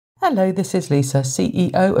Hello, this is Lisa,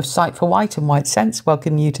 CEO of Sight for White and White Sense,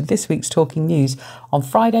 welcoming you to this week's Talking News on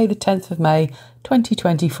Friday the 10th of May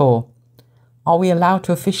 2024. Are we allowed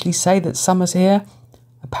to officially say that summer's here?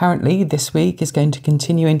 Apparently this week is going to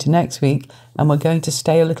continue into next week and we're going to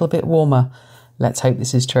stay a little bit warmer. Let's hope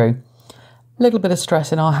this is true. A little bit of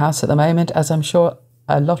stress in our house at the moment, as I'm sure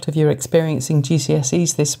a lot of you are experiencing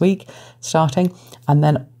GCSEs this week starting, and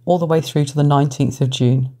then all the way through to the 19th of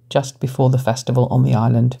June, just before the festival on the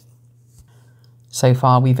island. So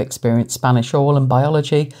far we've experienced Spanish oral and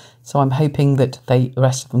biology, so I'm hoping that the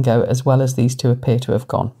rest of them go as well as these two appear to have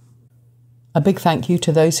gone. A big thank you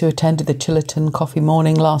to those who attended the Chillerton Coffee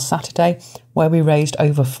Morning last Saturday, where we raised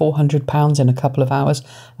over £400 in a couple of hours.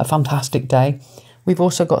 A fantastic day. We've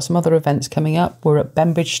also got some other events coming up. We're at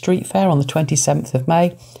Bembridge Street Fair on the 27th of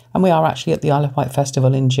May, and we are actually at the Isle of Wight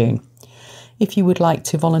Festival in June. If you would like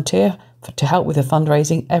to volunteer to help with the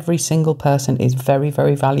fundraising, every single person is very,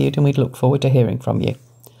 very valued, and we'd look forward to hearing from you.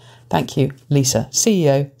 Thank you, Lisa,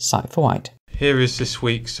 CEO, Sight for White. Here is this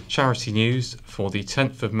week's charity news for the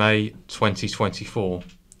 10th of May 2024.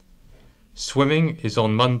 Swimming is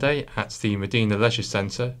on Monday at the Medina Leisure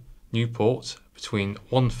Centre, Newport, between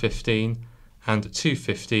 1:15 and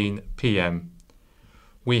 2:15 p.m.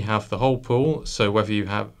 We have the whole pool, so whether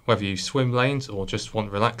you swim lanes or just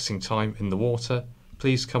want relaxing time in the water,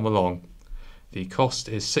 please come along. The cost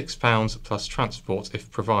is £6 plus transport if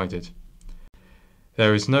provided.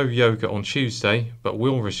 There is no yoga on Tuesday, but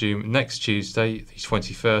will resume next Tuesday, the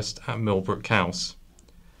 21st, at Millbrook House.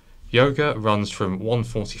 Yoga runs from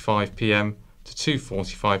 1:45 p.m. to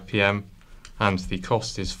 2:45 p.m. and the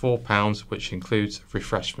cost is £4, which includes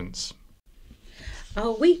refreshments.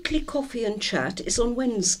 Our weekly coffee and chat is on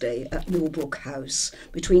Wednesday at Millbrook House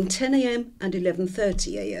between 10 a.m. and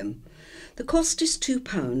 11:30 a.m. The cost is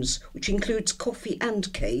 £2, which includes coffee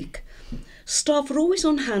and cake. Staff are always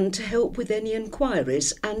on hand to help with any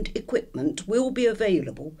enquiries, and equipment will be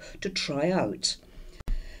available to try out.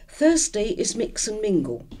 Thursday is Mix and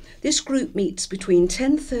Mingle. This group meets between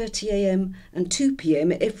 10:30 a.m. and 2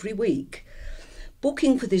 p.m. every week.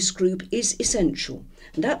 Booking for this group is essential,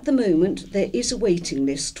 and at the moment there is a waiting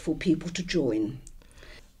list for people to join.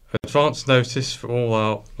 Advance notice for all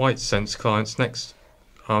our White Sense clients.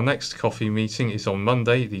 Our next coffee meeting is on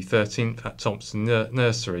Monday the 13th at Thompson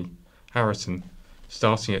Nursery, Harriton,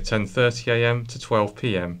 starting at 10:30 a.m. to 12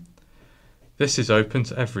 p.m. This is open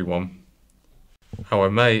to everyone.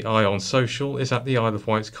 Our May Eye on Social is at the Isle of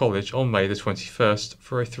Wight College on May the 21st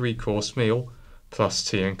for a 3-course meal plus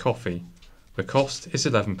tea and coffee. The cost is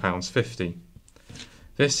 £11.50.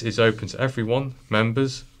 This is open to everyone,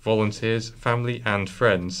 members, volunteers, family and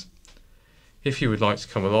friends. If you would like to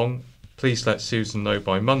come along, please let Susan know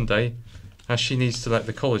by Monday, as she needs to let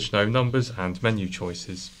the college know numbers and menu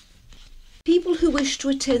choices. People who wish to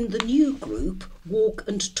attend the new group, Walk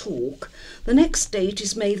and Talk, the next date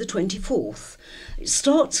is May the 24th. It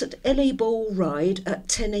starts at LA Bowl Ride at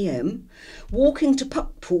 10 a.m, walking to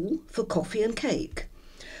Puckpool for coffee and cake.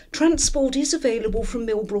 Transport is available from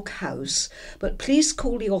Millbrook House, but please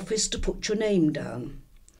call the office to put your name down.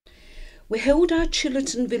 We held our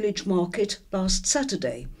Chillerton Village Market last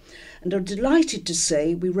Saturday and are delighted to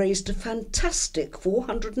say we raised a fantastic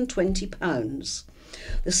 £420.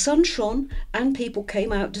 The sun shone and people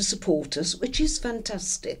came out to support us, which is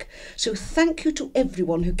fantastic. So thank you to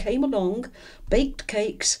everyone who came along, baked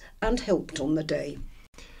cakes and helped on the day.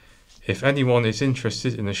 If anyone is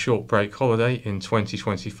interested in a short break holiday in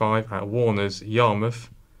 2025 at Warner's, Yarmouth,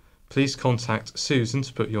 please contact Susan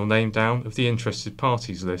to put your name down of the interested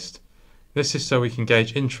parties list. This is so we can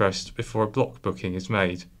gauge interest before a block booking is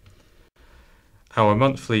made. Our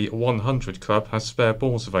monthly 100 Club has spare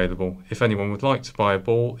balls available. If anyone would like to buy a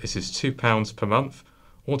ball, it is £2 per month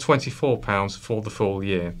or £24 for the full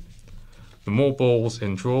year. The more balls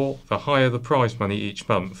in draw, the higher the prize money each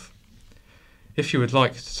month. If you would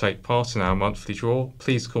like to take part in our monthly draw,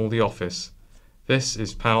 please call the office. This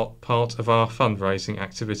is part of our fundraising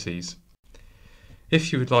activities.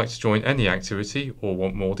 If you would like to join any activity or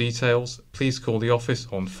want more details, please call the office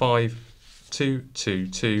on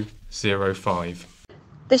 522205.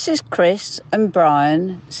 This is Chris and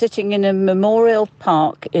Brian sitting in a memorial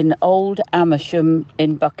park in Old Amersham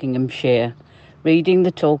in Buckinghamshire, reading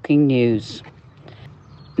the Talking News.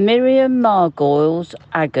 Miriam Margoyles,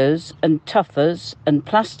 Aggers and Tuffers and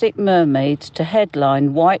Plastic Mermaids to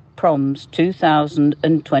headline White Proms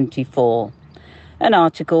 2024. An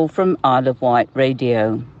article from Isle of Wight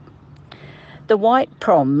Radio. The White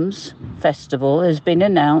Proms Festival has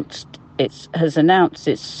announced its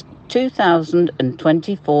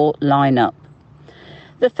 2024 lineup.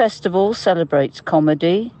 The festival celebrates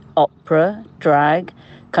comedy, opera, drag,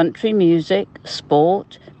 country music,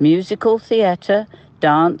 sport, musical theatre,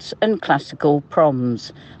 dance and classical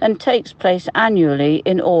proms, and takes place annually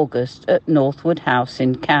in August at Northwood House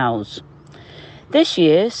in Cowes. This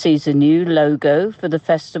year sees a new logo for the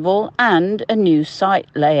festival and a new site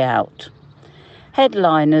layout.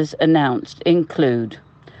 Headliners announced include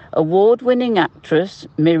award-winning actress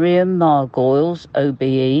Miriam Margolyes,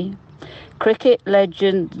 OBE, cricket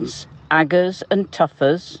legends Aggers and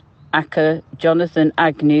Tuffers, Acker, Jonathan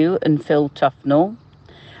Agnew and Phil Tufnell,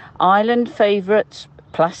 Island favourites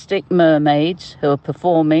Plastic Mermaids, who are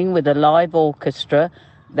performing with a live orchestra,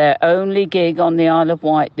 their only gig on the Isle of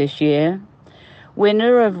Wight this year,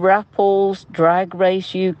 winner of RuPaul's Drag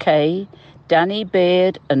Race UK, Danny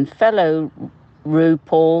Beard and fellow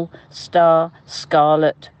RuPaul star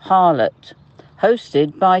Scarlett Harlot,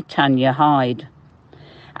 hosted by Tanya Hyde.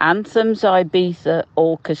 Anthems Ibiza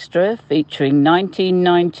Orchestra, featuring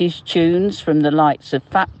 1990s tunes from the likes of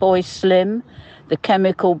Fatboy Slim, The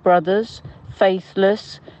Chemical Brothers,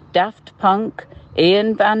 Faithless, Daft Punk,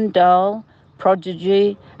 Ian Van Dahl,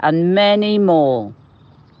 Prodigy, and many more.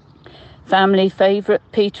 Family favourite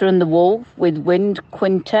Peter and the Wolf with Wind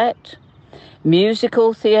Quintet.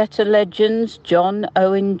 Musical theatre legends John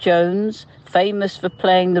Owen Jones, famous for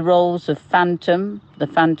playing the roles of Phantom, the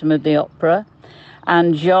Phantom of the Opera,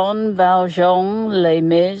 and Jean Valjean Les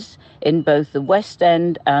Mis in both the West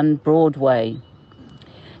End and Broadway.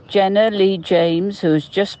 Jenna Lee James, who has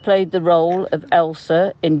just played the role of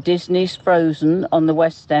Elsa in Disney's Frozen on the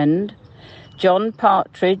West End. John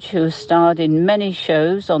Partridge, who has starred in many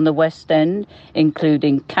shows on the West End,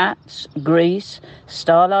 including Cats, Grease,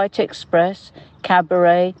 Starlight Express,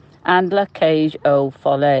 Cabaret, and La Cage aux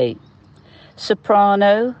Folles.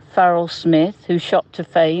 Soprano Farrell Smith, who shot to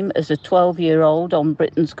fame as a 12-year-old on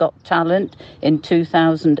Britain's Got Talent in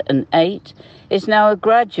 2008, is now a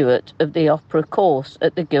graduate of the opera course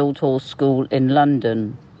at the Guildhall School in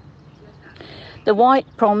London. The White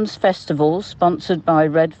Proms Festival, sponsored by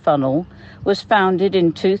Red Funnel, was founded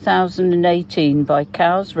in 2018 by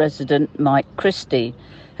Cowes resident Mike Christie,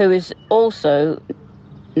 who is also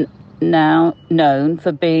now known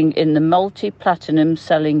for being in the multi-platinum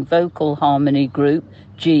selling vocal harmony group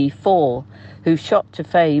G4, who shot to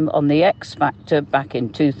fame on The X Factor back in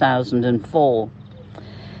 2004.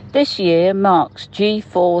 This year marks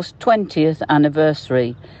G4's 20th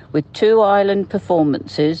anniversary, with 2 island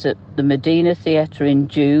performances at the Medina Theatre in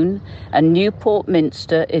June and Newport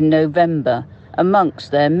Minster in November,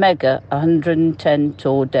 amongst their mega 110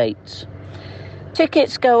 tour dates.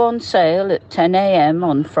 Tickets go on sale at 10 a.m.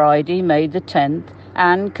 on Friday, May the 10th,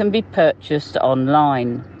 and can be purchased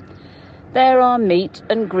online. There are meet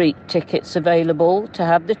and greet tickets available to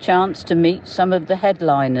have the chance to meet some of the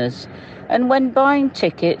headliners, and when buying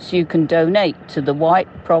tickets you can donate to the White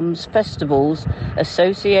Proms Festival's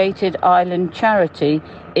associated island charity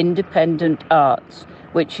Independent Arts,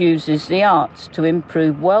 which uses the arts to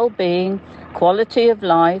improve well-being, quality of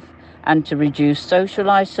life, and to reduce social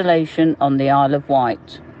isolation on the Isle of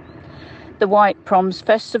Wight. The White Proms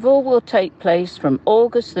Festival will take place from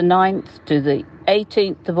August the 9th to the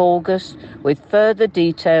 18th of August, with further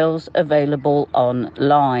details available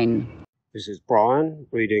online. This is Brian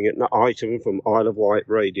reading an item from Isle of Wight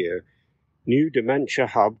Radio. New dementia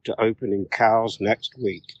hub to open in Cowes next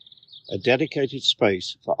week. A dedicated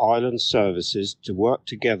space for island services to work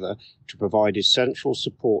together to provide essential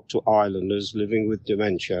support to islanders living with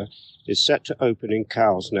dementia is set to open in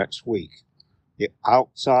Cowes next week. The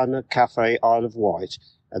Alzheimer Cafe Isle of Wight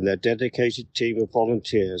and their dedicated team of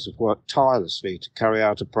volunteers have worked tirelessly to carry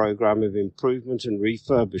out a programme of improvement and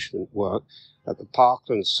refurbishment work at the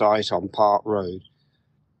Parkland site on Park Road.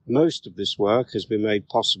 Most of this work has been made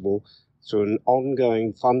possible through an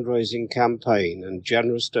ongoing fundraising campaign and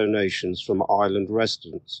generous donations from island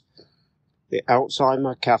residents. The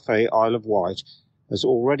Alzheimer Cafe Isle of Wight has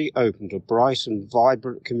already opened a bright and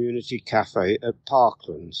vibrant community cafe at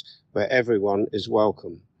Parklands, where everyone is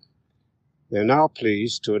welcome. They are now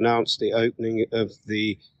pleased to announce the opening of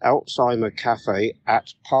the Alzheimer Cafe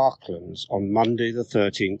at Parklands on Monday the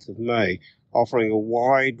 13th of May, offering a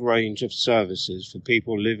wide range of services for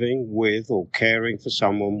people living with or caring for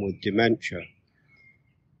someone with dementia.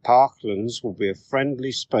 Parklands will be a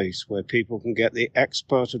friendly space where people can get the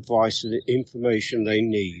expert advice and information they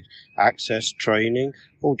need, access training,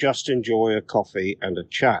 or just enjoy a coffee and a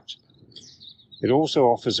chat. It also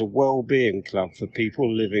offers a well-being club for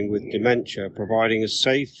people living with dementia, providing a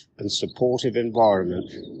safe and supportive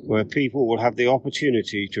environment where people will have the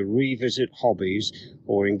opportunity to revisit hobbies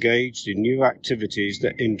or engage in new activities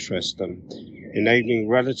that interest them, enabling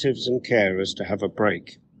relatives and carers to have a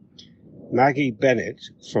break. Maggie Bennett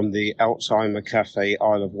from the Alzheimer Cafe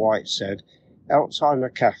Isle of Wight said,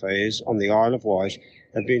 Alzheimer cafes on the Isle of Wight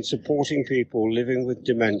have been supporting people living with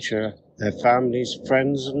dementia, their families,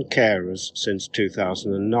 friends and carers since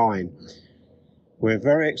 2009. We're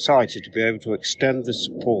very excited to be able to extend the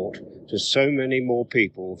support to so many more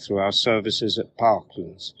people through our services at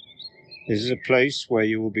Parklands. This is a place where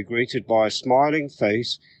you will be greeted by a smiling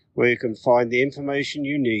face, where you can find the information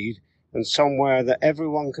you need, and somewhere that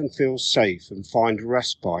everyone can feel safe and find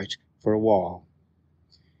respite for a while.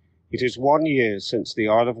 It is 1 year since the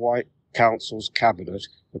Isle of Wight Council's Cabinet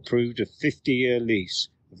approved a 50-year lease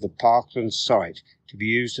of the Parklands site to be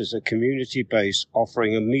used as a community base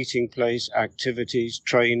offering a meeting place, activities,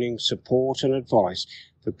 training, support and advice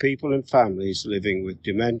for people and families living with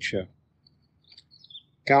dementia.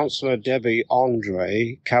 Councillor Debbie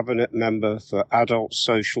Andre, Cabinet Member for Adult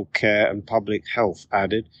Social Care and Public Health,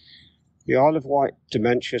 added, the Isle of Wight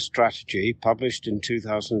Dementia Strategy, published in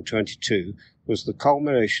 2022, was the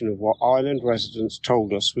culmination of what island residents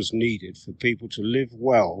told us was needed for people to live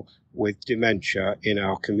well with dementia in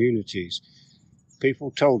our communities.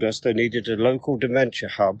 People told us they needed a local dementia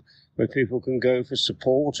hub where people can go for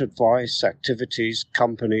support, advice, activities,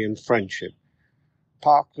 company and friendship.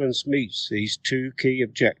 Parklands meets these two key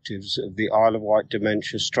objectives of the Isle of Wight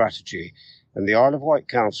Dementia Strategy, and the Isle of Wight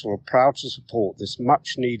Council are proud to support this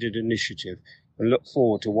much-needed initiative and look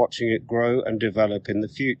forward to watching it grow and develop in the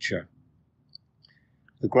future.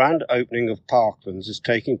 The grand opening of Parklands is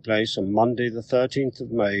taking place on Monday the 13th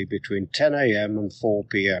of May between 10 a.m. and 4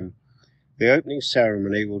 p.m. The opening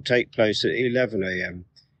ceremony will take place at 11 a.m.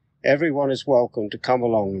 Everyone is welcome to come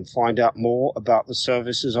along and find out more about the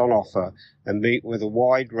services on offer and meet with a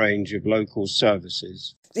wide range of local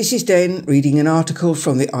services. This is Den reading an article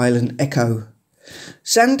from the Island Echo.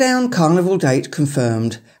 Sandown Carnival date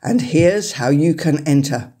confirmed, and here's how you can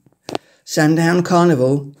enter. Sandown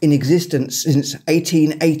Carnival, in existence since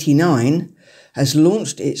 1889, has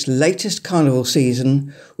launched its latest carnival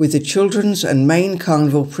season with the children's and main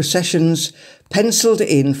carnival processions pencilled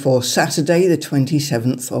in for Saturday the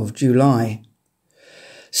 27th of July.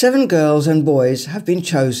 7 girls and boys have been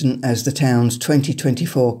chosen as the town's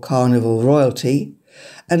 2024 carnival royalty,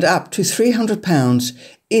 and up to £300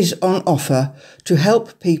 is on offer to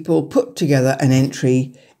help people put together an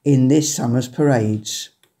entry in this summer's parades.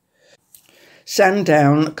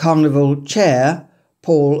 Sandown Carnival Chair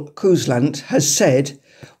Paul Kouslant has said,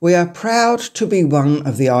 "We are proud to be one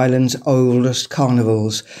of the island's oldest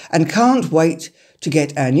carnivals and can't wait to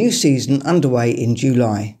get our new season underway in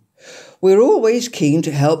July. We're always keen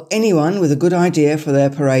to help anyone with a good idea for their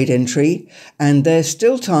parade entry, and there's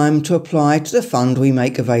still time to apply to the fund we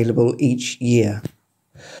make available each year."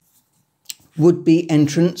 Would-be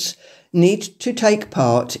entrants need to take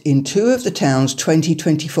part in 2 of the town's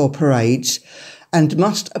 2024 parades and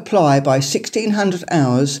must apply by 1600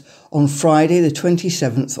 hours on Friday the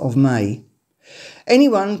 27th of May.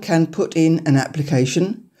 Anyone can put in an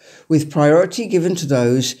application, with priority given to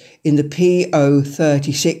those in the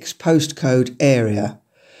PO36 postcode area.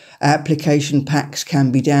 Application packs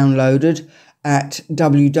can be downloaded at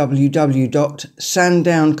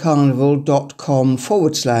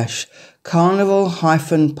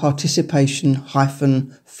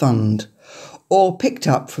www.sandown-carnival.com/carnival-participation-fund or picked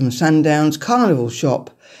up from Sandown's Carnival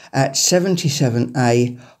shop at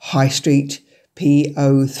 77A High Street,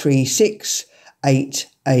 PO36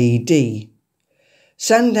 8AD.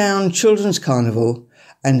 Sandown Children's Carnival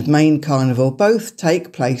and Main Carnival both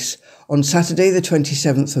take place on Saturday the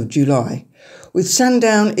 27th of July, with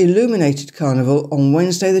Sandown Illuminated Carnival on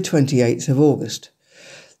Wednesday the 28th of August.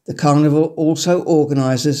 The Carnival also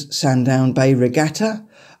organises Sandown Bay Regatta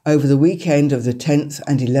over the weekend of the 10th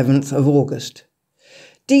and 11th of August.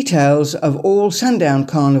 Details of all Sandown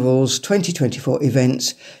Carnival's 2024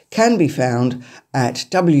 events can be found at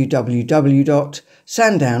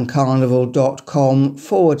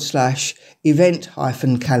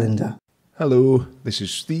www.sandowncarnival.com/event-calendar. Hello, this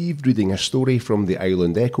is Steve reading a story from the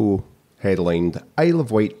Island Echo, headlined Isle of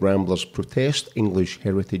Wight Ramblers Protest English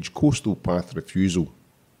Heritage Coastal Path Refusal.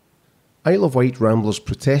 Isle of Wight Ramblers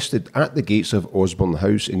protested at the gates of Osborne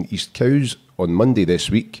House in East Cowes on Monday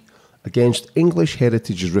this week against English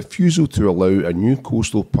Heritage's refusal to allow a new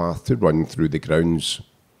coastal path to run through the grounds.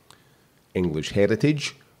 English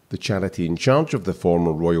Heritage, the charity in charge of the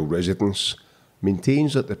former royal residence,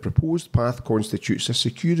 maintains that the proposed path constitutes a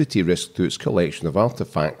security risk to its collection of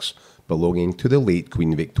artefacts belonging to the late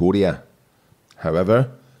Queen Victoria.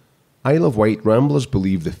 However, Isle of Wight Ramblers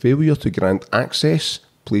believe the failure to grant access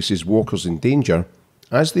places walkers in danger,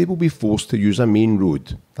 as they will be forced to use a main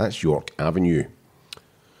road, that's York Avenue.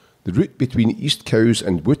 The route between East Cowes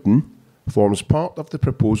and Wootton, forms part of the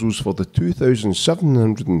proposals for the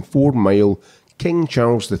 2,704-mile King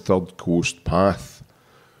Charles III Coast Path.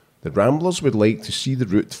 The Ramblers would like to see the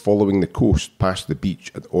route following the coast past the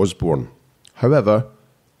beach at Osborne. However,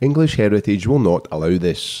 English Heritage will not allow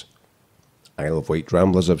this. Isle of Wight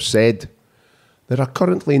Ramblers have said, "There are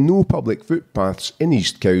currently no public footpaths in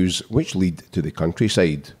East Cowes which lead to the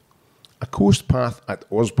countryside. A coast path at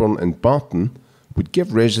Osborne and Barton would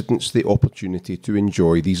give residents the opportunity to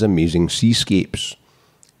enjoy these amazing seascapes.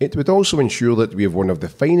 It would also ensure that we have one of the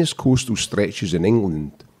finest coastal stretches in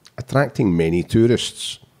England, attracting many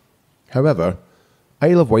tourists." However,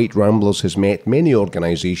 Isle of Wight Ramblers has met many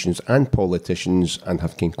organisations and politicians and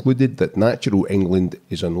have concluded that Natural England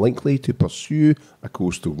is unlikely to pursue a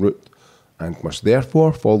coastal route and must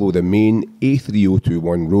therefore follow the main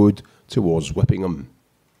A3021 road towards Whippingham.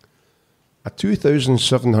 A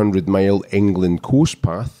 2,700-mile England Coast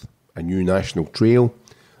Path, a new national trail,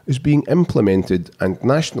 is being implemented and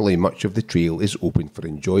nationally much of the trail is open for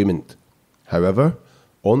enjoyment. However,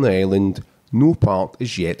 on the island, no part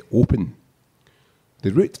is yet open.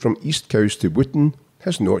 The route from East Cowes to Wootton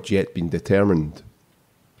has not yet been determined,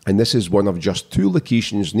 and this is one of just 2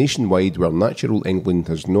 locations nationwide where Natural England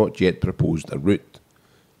has not yet proposed a route.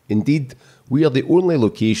 Indeed, we are the only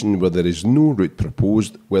location where there is no route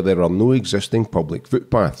proposed where there are no existing public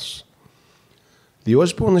footpaths. The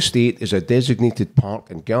Osborne Estate is a designated park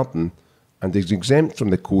and garden and is exempt from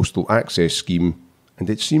the Coastal Access Scheme, and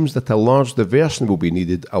it seems that a large diversion will be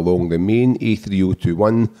needed along the main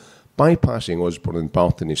A3021, bypassing Osborne and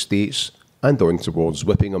Barton Estates and on towards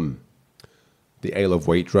Whippingham. The Isle of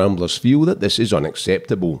Wight Ramblers feel that this is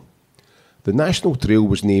unacceptable. The National Trail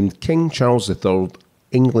was named King Charles III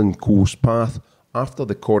England Coast Path after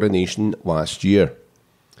the coronation last year.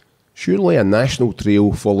 Surely a national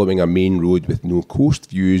trail following a main road with no coast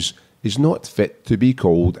views is not fit to be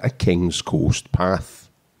called a King's Coast Path.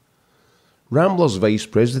 Ramblers Vice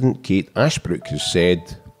President Kate Ashbrook has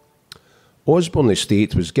said, "Osborne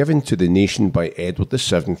Estate was given to the nation by Edward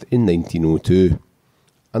VII in 1902.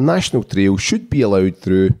 A national trail should be allowed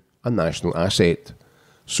through a national asset.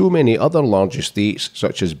 So many other large estates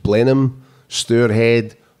such as Blenheim,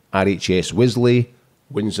 Stourhead, RHS Wisley,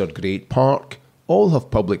 Windsor Great Park all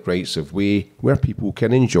have public rights of way where people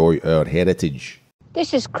can enjoy our heritage."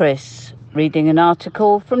 This is Chris, reading an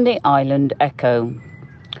article from the Island Echo.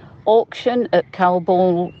 Auction at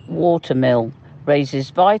Calbourne Watermill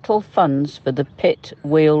raises vital funds for the pit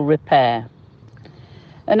wheel repair.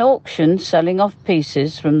 An auction selling off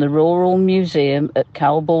pieces from the Rural Museum at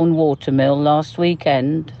Calbourne Watermill last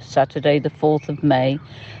weekend, Saturday the 4th of May,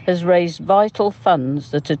 has raised vital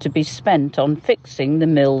funds that are to be spent on fixing the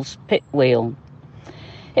mill's pit wheel.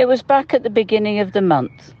 It was back at the beginning of the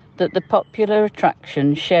month that the popular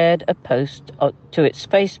attraction shared a post to its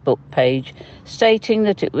Facebook page stating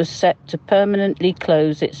that it was set to permanently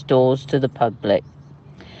close its doors to the public.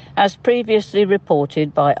 As previously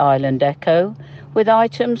reported by Island Echo, with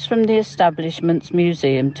items from the establishment's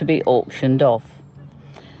museum to be auctioned off.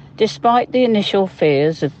 Despite the initial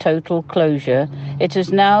fears of total closure, it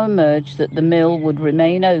has now emerged that the mill would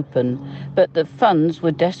remain open, but that funds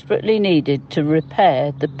were desperately needed to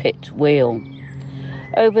repair the pit wheel.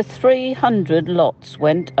 Over 300 lots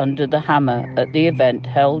went under the hammer at the event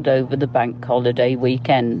held over the bank holiday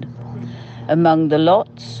weekend. Among the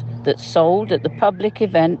lots that sold at the public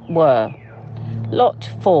event were Lot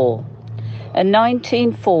 4, a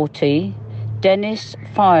 1940 Dennis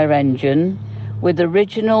fire engine with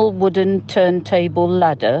original wooden turntable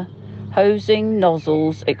ladder, hosing,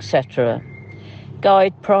 nozzles, etc.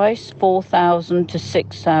 Guide price £4,000 to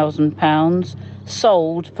 £6,000,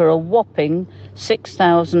 sold for a whopping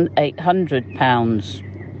 £6,800.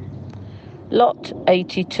 Lot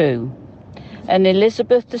 82, an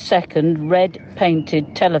Elizabeth II red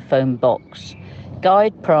painted telephone box.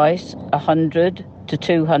 Guide price £100 to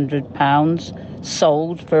 £200,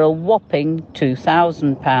 sold for a whopping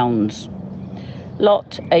 £2,000.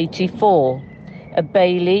 Lot 84, a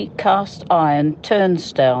Bailey cast iron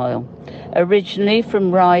turnstile, originally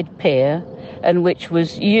from Ryde Pier and which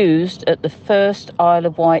was used at the first Isle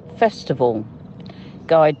of Wight festival.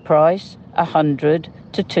 Guide price £100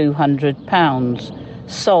 to £200,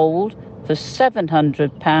 sold for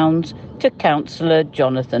 £700 to Councillor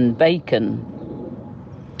Jonathan Bacon.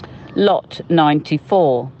 Lot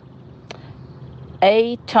 94,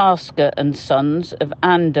 A. Tasker and Sons of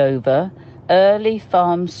Andover early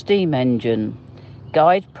farm steam engine.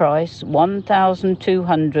 Guide price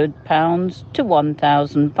 £1,200 to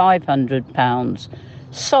 £1,500,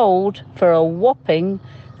 sold for a whopping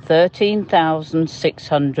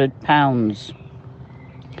 £13,600.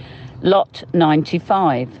 Lot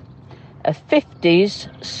 95, A 50s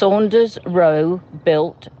Saunders Roe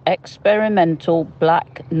built experimental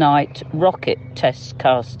Black Knight rocket test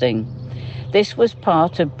casting. This was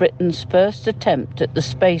part of Britain's first attempt at the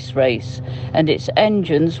space race, and its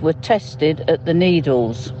engines were tested at the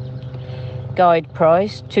Needles. Guide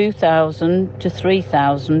price £2,000 to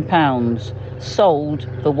 £3,000, sold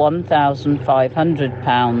for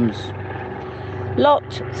 £1,500.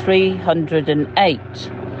 Lot 308,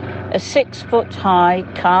 a 6-foot-high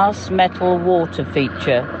cast metal water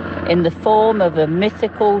feature in the form of a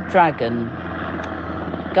mythical dragon.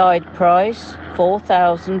 Guide price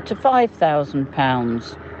 £4,000 to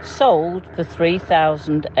 £5,000, sold for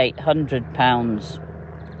 £3,800.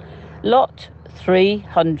 Lot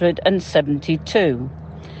 372,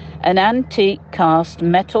 an antique cast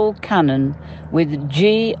metal cannon with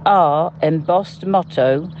GR embossed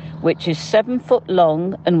motto, which is 7 foot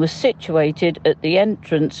long and was situated at the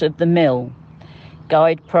entrance of the mill.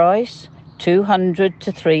 Guide price £200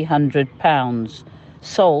 to £300,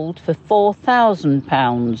 sold for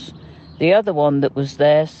 £4,000. The other one that was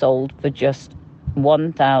there sold for just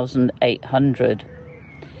 £1,800.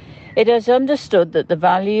 It is understood that the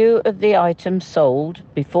value of the items sold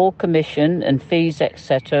before commission and fees,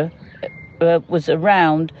 etc., was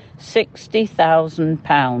around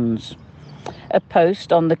 £60,000. A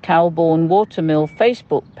post on the Calbourne Watermill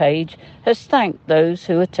Facebook page has thanked those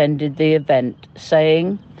who attended the event,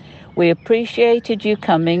 saying, "We appreciated you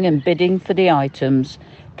coming and bidding for the items.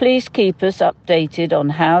 Please keep us updated on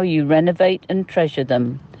how you renovate and treasure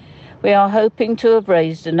them. We are hoping to have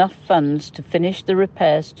raised enough funds to finish the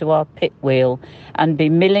repairs to our pit wheel and be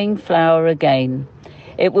milling flour again.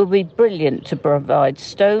 It will be brilliant to provide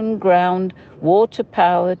stone ground,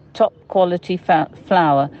 water-powered, top-quality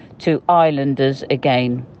flour to islanders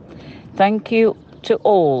again. Thank you to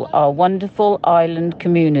all our wonderful island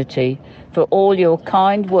community for all your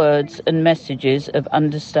kind words and messages of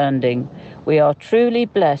understanding. We are truly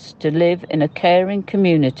blessed to live in a caring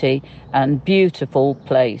community and beautiful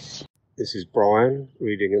place." This is Brian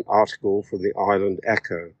reading an article from the Island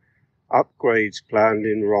Echo. Upgrades planned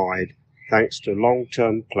in Ryde thanks to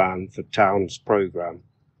long-term plan for Town's programme.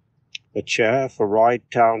 A chair for Ryde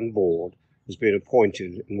Town Board has been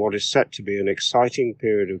appointed in what is set to be an exciting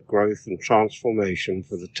period of growth and transformation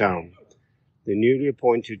for the town. The newly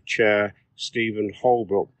appointed chair, Stephen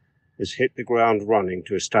Holbrook, has hit the ground running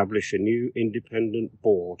to establish a new independent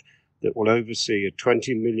board that will oversee a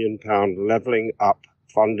 £20 million levelling up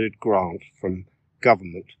funded grant from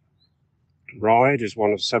government. Ryde is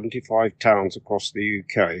one of 75 towns across the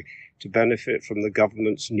UK to benefit from the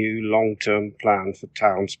government's new long-term plan for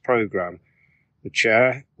towns programme. The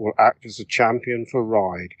chair will act as a champion for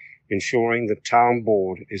Ryde, ensuring the town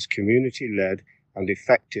board is community-led and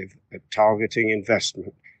effective at targeting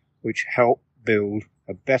investment, which help build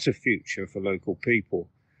a better future for local people.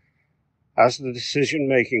 As the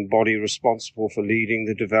decision-making body responsible for leading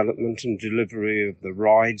the development and delivery of the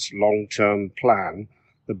Ryde's long-term plan,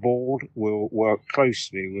 the board will work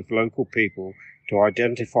closely with local people to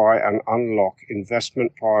identify and unlock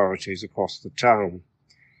investment priorities across the town.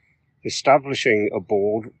 Establishing a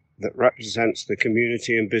board that represents the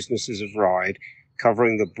community and businesses of Ryde,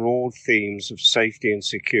 covering the broad themes of safety and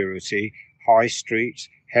security, high streets,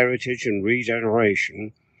 heritage and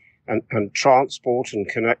regeneration, and transport and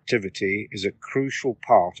connectivity, is a crucial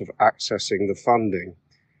part of accessing the funding.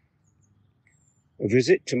 A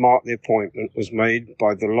visit to mark the appointment was made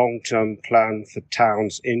by the long-term plan for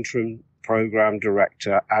Town's interim programme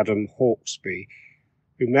director, Adam Hawksby,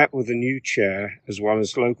 who met with the new chair as well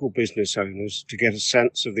as local business owners to get a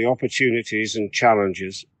sense of the opportunities and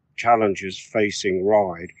challenges facing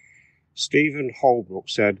Ryde. Stephen Holbrook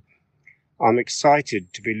said, "I'm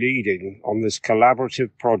excited to be leading on this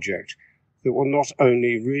collaborative project that will not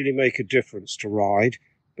only really make a difference to Ryde,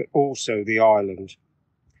 but also the island.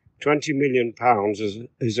 £20 million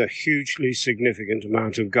is a hugely significant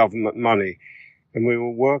amount of government money, and we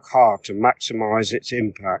will work hard to maximise its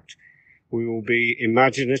impact. We will be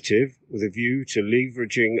imaginative with a view to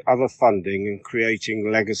leveraging other funding and creating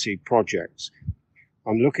legacy projects.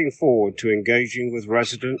 I'm looking forward to engaging with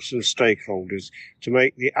residents and stakeholders to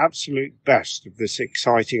make the absolute best of this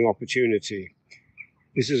exciting opportunity.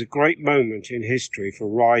 This is a great moment in history for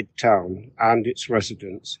Ryde Town and its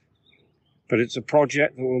residents, but it's a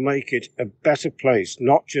project that will make it a better place,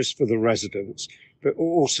 not just for the residents, but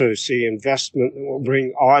also see investment that will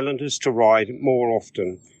bring islanders to Ryde more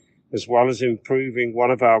often, as well as improving one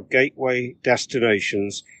of our gateway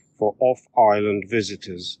destinations for off-island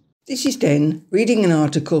visitors." This is Den reading an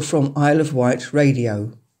article from Isle of Wight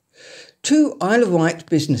Radio. 2 Isle of Wight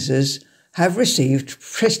businesses have received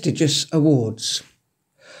prestigious awards.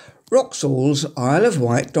 Wroxall's Isle of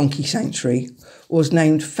Wight Donkey Sanctuary was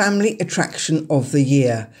named Family Attraction of the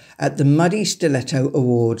Year at the Muddy Stiletto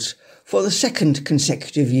Awards for the second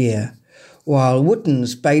consecutive year, while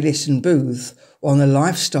Wootton's Bayliss and Booth won the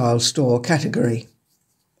Lifestyle Store category.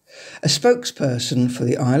 A spokesperson for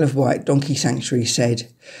the Isle of Wight Donkey Sanctuary said,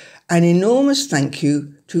 "An enormous thank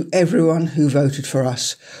you to everyone who voted for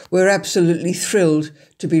us. We're absolutely thrilled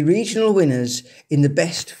to be regional winners in the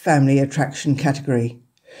Best Family Attraction category.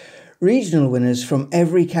 Regional winners from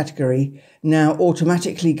every category now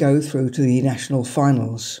automatically go through to the national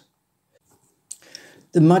finals."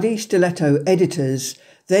 The Muddy Stiletto editors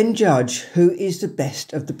then judge who is the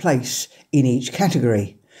best of the place in each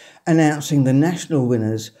category, announcing the national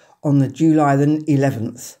winners on the July the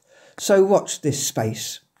 11th. So watch this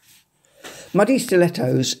space. Muddy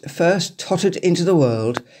Stilettos first tottered into the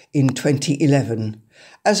world in 2011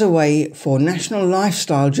 as a way for national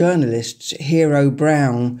lifestyle journalists Hero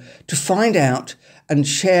Brown to find out and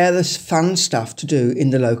share the fun stuff to do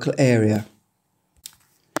in the local area.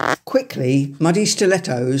 Quickly, Muddy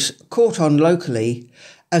Stilettos caught on locally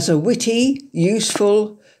as a witty,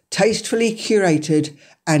 useful, tastefully curated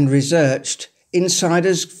and researched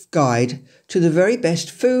insider's guide to the very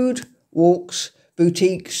best food, walks,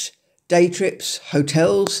 boutiques, day trips,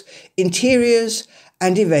 hotels, interiors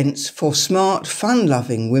and events for smart,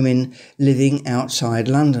 fun-loving women living outside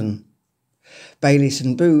London. Bayliss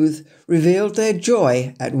and Booth revealed their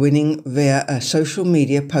joy at winning via a social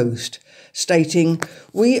media post, stating,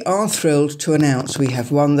 "We are thrilled to announce we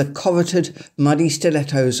have won the coveted Muddy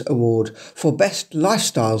Stilettos Award for Best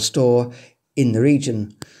Lifestyle Store in the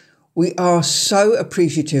region. We are so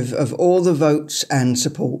appreciative of all the votes and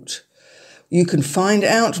support. You can find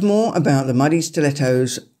out more about the Muddy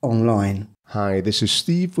Stilettos online." Hi, this is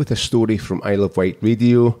Steve with a story from Isle of Wight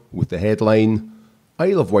Radio with the headline,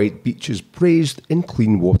 Isle of Wight Beaches Praised in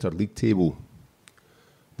Clean Water League Table.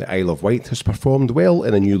 The Isle of Wight has performed well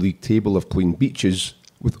in a new league table of clean beaches,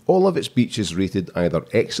 with all of its beaches rated either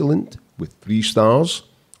excellent with 3 stars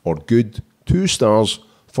or good 2 stars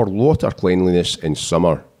for water cleanliness in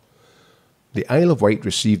summer. The Isle of Wight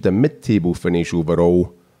received a mid-table finish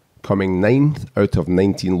overall, coming 9th out of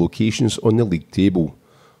 19 locations on the league table,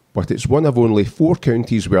 but it's one of only 4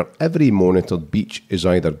 counties where every monitored beach is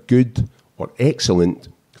either good or excellent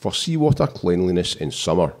for seawater cleanliness in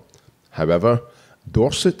summer. However,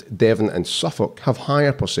 Dorset, Devon and Suffolk have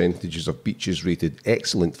higher percentages of beaches rated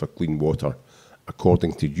excellent for clean water,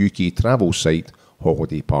 according to UK travel site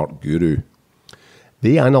Holiday Park Guru.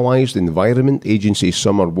 They analysed Environment Agency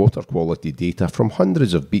summer water quality data from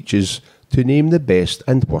hundreds of beaches to name the best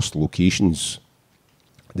and worst locations.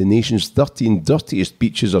 The nation's 13 dirtiest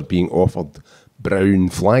beaches are being offered Brown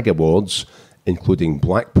Flag Awards, including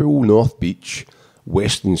Blackpool North Beach,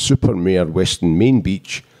 Weston Supermare Weston Main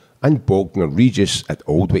Beach and Bognor Regis at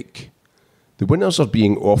Aldwick. The winners are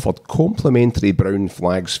being offered complimentary brown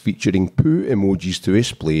flags featuring poo emojis to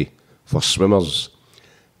display for swimmers.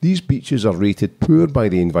 These beaches are rated poor by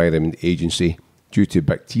the Environment Agency due to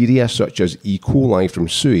bacteria such as E. coli from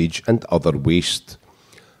sewage and other waste.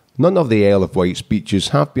 None of the Isle of Wight's beaches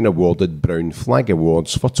have been awarded Brown Flag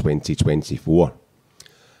Awards for 2024.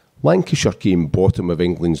 Lancashire came bottom of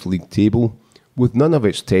England's league table, with none of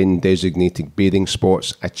its 10 designated bathing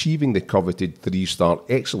spots achieving the coveted 3-star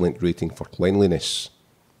excellent rating for cleanliness.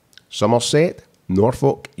 Somerset,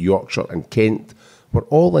 Norfolk, Yorkshire and Kent were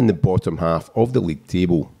all in the bottom half of the league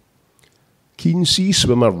table. Keen sea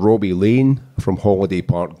swimmer Robbie Lane from Holiday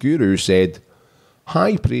Park Guru said,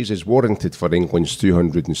 "High praise is warranted for England's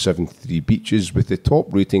 273 beaches with the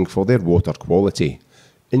top rating for their water quality,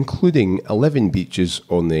 including 11 beaches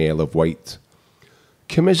on the Isle of Wight.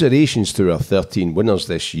 Commiserations to our 13 winners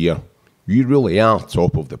this year. You really are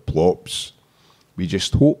top of the plops. We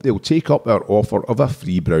just hope they'll take up our offer of a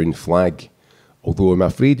free brown flag, although I'm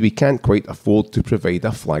afraid we can't quite afford to provide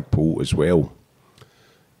a flagpole as well."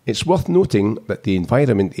 It's worth noting that the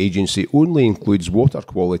Environment Agency only includes water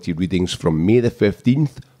quality readings from May the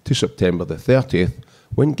 15th to September the 30th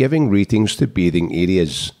when giving ratings to bathing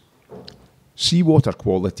areas. Seawater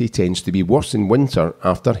quality tends to be worse in winter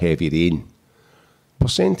after heavy rain.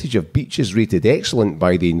 Percentage of beaches rated excellent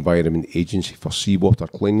by the Environment Agency for seawater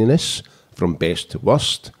cleanliness from best to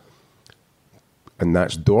worst, and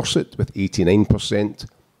that's Dorset with 89%,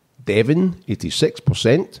 Devon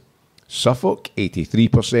 86%, Suffolk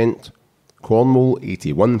 83%, Cornwall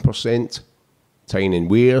 81%, Tyne and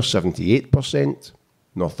Wear 78%,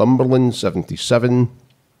 Northumberland 77%,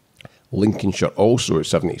 Lincolnshire also at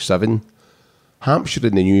 77%, Hampshire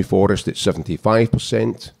and the New Forest at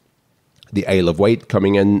 75%, the Isle of Wight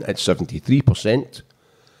coming in at 73%,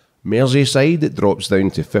 Merseyside it drops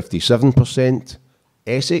down to 57%,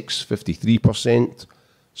 Essex 53%,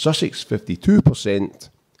 Sussex 52%,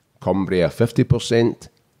 Cumbria 50%,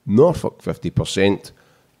 Norfolk 50%,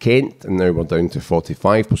 Kent, and now we're down to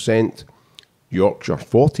 45%, Yorkshire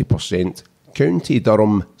 40%, County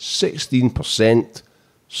Durham 16%,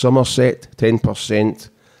 Somerset 10%,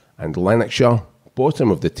 and Lanarkshire,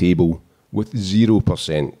 bottom of the table, with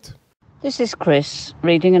 0%. This is Chris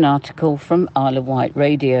reading an article from Isle of Wight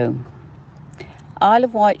Radio. Isle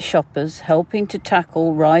of Wight shoppers helping to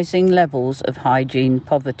tackle rising levels of hygiene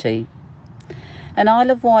poverty. An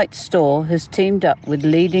Isle of Wight store has teamed up with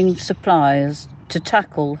leading suppliers to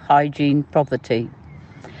tackle hygiene poverty.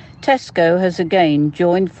 Tesco has again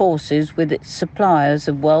joined forces with its suppliers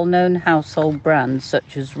of well-known household brands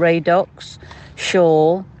such as Radox,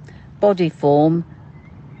 Shaw, Bodyform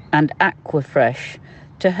and Aquafresh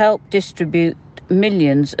to help distribute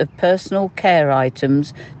millions of personal care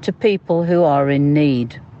items to people who are in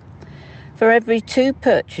need. For every 2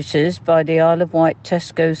 purchases by the Isle of Wight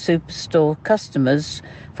Tesco Superstore customers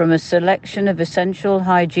from a selection of essential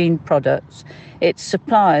hygiene products, its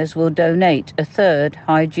suppliers will donate a third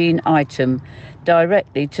hygiene item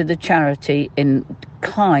directly to the charity in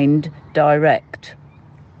kind direct.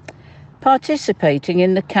 Participating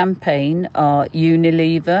in the campaign are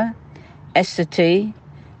Unilever, Essity,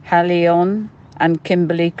 Haleon and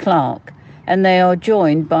Kimberly-Clark, and they are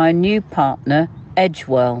joined by a new partner,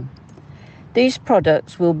 Edgewell. These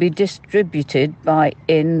products will be distributed by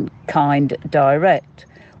In Kind Direct,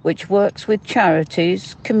 which works with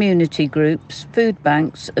charities, community groups, food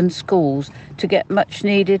banks and schools to get much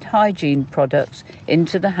needed hygiene products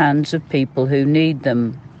into the hands of people who need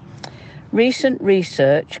them. Recent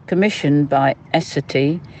research commissioned by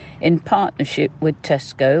Essity in partnership with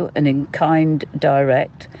Tesco and In Kind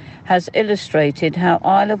Direct has illustrated how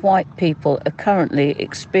Isle of Wight people are currently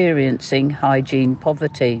experiencing hygiene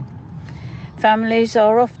poverty. Families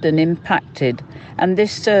are often impacted, and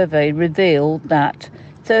this survey revealed that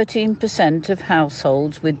 13% of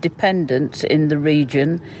households with dependents in the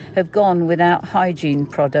region have gone without hygiene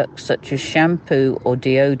products such as shampoo or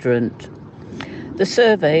deodorant. The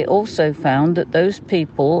survey also found that those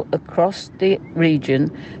people across the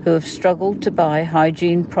region who have struggled to buy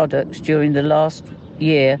hygiene products during the last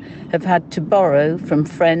year have had to borrow from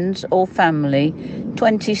friends or family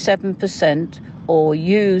 27%, or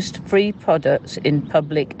used free products in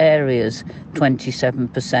public areas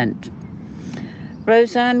 27%.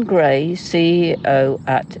 Roseanne Gray, CEO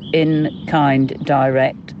at In Kind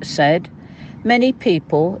Direct, said, "Many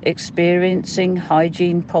people experiencing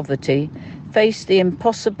hygiene poverty face the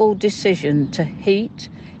impossible decision to heat,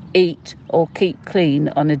 eat or keep clean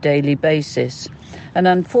on a daily basis. And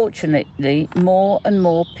unfortunately, more and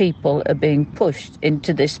more people are being pushed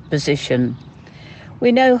into this position.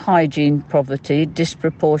 We know hygiene poverty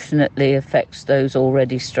disproportionately affects those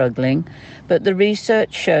already struggling, but the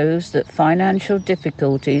research shows that financial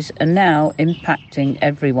difficulties are now impacting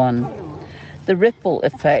everyone. The ripple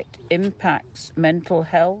effect impacts mental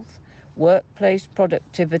health, workplace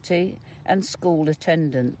productivity and school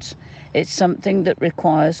attendance. It's something that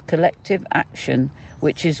requires collective action,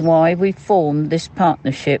 which is why we formed this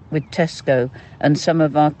partnership with Tesco and some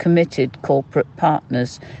of our committed corporate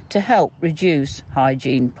partners to help reduce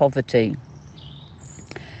hygiene poverty."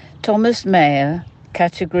 Thomas Mayer,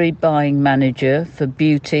 Category Buying Manager for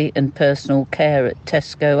Beauty and Personal Care at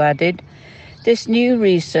Tesco, added, "This new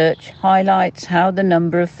research highlights how the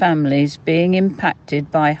number of families being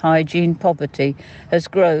impacted by hygiene poverty has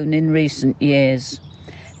grown in recent years.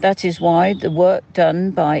 That is why the work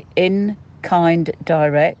done by In Kind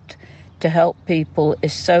Direct to help people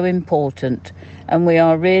is so important, and we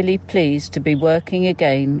are really pleased to be working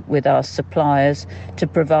again with our suppliers to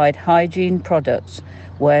provide hygiene products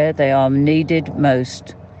where they are needed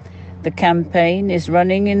most." The campaign is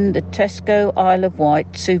running in the Tesco Isle of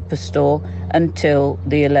Wight Superstore until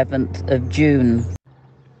the 11th of June.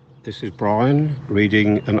 This is Brian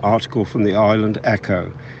reading an article from the Island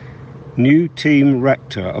Echo. New team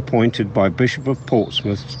rector appointed by Bishop of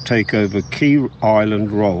Portsmouth to take over key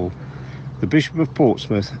island role. The Bishop of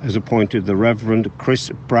Portsmouth has appointed the Reverend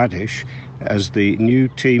Chris Bradish as the new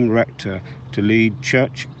team rector to lead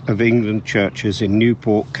Church of England churches in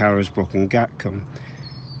Newport, Carisbrooke and Gatcombe.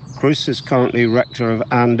 Chris is currently rector of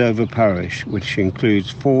Andover Parish, which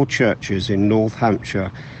includes 4 churches in North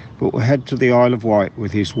Hampshire, but will head to the Isle of Wight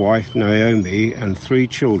with his wife Naomi and 3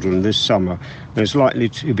 children this summer, and is likely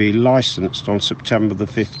to be licensed on September the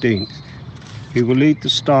 15th. He will lead the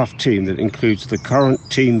staff team that includes the current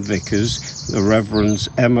team vicars, the Reverends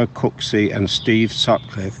Emma Cooksey and Steve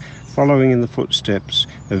Sutcliffe, following in the footsteps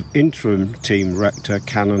of interim team rector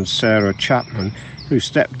Canon Sarah Chapman, who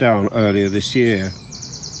stepped down earlier this year.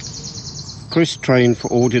 Chris trained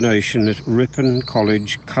for ordination at Ripon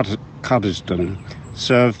College, Cuddesdon,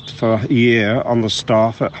 served for a year on the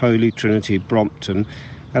staff at Holy Trinity, Brompton,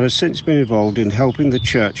 and has since been involved in helping the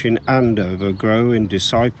church in Andover grow in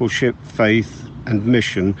discipleship, faith and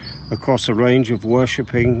mission across a range of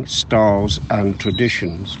worshipping styles and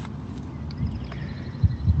traditions.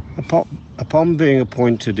 Upon being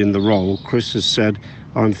appointed in the role, Chris has said,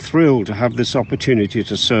 "I'm thrilled to have this opportunity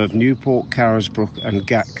to serve Newport, Carisbrooke and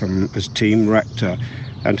Gatcombe as team rector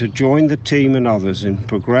and to join the team and others in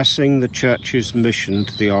progressing the church's mission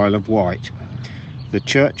to the Isle of Wight. The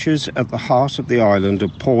churches at the heart of the island are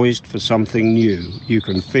poised for something new. You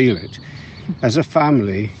can feel it. As a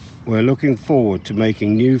family, we're looking forward to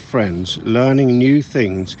making new friends, learning new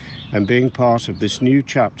things and being part of this new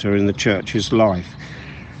chapter in the church's life.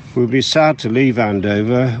 We'll be sad to leave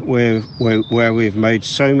Andover, where we've made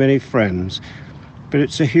so many friends, but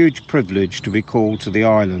it's a huge privilege to be called to the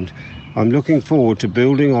island. I'm looking forward to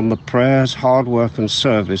building on the prayers, hard work and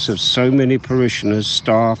service of so many parishioners,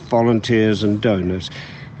 staff, volunteers and donors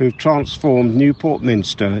who've transformed Newport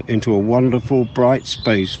Minster into a wonderful, bright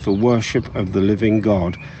space for worship of the living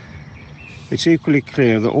God. It's equally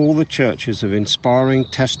clear that all the churches have inspiring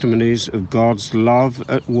testimonies of God's love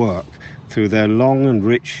at work through their long and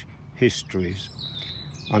rich histories.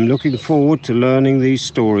 I'm looking forward to learning these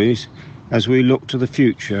stories as we look to the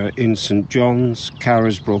future in St John's,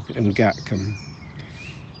 Carisbrooke and Gatcombe.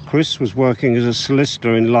 Chris was working as a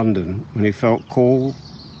solicitor in London when he felt called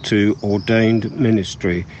to ordained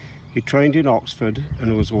ministry. He trained in Oxford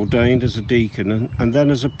and was ordained as a deacon and then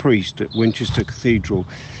as a priest at Winchester Cathedral.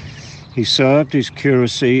 He served his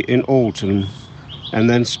curacy in Alton and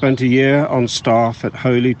then spent a year on staff at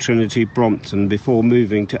Holy Trinity, Brompton before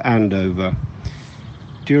moving to Andover.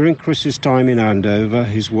 During Chris's time in Andover,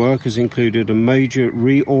 his work has included a major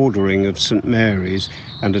reordering of St Mary's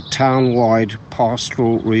and a town-wide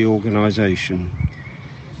pastoral reorganisation.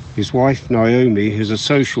 His wife Naomi is a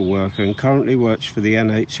social worker and currently works for the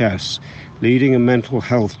NHS, leading a mental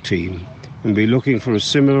health team, and be looking for a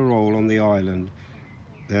similar role on the island.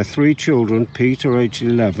 Their 3 children, Peter aged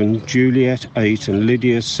 11, Juliet 8 and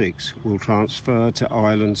Lydia 6, will transfer to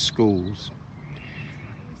island schools.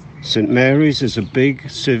 St Mary's is a big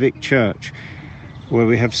civic church where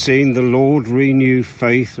we have seen the Lord renew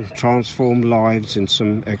faith and transform lives in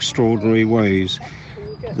some extraordinary ways.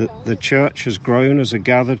 The church has grown as a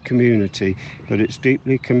gathered community, but it's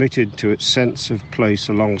deeply committed to its sense of place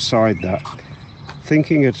alongside that.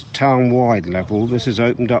 Thinking at a town-wide level, this has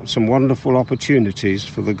opened up some wonderful opportunities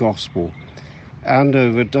for the gospel.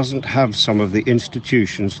 Andover doesn't have some of the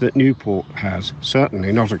institutions that Newport has,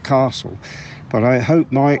 certainly not a castle, but I hope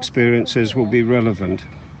my experiences will be relevant.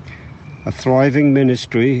 A thriving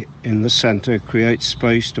ministry in the centre creates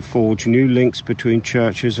space to forge new links between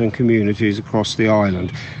churches and communities across the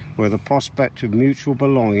island, where the prospect of mutual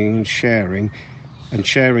belonging and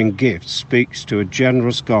sharing gifts speaks to a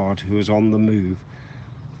generous God who is on the move.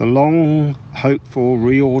 The long hoped-for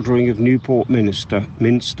reordering of Newport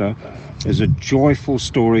Minster is a joyful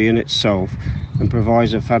story in itself and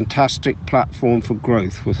provides a fantastic platform for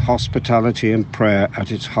growth with hospitality and prayer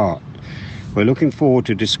at its heart. We're looking forward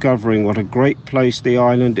to discovering what a great place the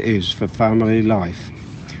island is for family life.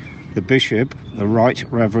 The Bishop, the Right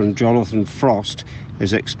Reverend Jonathan Frost,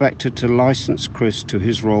 is expected to license Chris to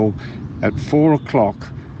his role at 4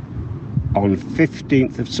 o'clock on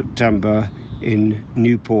 15th of September in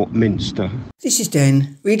Newport Minster. This is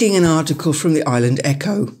Den reading an article from the Island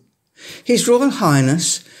Echo. His Royal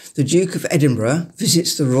Highness, the Duke of Edinburgh,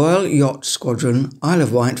 visits the Royal Yacht Squadron Isle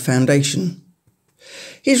of Wight Foundation.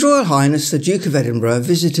 His Royal Highness the Duke of Edinburgh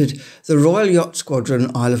visited the Royal Yacht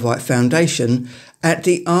Squadron Isle of Wight Foundation at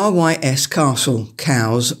the RYS Castle,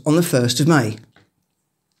 Cowes, on the 1st of May.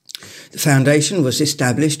 The foundation was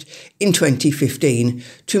established in 2015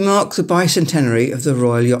 to mark the bicentenary of the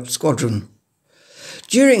Royal Yacht Squadron.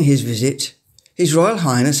 During his visit, His Royal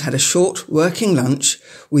Highness had a short working lunch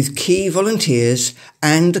with key volunteers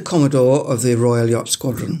and the Commodore of the Royal Yacht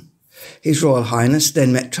Squadron. His Royal Highness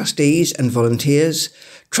then met trustees and volunteers,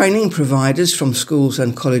 training providers from schools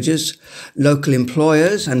and colleges, local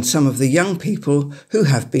employers and some of the young people who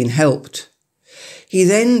have been helped. He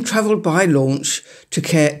then travelled by launch to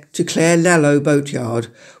Clare Lallow Boatyard,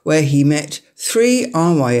 where he met 3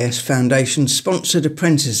 RYS Foundation-sponsored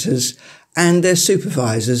apprentices and their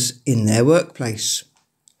supervisors in their workplace.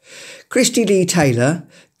 Christy Lee Taylor,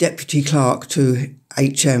 Deputy Clerk to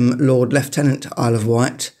HM Lord Lieutenant Isle of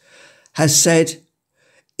Wight, has said,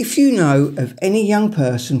 "If you know of any young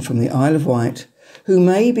person from the Isle of Wight who who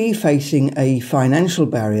may be facing a financial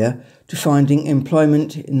barrier to finding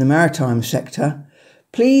employment in the maritime sector,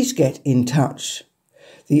 please get in touch.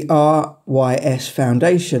 The RYS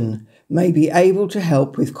Foundation may be able to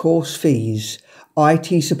help with course fees,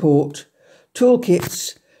 IT support,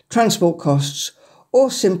 toolkits, transport costs, or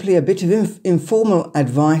simply a bit of informal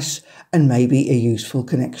advice and maybe a useful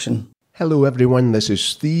connection. Hello everyone, this is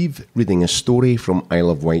Steve reading a story from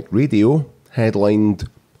Isle of Wight Radio, headlined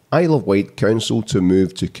Isle of Wight Council to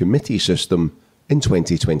move to committee system in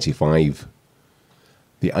 2025.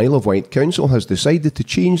 The Isle of Wight Council has decided to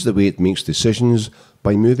change the way it makes decisions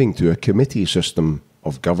by moving to a committee system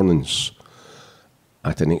of governance.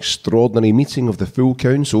 At an extraordinary meeting of the full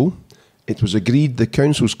council, it was agreed the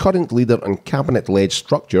council's current leader and cabinet-led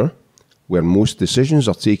structure, where most decisions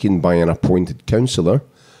are taken by an appointed councillor,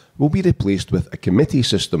 will be replaced with a committee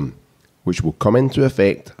system, which will come into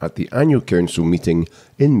effect at the annual council meeting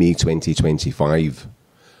in May 2025.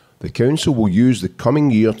 The council will use the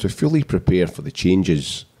coming year to fully prepare for the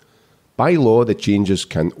changes. By law, the changes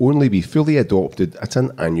can only be fully adopted at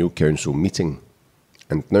an annual council meeting.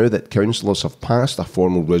 And now that councillors have passed a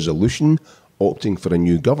formal resolution opting for a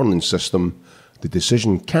new governance system, the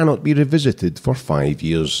decision cannot be revisited for 5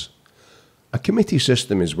 years. A committee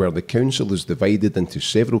system is where the council is divided into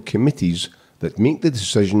several committees that make the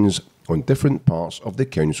decisions on different parts of the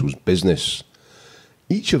council's business.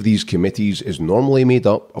 Each of these committees is normally made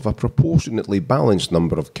up of a proportionately balanced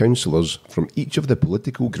number of councillors from each of the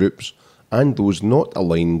political groups and those not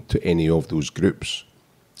aligned to any of those groups.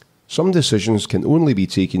 Some decisions can only be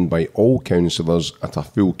taken by all councillors at a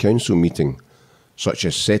full council meeting, such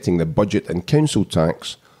as setting the budget and council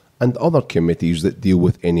tax, and other committees that deal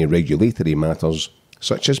with any regulatory matters,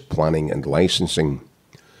 such as planning and licensing.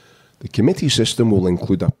 The committee system will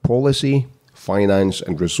include a policy, finance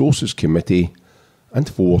and resources committee, and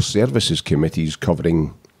 4 services committees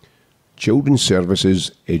covering children's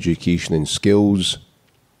services, education and skills,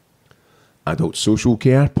 adult social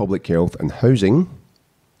care, public health and housing,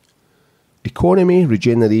 economy,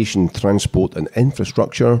 regeneration, transport and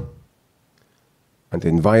infrastructure, and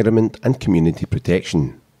environment and community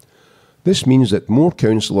protection. This means that more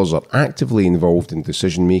councillors are actively involved in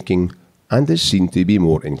decision making and is seen to be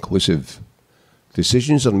more inclusive.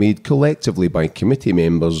 Decisions are made collectively by committee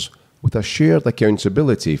members with a shared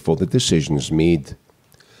accountability for the decisions made.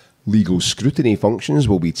 Legal scrutiny functions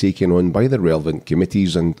will be taken on by the relevant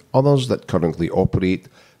committees, and others that currently operate,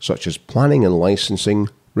 such as planning and licensing,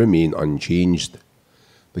 remain unchanged.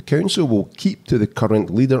 The council will keep to the current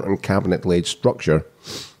leader and cabinet-led structure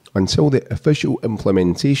until the official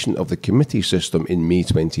implementation of the committee system in May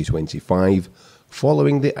 2025,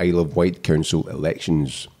 following the Isle of Wight Council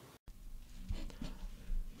elections.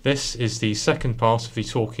 This is the second part of the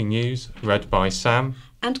Talking News, read by Sam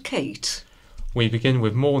and Kate. We begin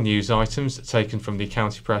with more news items taken from the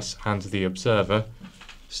County Press and the Observer,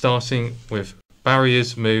 starting with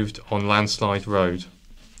barriers moved on landslide road.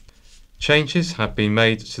 Changes have been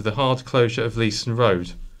made to the hard closure of Leeson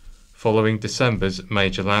Road following December's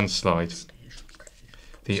major landslide.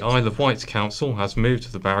 The Isle of Wight Council has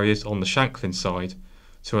moved the barriers on the Shanklin side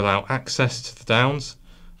to allow access to the Downs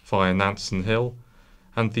via Nansen Hill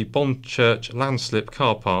and the Bonchurch landslip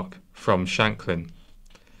car park from Shanklin.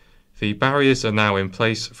 The barriers are now in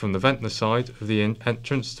place from the Ventnor side of the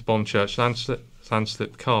entrance to Bonchurch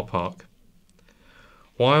landslip car park.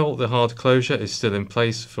 While the hard closure is still in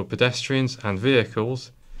place for pedestrians and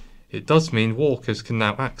vehicles, it does mean walkers can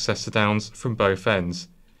now access the Downs from both ends.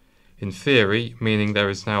 In theory, meaning there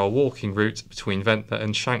is now a walking route between Ventnor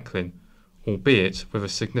and Shanklin, albeit with a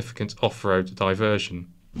significant off-road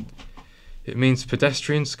diversion. It means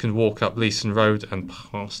pedestrians can walk up Leeson Road and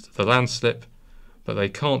past the landslip, but they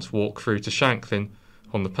can't walk through to Shanklin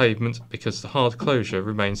on the pavement because the hard closure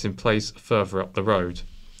remains in place further up the road.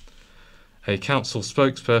 A council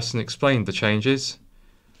spokesperson explained the changes.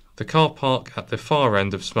 The car park at the far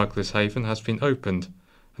end of Smugglers Haven has been opened,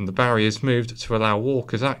 and the barriers moved to allow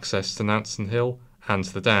walkers access to Nansen Hill and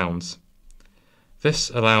the Downs. This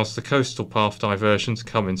allows the coastal path diversion to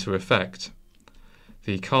come into effect.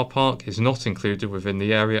 The car park is not included within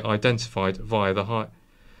the area identified via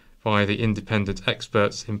the independent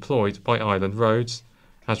experts employed by Island Roads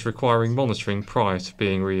as requiring monitoring prior to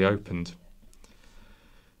being reopened.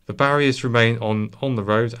 The barriers remain on the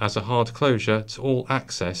road as a hard closure to all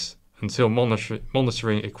access until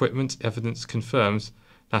monitoring equipment evidence confirms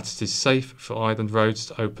that it is safe for Island Roads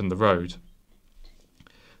to open the road.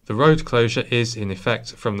 The road closure is in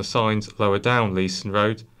effect from the signs lower down Leeson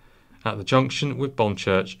Road at the junction with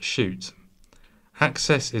Bonchurch Chute.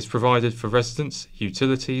 Access is provided for residents,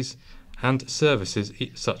 utilities and services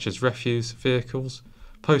such as refuse vehicles,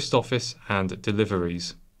 post office and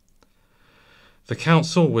deliveries. The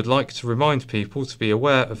council would like to remind people to be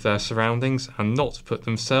aware of their surroundings and not put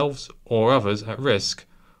themselves or others at risk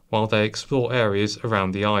while they explore areas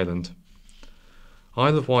around the island.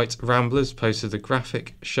 Isle of Wight Ramblers posted a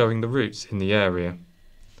graphic showing the routes in the area.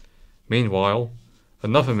 Meanwhile,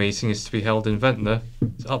 another meeting is to be held in Ventnor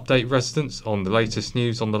to update residents on the latest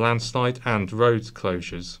news on the landslide and road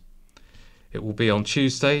closures. It will be on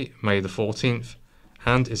Tuesday, May the 14th,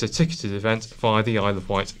 and is a ticketed event via the Isle of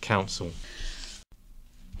Wight Council.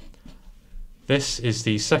 This is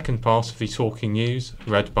the second part of the Talking News,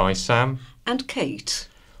 read by Sam and Kate.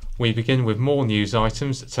 We begin with more news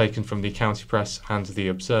items taken from the County Press and the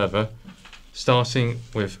Observer, starting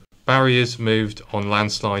with barriers moved on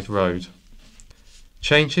landslide road.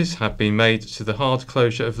 Changes have been made to the hard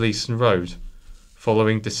closure of Leeson Road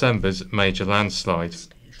following December's major landslide.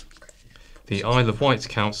 The Isle of Wight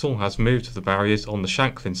Council has moved the barriers on the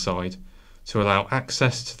Shanklin side to allow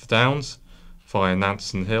access to the Downs via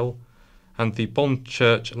Nansen Hill and the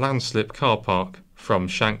Bonchurch landslip car park from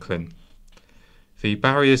Shanklin. The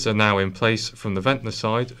barriers are now in place from the Ventnor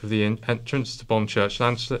side of the entrance to Bonchurch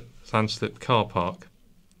landslip car park.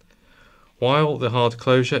 While the hard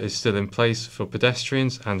closure is still in place for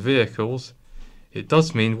pedestrians and vehicles, it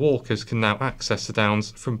does mean walkers can now access the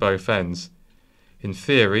Downs from both ends, in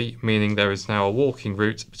theory meaning there is now a walking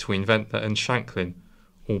route between Ventnor and Shanklin,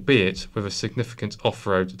 albeit with a significant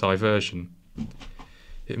off-road diversion.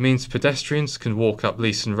 It means pedestrians can walk up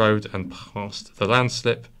Leeson Road and past the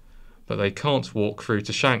landslip, but they can't walk through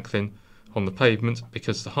to Shanklin on the pavement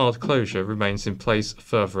because the hard closure remains in place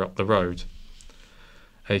further up the road.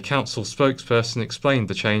 A council spokesperson explained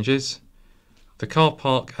the changes. The car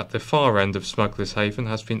park at the far end of Smugglers Haven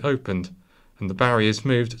has been opened and the barriers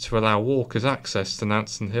moved to allow walkers access to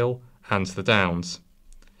Nansen Hill and the Downs.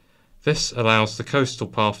 This allows the coastal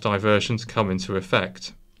path diversion to come into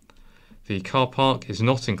effect. The car park is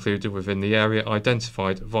not included within the area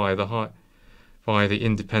identified via the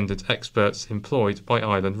independent experts employed by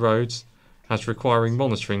Island Roads as requiring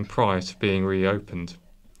monitoring prior to being reopened.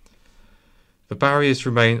 The barriers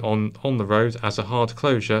remain on the road as a hard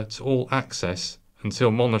closure to all access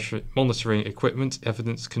until monitoring equipment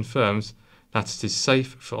evidence confirms that it is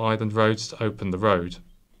safe for Island Roads to open the road.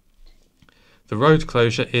 The road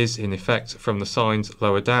closure is in effect from the signs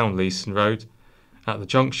lower down Leeson Road at the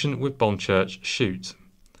junction with Bonchurch Chute.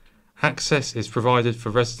 Access is provided for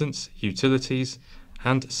residents, utilities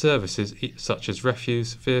and services such as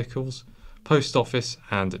refuse vehicles, post office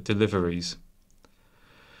and deliveries.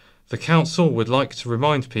 The council would like to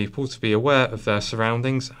remind people to be aware of their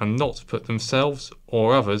surroundings and not put themselves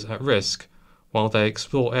or others at risk while they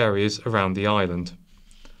explore areas around the island.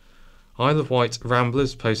 Isle of Wight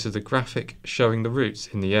Ramblers posted a graphic showing the routes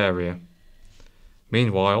in the area.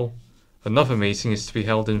 Meanwhile, another meeting is to be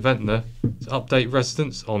held in Ventnor to update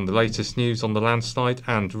residents on the latest news on the landslide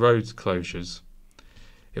and road closures.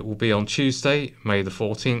 It will be on Tuesday, May the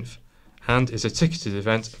 14th, and is a ticketed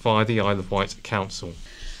event via the Isle of Wight Council.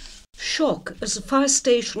 Shock as a fire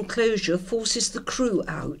station closure forces the crew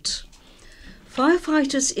out.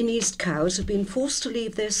 Firefighters in East Cowes have been forced to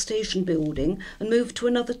leave their station building and move to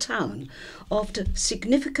another town after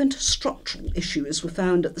significant structural issues were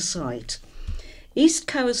found at the site. East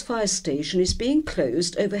Cowes Fire Station is being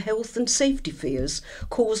closed over health and safety fears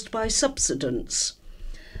caused by subsidence.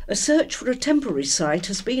 A search for a temporary site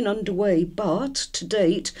has been underway, but to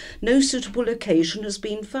date no suitable location has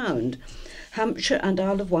been found, Hampshire and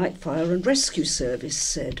Isle of Wight Fire and Rescue Service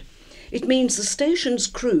said. It means the station's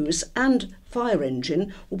crews and fire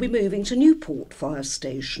engine will be moving to Newport Fire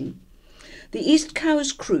Station. The East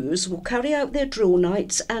Cowes crews will carry out their drill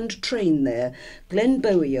nights and train there, Glenn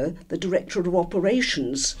Bowyer, the Director of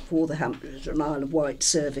Operations for the Hampshire and Isle of Wight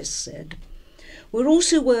Service, said. We're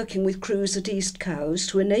also working with crews at East Cowes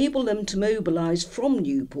to enable them to mobilise from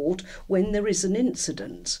Newport when there is an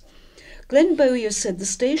incident. Glenn Bowyer said the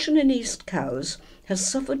station in East Cowes has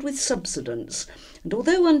suffered with subsidence, and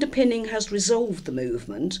although underpinning has resolved the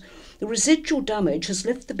movement, the residual damage has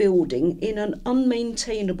left the building in an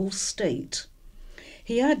unmaintainable state.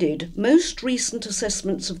 He added, most recent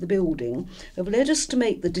assessments of the building have led us to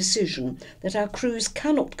make the decision that our crews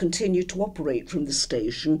cannot continue to operate from the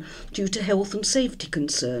station due to health and safety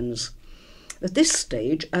concerns. At this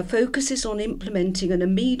stage, our focus is on implementing an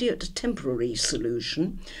immediate temporary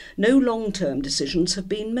solution. No long-term decisions have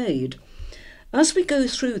been made. As we go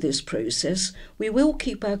through this process, we will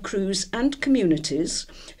keep our crews and communities,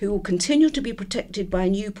 who will continue to be protected by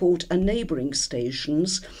Newport and neighbouring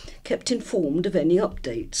stations, kept informed of any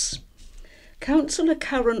updates. Councillor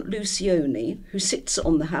Karen Lucioni, who sits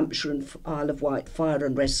on the Hampshire and Isle of Wight Fire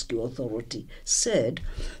and Rescue Authority, said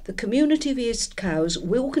the community of East Cowes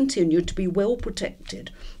will continue to be well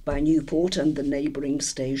protected by Newport and the neighbouring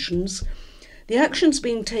stations. The actions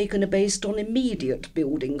being taken are based on immediate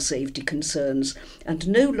building safety concerns, and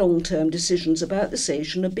no long-term decisions about the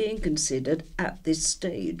station are being considered at this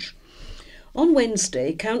stage. On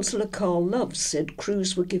Wednesday, Councillor Carl Loves said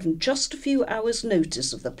crews were given just a few hours'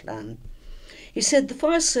 notice of the plan. He said the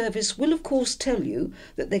fire service will of course tell you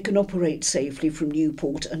that they can operate safely from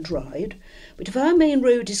Newport and Ryde, but if our main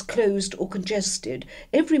road is closed or congested,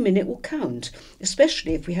 every minute will count,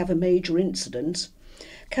 especially if we have a major incident.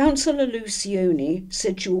 Councillor Lucioni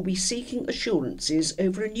said she will be seeking assurances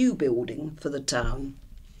over a new building for the town.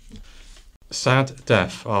 Sad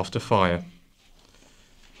death after fire.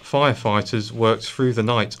 Firefighters worked through the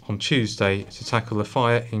night on Tuesday to tackle a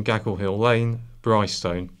fire in Gaggle Hill Lane,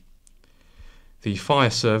 Brystone. The fire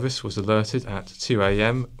service was alerted at 2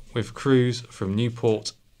 a.m. with crews from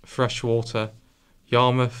Newport, Freshwater,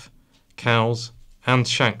 Yarmouth, Cowes and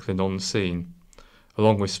Shanklin on the scene,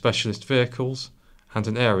 along with specialist vehicles and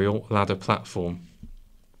an aerial ladder platform.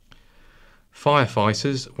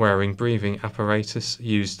 Firefighters wearing breathing apparatus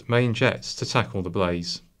used main jets to tackle the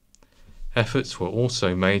blaze. Efforts were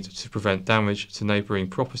also made to prevent damage to neighbouring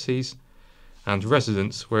properties, and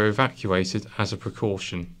residents were evacuated as a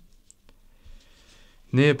precaution.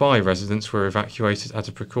 Nearby residents were evacuated as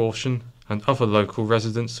a precaution, and other local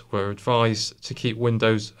residents were advised to keep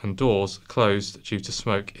windows and doors closed due to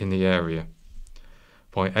smoke in the area.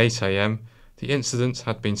 By 8 a.m, the incident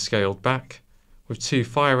had been scaled back, with 2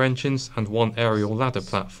 fire engines and 1 aerial ladder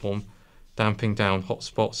platform damping down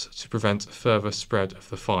hotspots to prevent further spread of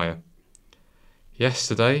the fire.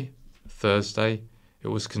 Yesterday, Thursday, it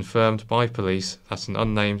was confirmed by police that an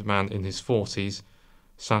unnamed man in his 40s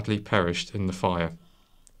sadly perished in the fire.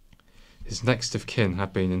 His next of kin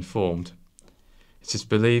had been informed. It is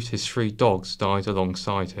believed his 3 dogs died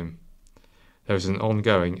alongside him. There is an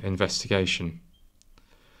ongoing investigation.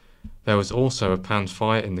 There was also a pan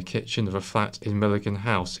fire in the kitchen of a flat in Milligan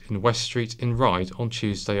House in West Street in Ryde on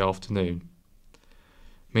Tuesday afternoon.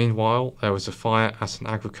 Meanwhile, there was a fire at an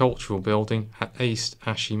agricultural building at East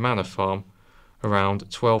Ashy Manor Farm around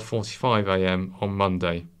 12:45 a.m. on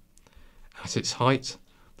Monday. At its height,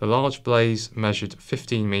 the large blaze measured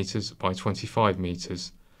 15 metres by 25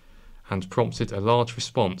 metres and prompted a large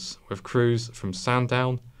response, with crews from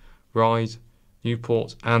Sandown, Ryde,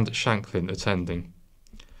 Newport and Shanklin attending.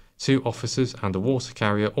 2 officers and a water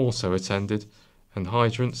carrier also attended, and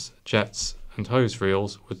hydrants, jets and hose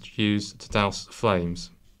reels were used to douse the flames.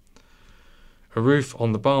 A roof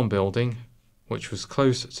on the barn building, which was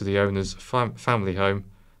close to the owner's family home,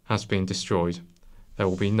 has been destroyed. There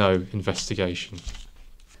will be no investigation.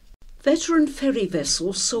 Veteran ferry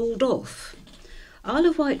vessel sold off. Isle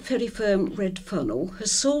of Wight ferry firm Red Funnel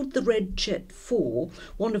has sold the Red Jet 4,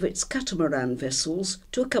 one of its catamaran vessels,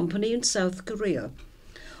 to a company in South Korea.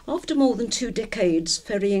 After more than 2 decades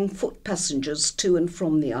ferrying foot passengers to and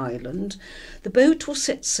from the island, the boat will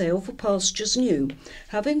set sail for pastures new,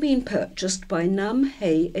 having been purchased by Nam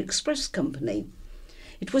Hae Express Company.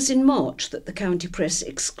 It was in March that the county press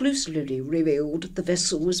exclusively revealed the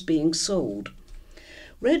vessel was being sold.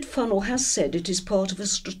 Red Funnel has said it is part of a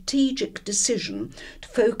strategic decision to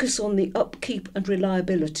focus on the upkeep and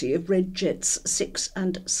reliability of Red Jets 6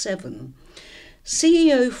 and 7.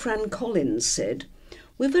 CEO Fran Collins said,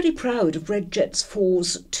 "We're very proud of Red Jet's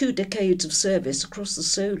 4's 2 decades of service across the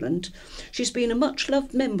Solent. She's been a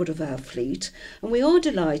much-loved member of our fleet, and we are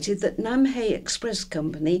delighted that Nam Hae Express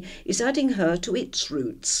Company is adding her to its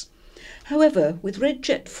routes. However, with Red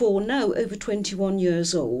Jet 4 now over 21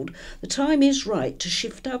 years old, the time is right to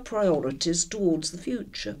shift our priorities towards the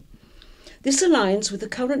future. This aligns with the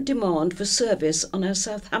current demand for service on our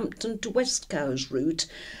Southampton to West Cowes route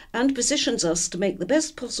and positions us to make the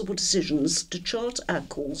best possible decisions to chart our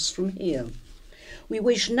course from here. We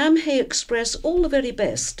wish Nam Hae Express all the very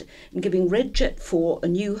best in giving Red Jet 4 a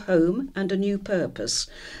new home and a new purpose,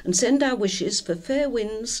 and send our wishes for fair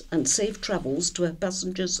winds and safe travels to her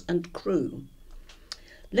passengers and crew."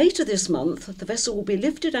 Later this month, the vessel will be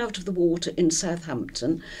lifted out of the water in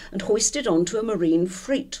Southampton and hoisted onto a marine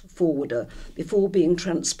freight forwarder before being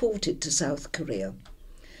transported to South Korea.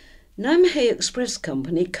 Nam Hae Express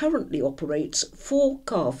Company currently operates 4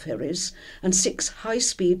 car ferries and 6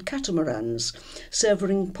 high-speed catamarans,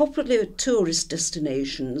 serving popular tourist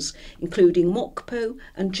destinations including Mokpo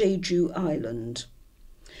and Jeju Island.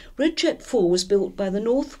 Red Jet 4 was built by the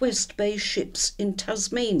North West Bay Ships in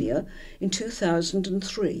Tasmania in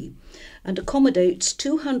 2003 and accommodates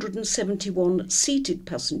 271 seated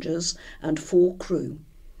passengers and 4 crew.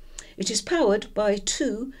 It is powered by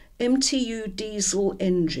 2 MTU diesel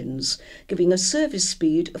engines, giving a service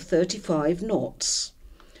speed of 35 knots.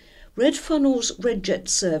 Red Funnel's Redjet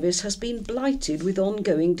service has been blighted with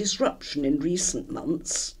ongoing disruption in recent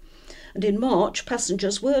months, and in March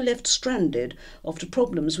passengers were left stranded after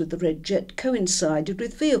problems with the Redjet coincided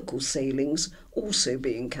with vehicle sailings also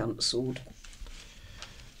being cancelled.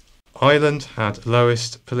 Ireland had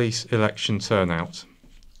lowest police election turnout.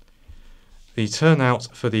 The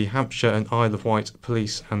turnout for the Hampshire and Isle of Wight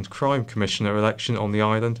Police and Crime Commissioner election on the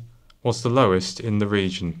island was the lowest in the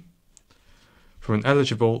region. From an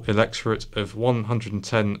eligible electorate of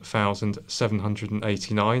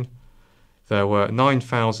 110,789, there were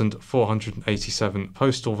 9,487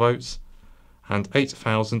 postal votes and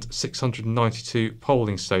 8,692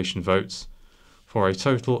 polling station votes, for a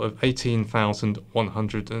total of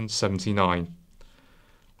 18,179.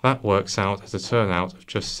 That works out as a turnout of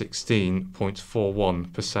just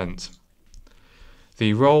 16.41%.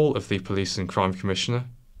 The role of the Police and Crime Commissioner,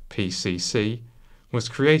 PCC, was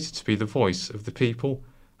created to be the voice of the people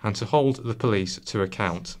and to hold the police to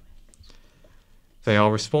account. They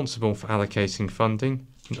are responsible for allocating funding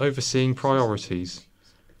and overseeing priorities,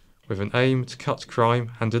 with an aim to cut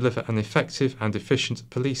crime and deliver an effective and efficient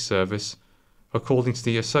police service, according to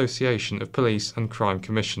the Association of Police and Crime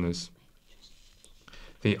Commissioners.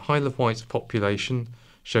 The Isle of Wight population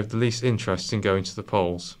showed the least interest in going to the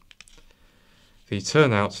polls. The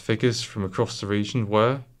turnout figures from across the region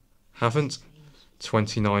were Havant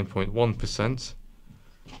 29.1%,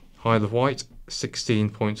 Isle of Wight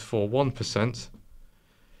 16.41%,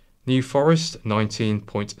 New Forest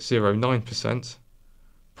 19.09%,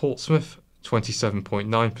 Portsmouth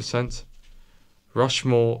 27.9%,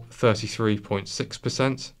 Rushmore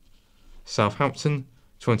 33.6%, Southampton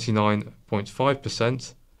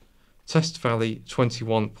 29.5%, Test Valley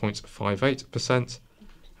 21.58%,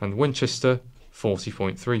 and Winchester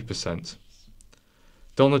 40.3%.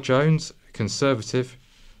 Donna Jones, Conservative,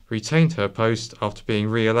 retained her post after being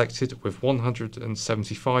re-elected with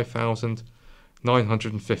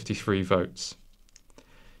 175,953 votes.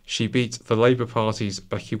 She beat the Labour Party's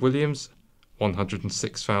Becky Williams,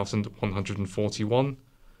 106,141,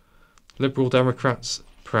 Liberal Democrats'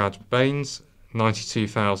 Brad Baines,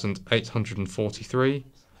 92,843,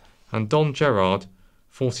 and Don Gerard,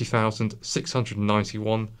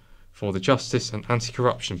 40,691, for the Justice and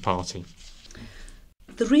Anti-Corruption Party.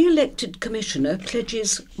 The re-elected Commissioner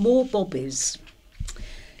pledges more bobbies.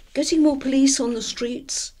 Getting more police on the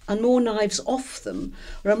streets and more knives off them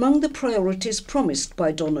are among the priorities promised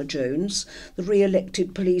by Donna Jones, the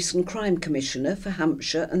re-elected Police and Crime Commissioner for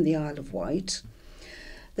Hampshire and the Isle of Wight.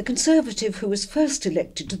 The Conservative, who was first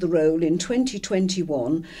elected to the role in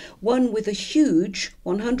 2021, won with a huge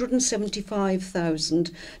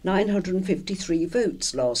 175,953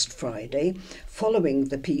 votes last Friday, following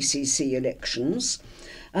the PCC elections,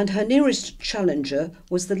 and her nearest challenger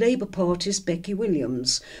was the Labour Party's Becky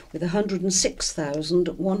Williams, with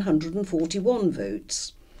 106,141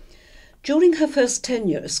 votes. During her first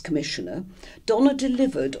tenure as Commissioner, Donna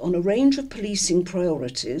delivered on a range of policing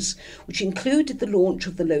priorities, which included the launch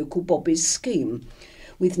of the local Bobbies scheme,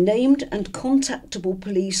 with named and contactable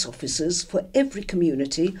police officers for every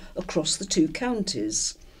community across the 2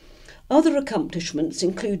 counties. Other accomplishments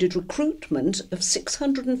included recruitment of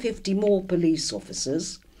 650 more police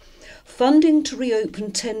officers, funding to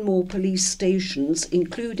reopen 10 more police stations,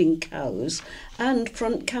 including cows and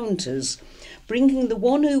front counters, bringing the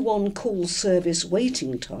 101 call service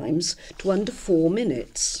waiting times to under 4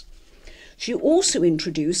 minutes. She also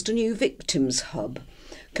introduced a new victims hub,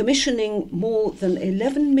 commissioning more than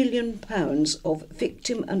 £11 million of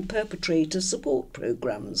victim and perpetrator support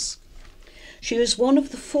programmes. She is one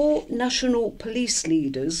of the 4 national police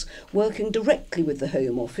leaders working directly with the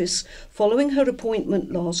Home Office following her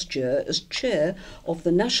appointment last year as chair of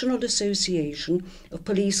the National Association of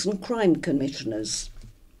Police and Crime Commissioners.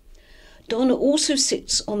 Donna also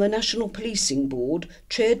sits on the National Policing Board,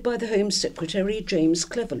 chaired by the Home Secretary James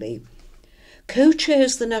Cleverly,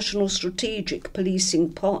 co-chairs the National Strategic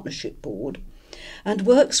Policing Partnership Board, and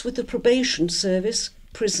works with the Probation Service,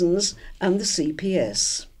 prisons and the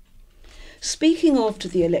CPS. Speaking after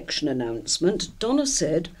the election announcement, Donna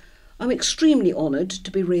said, "I'm extremely honoured to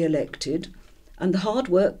be re-elected, and the hard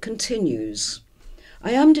work continues.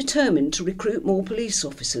 I am determined to recruit more police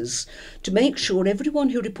officers to make sure everyone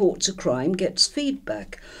who reports a crime gets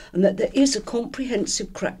feedback and that there is a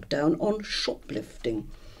comprehensive crackdown on shoplifting.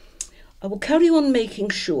 I will carry on making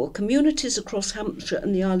sure communities across Hampshire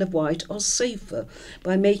and the Isle of Wight are safer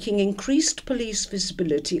by making increased police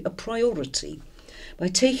visibility a priority, by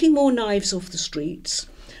taking more knives off the streets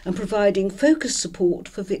and providing focused support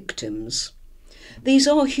for victims. These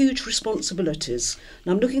are huge responsibilities,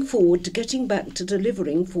 and I'm looking forward to getting back to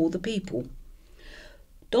delivering for the people.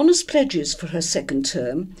 Donna's pledges for her second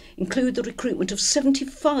term include the recruitment of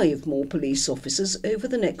 75 more police officers over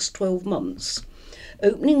the next 12 months,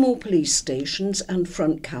 opening more police stations and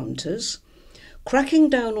front counters, cracking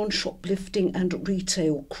down on shoplifting and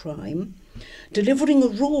retail crime, delivering a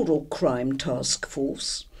rural crime task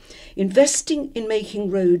force, investing in making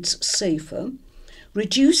roads safer,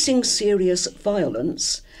 reducing serious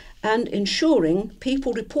violence, and ensuring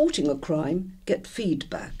people reporting a crime get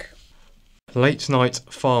feedback. Late night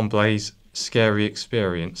farm blaze, scary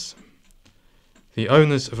experience. The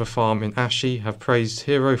owners of a farm in Ashy have praised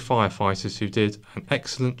hero firefighters who did an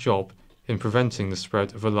excellent job in preventing the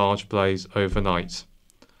spread of a large blaze overnight.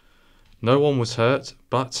 No one was hurt,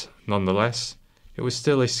 but, nonetheless, it was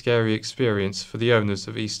still a scary experience for the owners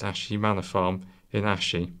of East Ashy Manor Farm in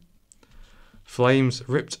Ashy. Flames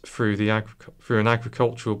ripped through an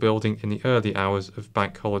agricultural building in the early hours of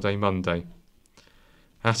Bank Holiday Monday.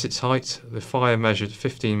 At its height, the fire measured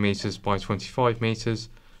 15 metres by 25 metres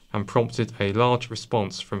and prompted a large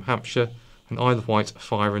response from Hampshire and Isle of Wight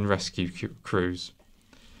fire and rescue crews.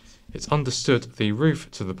 It's understood the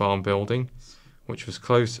roof to the barn building, which was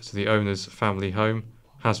close to the owner's family home,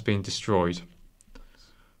 has been destroyed.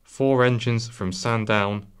 4 engines from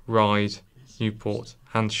Sandown, Ryde, Newport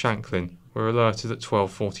and Shanklin were alerted at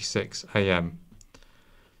 12:46 a.m.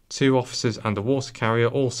 2 officers and a water carrier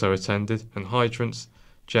also attended, and hydrants,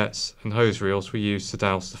 jets and hose reels were used to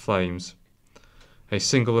douse the flames. A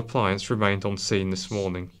single appliance remained on scene this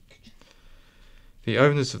morning. The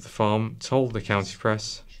owners of the farm told the county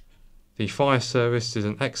press, "The fire service did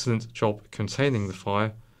an excellent job containing the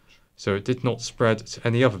fire, so it did not spread to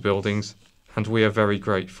any other buildings, and we are very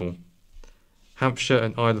grateful." Hampshire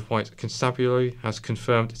and Isle of Wight Constabulary has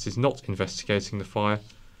confirmed it is not investigating the fire,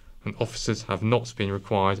 and officers have not been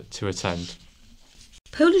required to attend.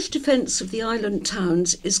 Polish defence of the island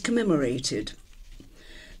towns is commemorated.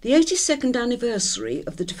 The 82nd anniversary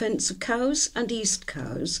of the defence of Cowes and East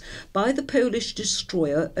Cowes by the Polish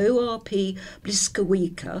destroyer ORP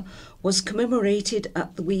Bliskowica was commemorated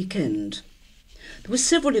at the weekend. There were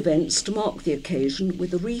several events to mark the occasion,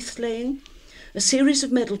 with a wreath laying, a series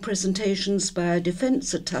of medal presentations by a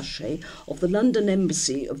defence attaché of the London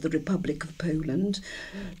Embassy of the Republic of Poland,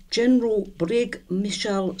 General Brig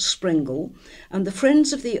Michal Sprengel, and the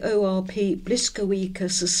Friends of the ORP Bliskowica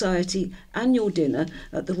Society annual dinner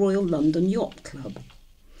at the Royal London Yacht Club.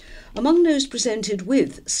 Among those presented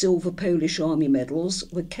with silver Polish Army medals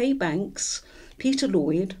were Kay Banks, Peter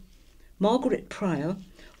Lloyd, Margaret Pryor,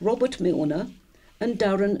 Robert Milner and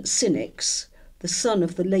Darren Sinix, the son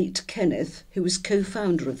of the late Kenneth, who was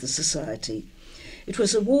co-founder of the society. It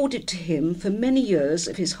was awarded to him for many years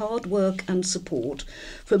of his hard work and support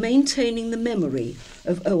for maintaining the memory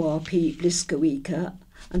of ORP Bliskowica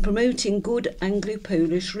and promoting good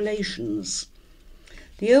Anglo-Polish relations.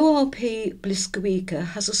 The ORP Bliskowica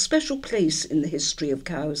has a special place in the history of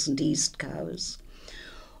Cowes and East Cowes.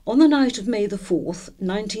 On the night of May the 4th,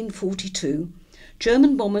 1942,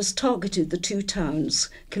 German bombers targeted the 2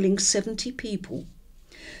 towns, killing 70 people.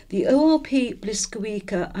 The ORP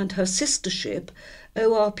Bliskowica and her sister ship,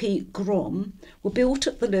 ORP Grom, were built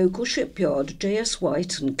at the local shipyard J.S.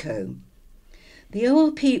 White & Co. The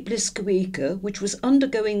ORP Bliskowica, which was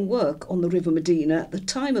undergoing work on the River Medina at the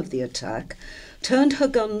time of the attack, turned her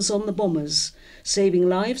guns on the bombers, saving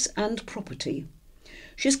lives and property.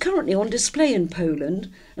 She is currently on display in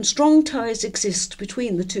Poland, and strong ties exist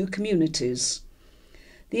between the 2 communities.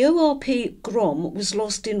 The ORP Grom was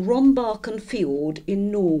lost in Rombaken Fjord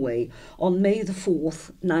in Norway on May the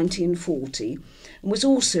 4th, 1940, and was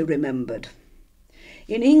also remembered.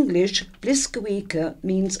 In English, Bliskowica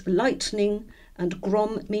means lightning and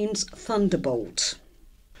Grom means thunderbolt.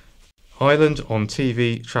 Ireland on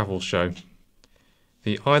TV travel show.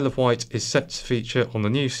 The Isle of Wight is set to feature on the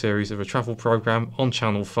new series of a travel programme on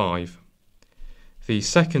Channel 5. The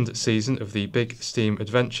 2nd season of the Big Steam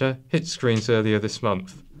Adventure hit screens earlier this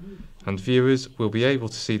month, and viewers will be able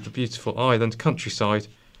to see the beautiful island countryside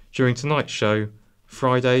during tonight's show,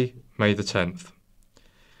 Friday, May the 10th.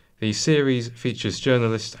 The series features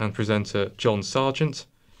journalist and presenter John Sargent,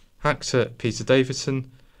 actor Peter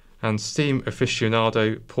Davidson, and steam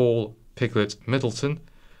aficionado Paul Piglet Middleton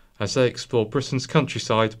as they explore Britain's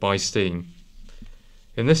countryside by steam.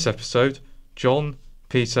 In this episode, John,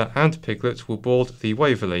 Peter and Piglet will board the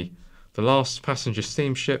Waverley, the last passenger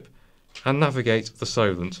steamship and navigate the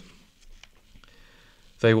Solent.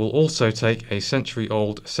 They will also take a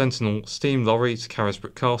century-old Sentinel steam lorry to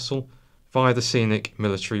Carisbrooke Castle via the scenic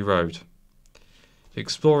Military Road.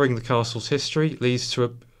 Exploring the castle's history leads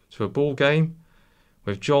to a ball game,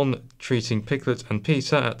 with John treating Piglet and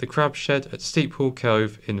Peter at the crab shed at Steephall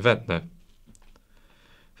Cove in Ventnor.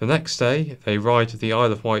 The next day, they ride the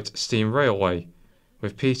Isle of Wight Steam Railway,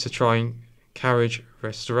 with Peter trying carriage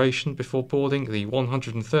restoration before boarding the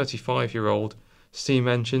 135-year-old steam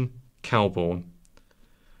engine Calbourne.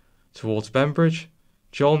 Towards Bembridge,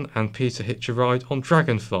 John and Peter hitch a ride on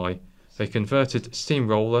Dragonfly, a converted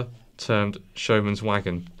steamroller termed Showman's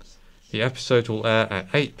Wagon. The episode will air at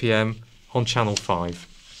 8 p.m. on Channel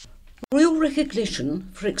 5. Royal recognition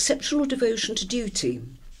for exceptional devotion to duty.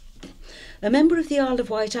 A member of the Isle of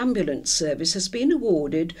Wight Ambulance Service has been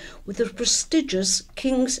awarded with the prestigious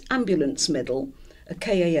King's Ambulance Medal, a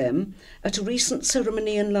KAM, at a recent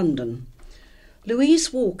ceremony in London.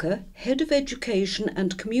 Louise Walker, Head of Education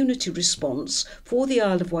and Community Response for the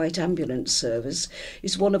Isle of Wight Ambulance Service,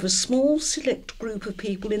 is one of a small select group of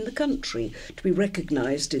people in the country to be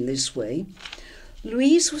recognised in this way.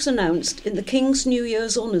 Louise was announced in the King's New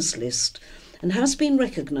Year's Honours List and has been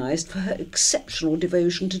recognised for her exceptional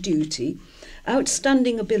devotion to duty,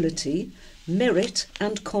 outstanding ability, merit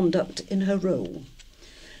and conduct in her role.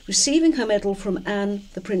 Receiving her medal from Anne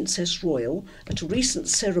the Princess Royal at a recent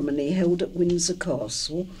ceremony held at Windsor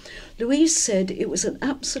Castle, Louise said, "It was an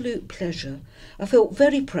absolute pleasure. I felt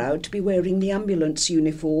very proud to be wearing the ambulance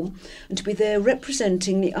uniform and to be there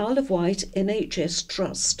representing the Isle of Wight NHS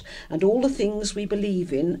Trust and all the things we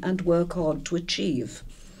believe in and work hard to achieve."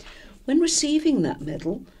 When receiving that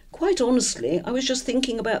medal, quite honestly, I was just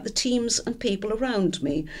thinking about the teams and people around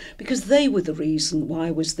me, because they were the reason why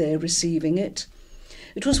I was there receiving it.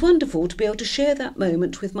 It was wonderful to be able to share that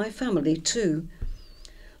moment with my family too.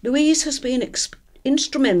 Louise has been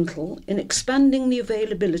instrumental in expanding the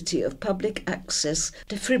availability of public access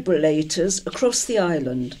defibrillators across the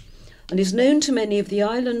island, and is known to many of the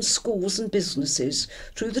island's schools and businesses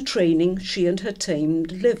through the training she and her team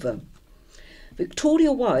deliver.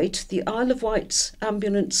 Victoria White, the Isle of Wight's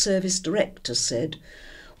Ambulance Service Director, said,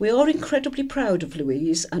 "We are incredibly proud of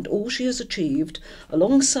Louise and all she has achieved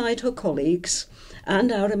alongside her colleagues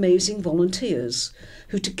and our amazing volunteers,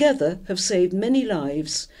 who together have saved many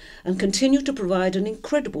lives and continue to provide an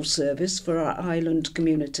incredible service for our island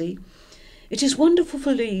community. It is wonderful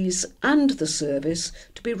for Louise and the service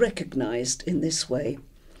to be recognised in this way."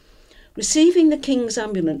 Receiving the King's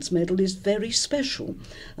Ambulance Medal is very special,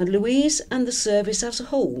 and Louise and the service as a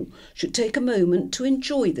whole should take a moment to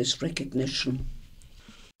enjoy this recognition.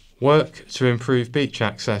 Work to improve beach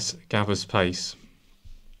access gathers pace.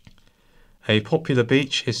 A popular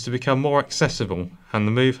beach is to become more accessible, and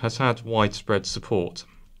the move has had widespread support.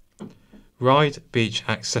 Ride Beach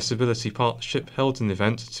Accessibility Partnership held an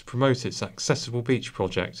event to promote its Accessible Beach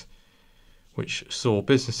project, which saw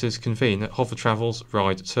businesses convene at Hovertravel's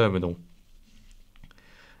Ride Terminal.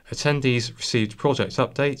 Attendees received project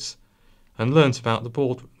updates and learnt about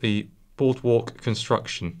the boardwalk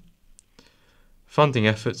construction. Funding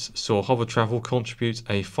efforts saw Hovertravel contribute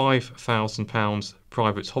a £5,000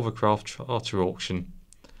 private hovercraft charter auction.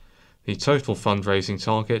 The total fundraising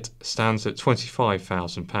target stands at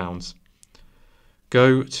 £25,000.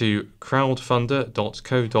 Go to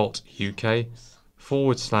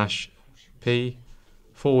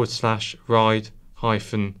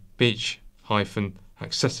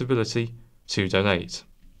to donate.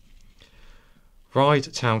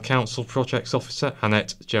 Ride Town Council Projects Officer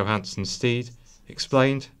Annette Johansson-Steed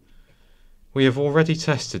explained, "We have already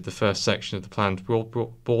tested the first section of the planned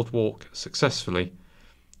boardwalk successfully,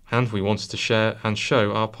 and we wanted to share and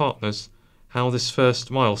show our partners how this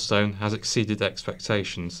first milestone has exceeded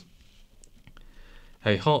expectations.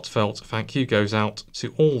 A heartfelt thank you goes out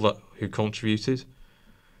to all who contributed,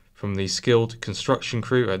 from the skilled construction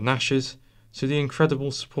crew at Nash's to the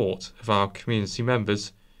incredible support of our community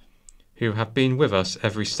members who have been with us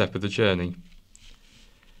every step of the journey."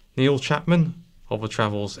 Neil Chapman,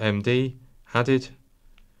 Hovertravel's MD, added,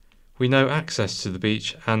 "We know access to the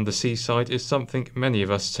beach and the seaside is something many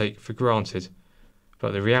of us take for granted,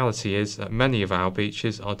 but the reality is that many of our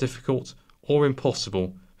beaches are difficult or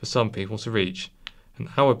impossible for some people to reach, and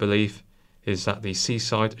our belief is that the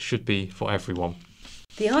seaside should be for everyone."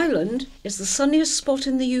 The island is the sunniest spot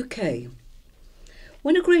in the UK.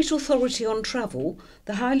 When a great authority on travel,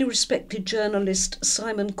 the highly respected journalist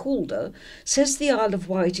Simon Calder, says the Isle of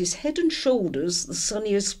Wight is head and shoulders the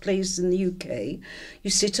sunniest place in the UK, you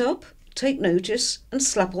sit up, take notice and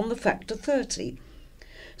slap on the factor 30.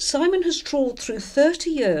 Simon has trawled through 30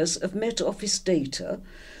 years of Met Office data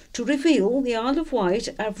To reveal, the Isle of Wight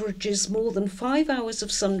averages more than 5 hours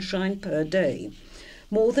of sunshine per day,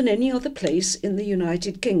 more than any other place in the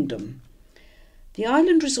United Kingdom. The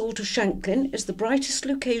island resort of Shanklin is the brightest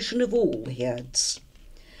location of all, he adds.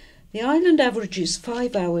 The island averages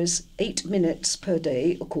 5 hours, 8 minutes per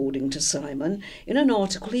day, according to Simon, in an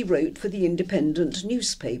article he wrote for the Independent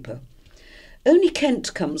newspaper. Only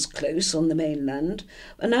Kent comes close on the mainland,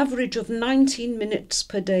 an average of 19 minutes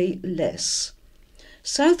per day less.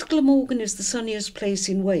 South Glamorgan is the sunniest place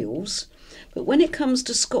in Wales, but when it comes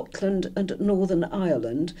to Scotland and Northern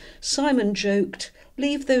Ireland, Simon joked,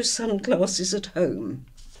 "Leave those sunglasses at home."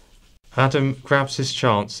 Adam grabs his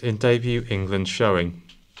chance in debut England showing.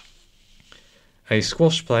 A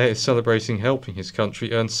squash player is celebrating helping his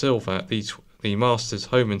country earn silver at the Masters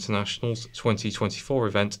Home Internationals 2024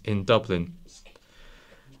 event in Dublin.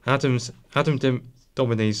 Adam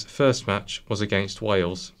Dominy's first match was against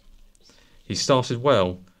Wales. He started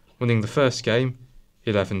well, winning the first game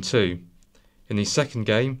 11-2. In the second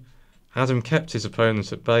game, Adam kept his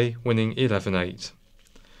opponent at bay, winning 11-8.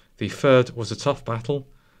 The third was a tough battle,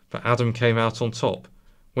 but Adam came out on top,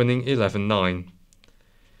 winning 11-9.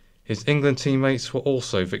 His England teammates were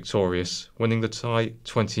also victorious, winning the tie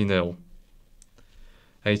 20-0.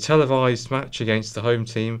 A televised match against the home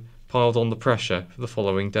team piled on the pressure for the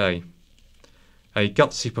following day. A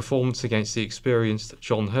gutsy performance against the experienced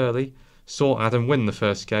John Hurley saw Adam win the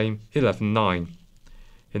first game 11-9.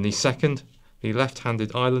 In the second, the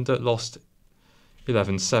left-handed Islander lost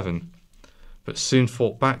 11-7, but soon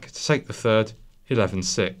fought back to take the third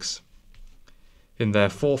 11-6. In their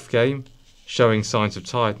fourth game, showing signs of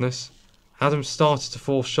tiredness, Adam started to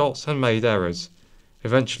force shots and made errors,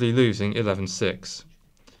 eventually losing 11-6.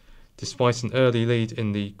 Despite an early lead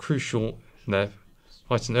in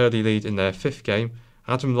their fifth game,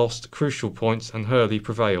 Adam lost crucial points and Hurley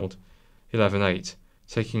prevailed 11-8,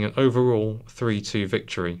 taking an overall 3-2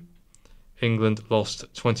 victory. England lost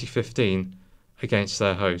 2015 against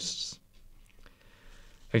their hosts.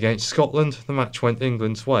 Against Scotland, the match went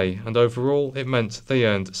England's way, and overall it meant they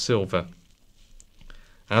earned silver.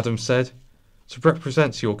 Adam said, "To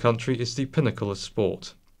represent your country is the pinnacle of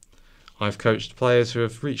sport. I've coached players who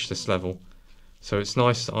have reached this level, so it's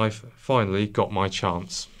nice that I've finally got my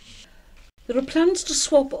chance." There are plans to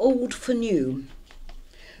swap old for new.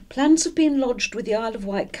 Plans have been lodged with the Isle of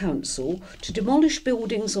Wight Council to demolish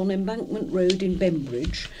buildings on Embankment Road in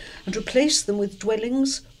Bembridge and replace them with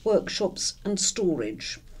dwellings, workshops and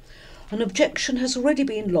storage. An objection has already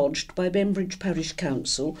been lodged by Bembridge Parish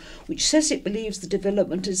Council, which says it believes the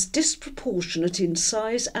development is disproportionate in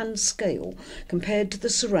size and scale compared to the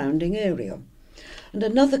surrounding area. And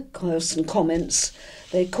another person comments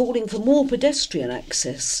they're calling for more pedestrian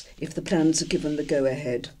access if the plans are given the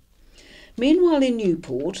go-ahead. Meanwhile in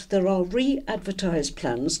Newport there are re-advertised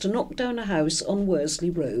plans to knock down a house on Worsley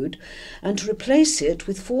Road and to replace it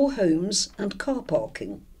with 4 homes and car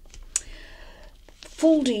parking.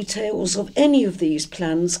 Full details of any of these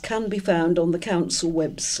plans can be found on the council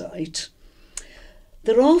website.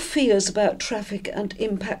 There are fears about traffic and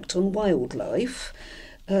impact on wildlife,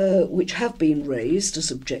 which have been raised as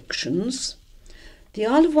objections. The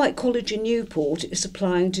Isle of Wight College in Newport is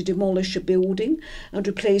applying to demolish a building and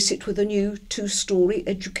replace it with a new 2-storey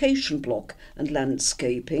education block and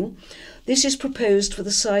landscaping. This is proposed for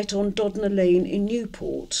the site on Dodner Lane in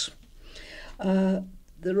Newport.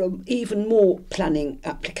 There are even more planning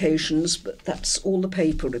applications, but that's all the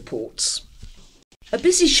paper reports. A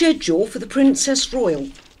busy schedule for the Princess Royal.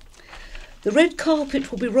 The red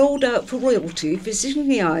carpet will be rolled out for royalty visiting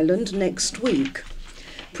the island next week.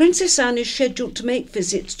 Princess Anne is scheduled to make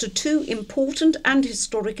visits to 2 important and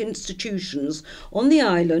historic institutions on the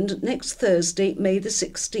island next Thursday, May the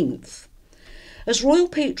 16th. As Royal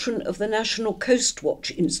Patron of the National Coast Watch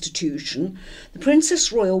Institution, the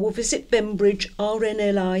Princess Royal will visit Bembridge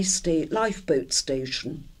RNLI Lifeboat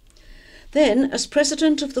Station. Then, as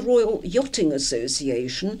President of the Royal Yachting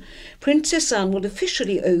Association, Princess Anne will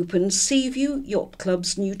officially open Seaview Yacht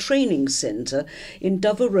Club's new training centre in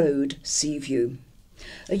Dover Road, Seaview.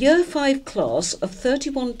 A Year 5 class of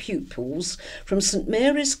 31 pupils from St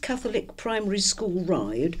Mary's Catholic Primary School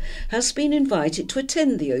Ryde has been invited to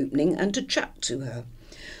attend the opening and to chat to her.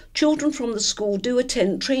 Children from the school do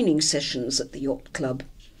attend training sessions at the yacht club.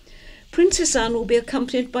 Princess Anne will be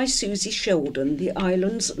accompanied by Susie Sheldon, the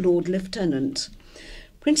island's Lord Lieutenant.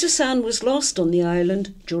 Princess Anne was last on the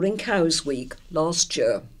island during Cows Week last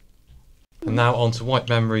year. And now on to White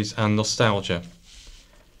Memories and Nostalgia.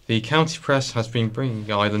 The county press has been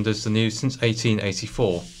bringing islanders the news since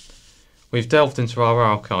 1884. We've delved into our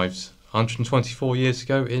archives, 124 years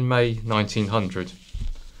ago in May 1900.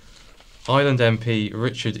 Island MP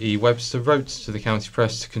Richard E. Webster wrote to the county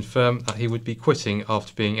press to confirm that he would be quitting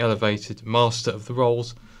after being elevated Master of the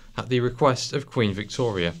Rolls at the request of Queen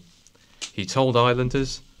Victoria. He told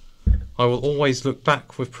Islanders, "I will always look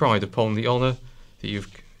back with pride upon the honour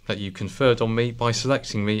that you conferred on me by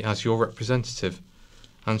selecting me as your representative,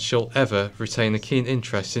 and shall ever retain a keen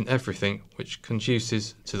interest in everything which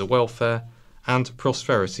conduces to the welfare and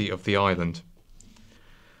prosperity of the island."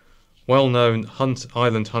 Well-known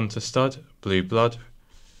Island Hunter stud, Blue Blood,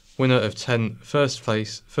 winner of 10 first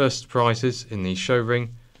prizes in the show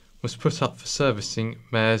ring, was put up for servicing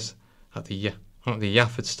mares at the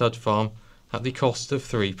Yafford Stud Farm at the cost of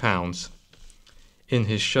 £3. In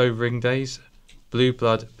his show ring days, Blue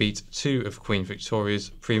Blood beat 2 of Queen Victoria's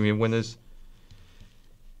premium winners,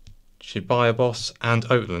 Chibiabos and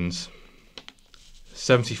Oatlands.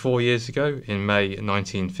 74 years ago, in May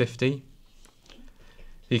 1950,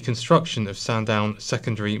 the construction of Sandown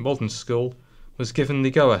Secondary Modern School was given the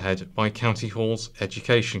go-ahead by County Hall's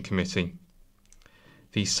Education Committee.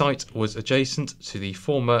 The site was adjacent to the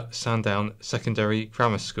former Sandown Secondary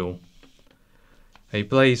Grammar School. A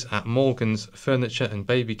blaze at Morgan's Furniture and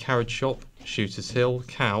Baby Carriage Shop, Shooters Hill,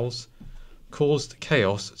 Cowes, caused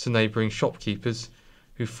chaos to neighbouring shopkeepers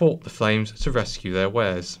who fought the flames to rescue their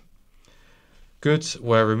wares. Goods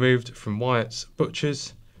were removed from Wyatt's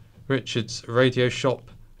Butchers, Richard's Radio Shop,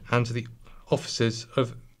 and the offices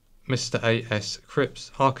of Mr. A.S.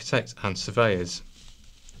 Cripps, Architect and Surveyors.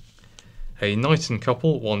 A Knighton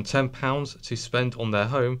couple won £10 to spend on their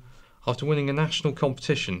home after winning a national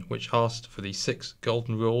competition which asked for the 6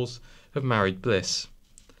 golden rules of married bliss.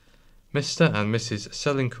 Mr. and Mrs.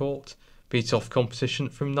 Sellingcourt beat off competition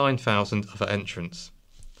from 9,000 other entrants.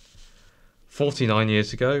 49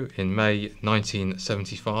 years ago, in May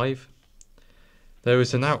 1975, there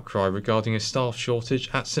was an outcry regarding a staff shortage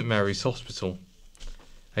at St Mary's Hospital.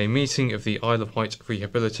 A meeting of the Isle of Wight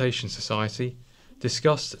Rehabilitation Society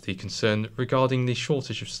discussed the concern regarding the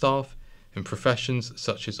shortage of staff in professions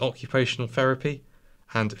such as occupational therapy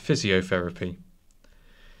and physiotherapy.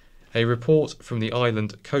 A report from the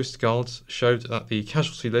Island Coast Guards showed that the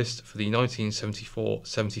casualty list for the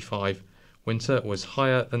 1974-75 winter was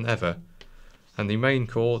higher than ever, and the main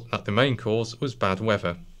cause was bad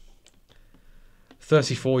weather.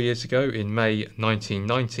 34 years ago, in May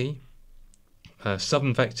 1990,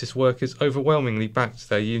 Southern Vectis workers overwhelmingly backed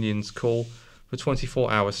their union's call for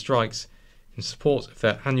 24-hour strikes in support of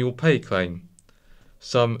their annual pay claim.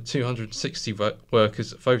 Some 260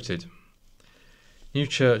 workers voted.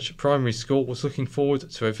 Newchurch Primary School was looking forward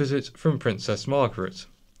to a visit from Princess Margaret.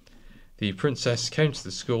 The Princess came to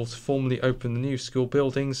the school to formally open the new school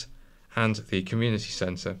buildings and the community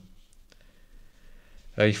centre.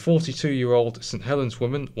 A 42-year-old St Helens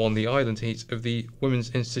woman won the island heat of the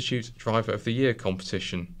Women's Institute Driver of the Year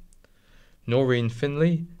competition. Noreen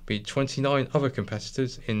Finley beat 29 other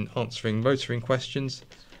competitors in answering motoring questions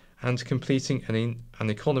and completing an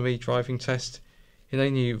economy driving test in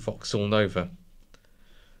a new Vauxhall Nova.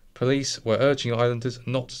 Police were urging islanders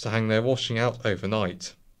not to hang their washing out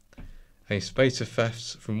overnight. A spate of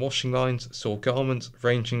thefts from washing lines saw garments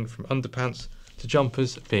ranging from underpants to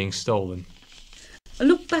jumpers being stolen. A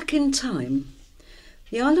look back in time.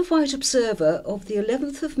 The Isle of Wight Observer of the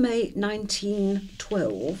 11th of May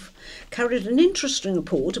 1912 carried an interesting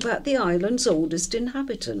report about the island's oldest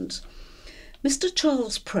inhabitant. Mr.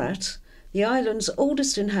 Charles Pratt, the island's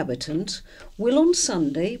oldest inhabitant, will on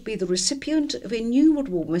Sunday be the recipient of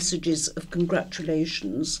innumerable messages of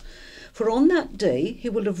congratulations, for on that day he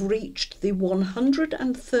will have reached the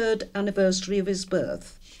 103rd anniversary of his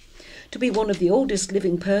birth. To be one of the oldest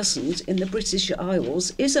living persons in the British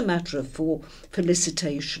Isles is a matter of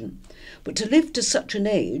felicitation, but to live to such an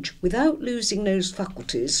age without losing those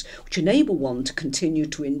faculties which enable one to continue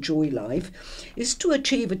to enjoy life is to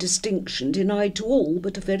achieve a distinction denied to all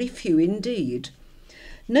but a very few indeed.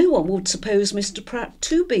 No one would suppose Mr. Pratt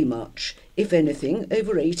to be much, if anything,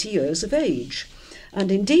 over 80 years of age,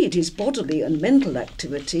 and indeed his bodily and mental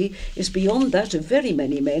activity is beyond that of very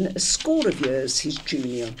many men a score of years his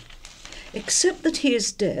junior. Except that he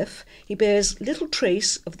is deaf, he bears little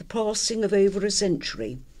trace of the passing of over a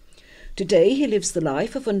century. Today he lives the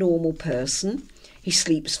life of a normal person. He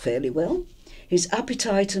sleeps fairly well. His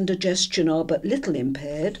appetite and digestion are but little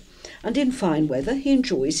impaired, and in fine weather he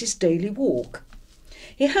enjoys his daily walk.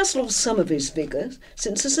 He has lost some of his vigour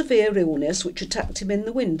since a severe illness which attacked him in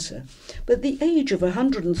the winter, but at the age of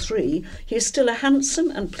 103 he is still a handsome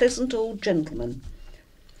and pleasant old gentleman.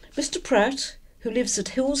 Mr. Pratt, who lives at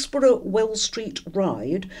Hillsborough Well Street,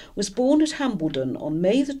 Ryde, was born at Hambledon on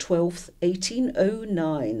May the 12th,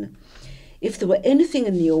 1809. If there were anything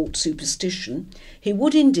in the old superstition, he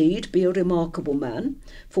would indeed be a remarkable man,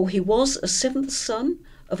 for he was a seventh son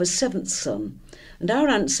of a seventh son, and our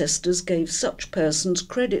ancestors gave such persons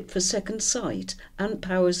credit for second sight and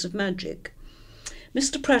powers of magic.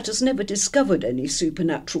 Mr. Pratt has never discovered any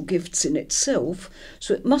supernatural gifts in itself,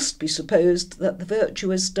 so it must be supposed that the virtue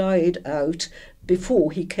has died out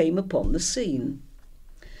before he came upon the scene.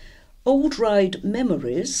 Old Ryde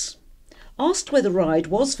memories. Asked whether Ryde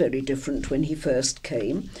was very different when he first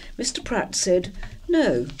came, Mr. Pratt said,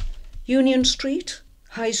 "No, Union Street,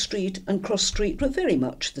 High Street and Cross Street were very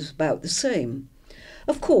much about the same.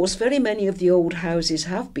 Of course, very many of the old houses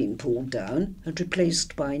have been pulled down and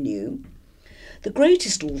replaced by new. The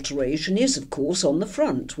greatest alteration is, of course, on the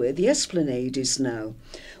front, where the esplanade is now.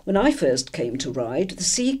 When I first came to Ryde, the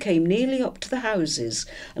sea came nearly up to the houses,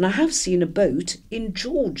 and I have seen a boat in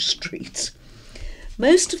George Street.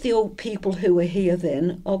 Most of the old people who were here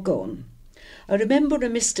then are gone. I remember a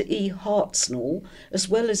Mr. E. Hartsnall as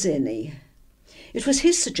well as any. It was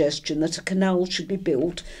his suggestion that a canal should be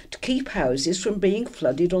built to keep houses from being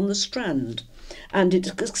flooded on the Strand, and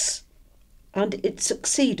it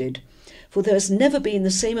succeeded, for there has never been the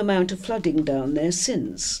same amount of flooding down there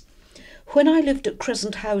since. When I lived at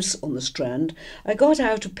Crescent House on the Strand, I got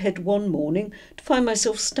out of bed one morning to find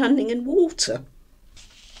myself standing in water."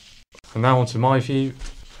 And now on to my view,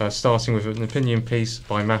 starting with an opinion piece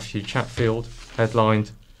by Matthew Chatfield,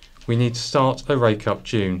 headlined, "We Need to Start a Rake Up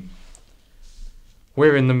June."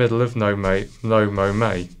 We're in the middle of No Mow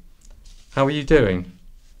May. How are you doing?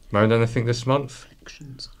 Mown anything this month?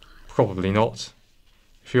 Probably not.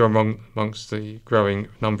 If you're amongst the growing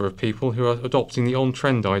number of people who are adopting the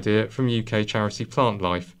on-trend idea from UK charity Plant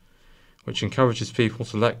Life, which encourages people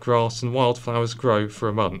to let grass and wildflowers grow for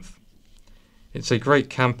a month. It's a great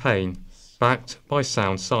campaign, backed by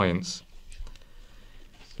sound science.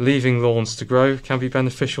 Leaving lawns to grow can be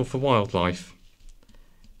beneficial for wildlife.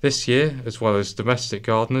 This year, as well as domestic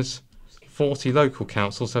gardeners, 40 local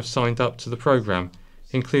councils have signed up to the programme,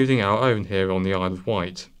 including our own here on the Isle of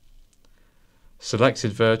Wight.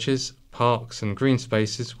 Selected verges, parks and green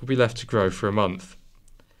spaces will be left to grow for a month.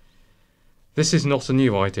 This is not a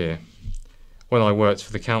new idea. When I worked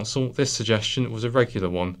for the council, this suggestion was a regular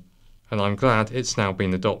one, and I'm glad it's now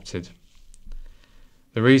been adopted.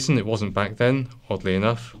 The reason it wasn't back then, oddly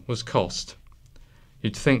enough, was cost.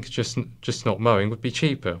 You'd think just not mowing would be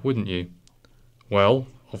cheaper, wouldn't you? Well,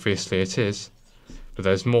 obviously it is, but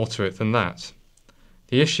there's more to it than that.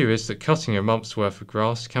 The issue is that cutting a month's worth of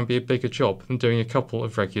grass can be a bigger job than doing a couple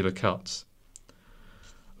of regular cuts.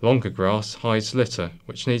 Longer grass hides litter,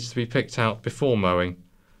 which needs to be picked out before mowing.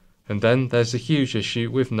 And then there's a huge issue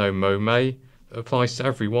with No Mow May that applies to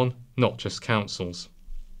everyone, not just councils.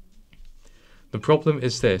 The problem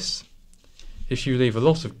is this: if you leave a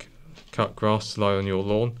lot of cut grass to lie on your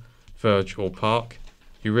lawn, verge or park,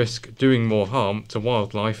 you risk doing more harm to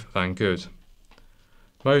wildlife than good.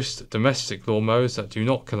 Most domestic lawnmowers that do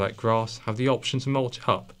not collect grass have the option to mulch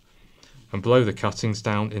up and blow the cuttings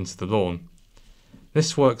down into the lawn.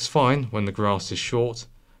 This works fine when the grass is short,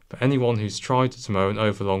 but anyone who's tried to mow an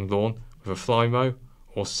overlong lawn with a fly mow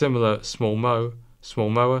or similar small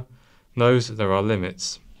mower knows that there are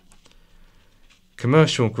limits.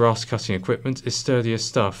 Commercial grass cutting equipment is sturdier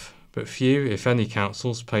stuff, but few, if any,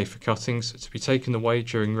 councils pay for cuttings to be taken away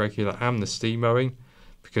during regular amnesty mowing,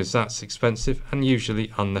 because that's expensive and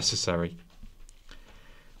usually unnecessary.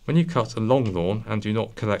 When you cut a long lawn and do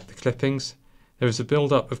not collect the clippings, there is a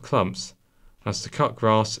build-up of clumps, as the cut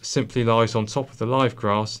grass simply lies on top of the live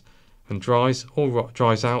grass and dries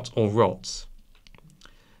out or rots.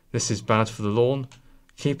 This is bad for the lawn,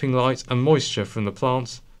 keeping light and moisture from the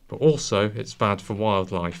plants, but also it's bad for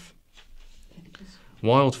wildlife.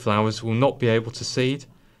 Wildflowers will not be able to seed,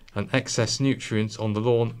 and excess nutrients on the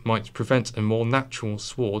lawn might prevent a more natural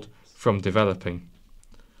sward from developing.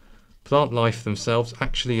 Plant Life themselves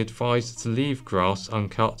actually advise to leave grass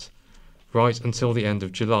uncut right until the end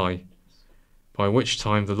of July, by which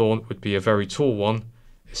time the lawn would be a very tall one,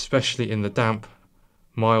 especially in the damp,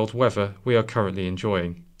 mild weather we are currently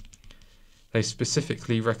enjoying. They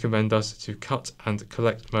specifically recommend us to cut and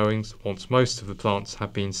collect mowings once most of the plants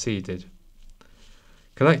have been seeded.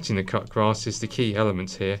 Collecting the cut grass is the key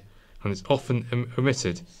element here, and is often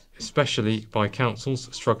omitted, especially by councils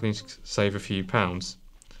struggling to save a few pounds.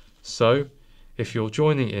 So, if you're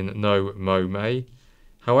joining in No Mow May,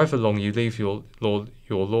 however long you leave your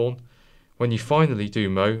lawn, when you finally do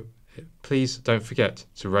mow, please don't forget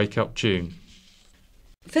to rake up June.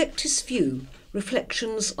 Vectis View,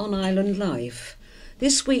 Reflections on Island Life.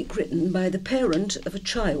 This week written by the parent of a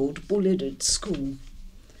child bullied at school.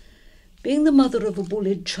 Being the mother of a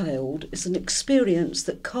bullied child is an experience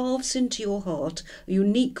that carves into your heart a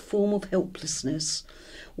unique form of helplessness,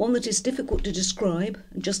 one that is difficult to describe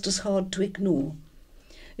and just as hard to ignore.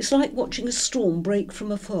 It's like watching a storm break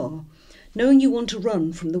from afar, knowing you want to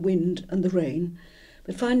run from the wind and the rain,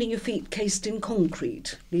 but finding your feet cased in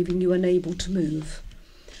concrete, leaving you unable to move.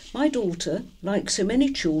 My daughter, like so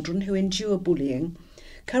many children who endure bullying,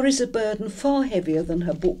 carries a burden far heavier than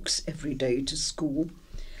her books every day to school.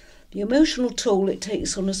 The emotional toll it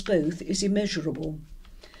takes on us both is immeasurable.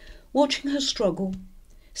 Watching her struggle,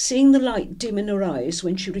 seeing the light dim in her eyes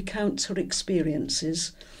when she recounts her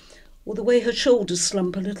experiences, or the way her shoulders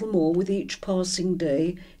slump a little more with each passing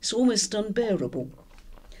day, is almost unbearable.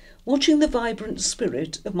 Watching the vibrant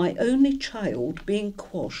spirit of my only child being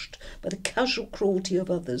quashed by the casual cruelty of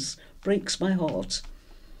others breaks my heart.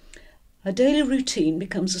 Her daily routine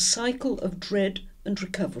becomes a cycle of dread and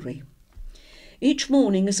recovery. Each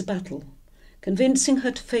morning is a battle, convincing her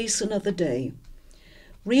to face another day,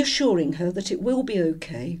 reassuring her that it will be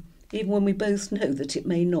okay, even when we both know that it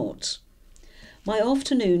may not. My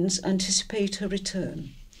afternoons anticipate her return,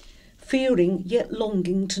 fearing yet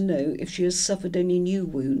longing to know if she has suffered any new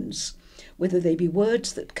wounds, whether they be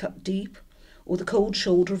words that cut deep or the cold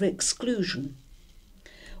shoulder of exclusion.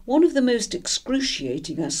 One of the most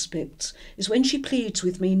excruciating aspects is when she pleads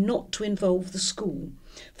with me not to involve the school,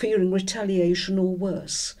 fearing retaliation or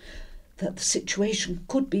worse, that the situation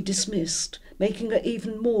could be dismissed, making her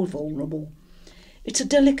even more vulnerable. It's a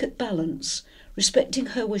delicate balance, respecting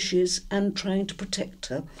her wishes and trying to protect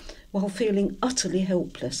her, while feeling utterly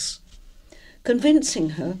helpless.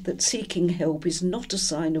 Convincing her that seeking help is not a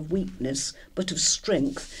sign of weakness, but of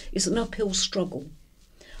strength, is an uphill struggle.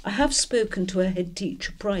 I have spoken to her head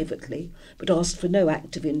teacher privately, but asked for no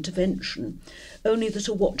active intervention, only that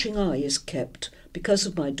a watching eye is kept because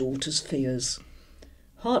of my daughter's fears.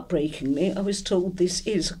 Heartbreakingly, I was told this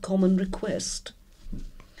is a common request.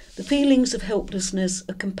 The feelings of helplessness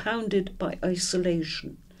are compounded by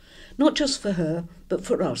isolation, not just for her, but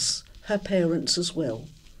for us, her parents as well.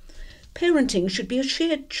 Parenting should be a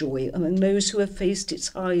shared joy among those who have faced its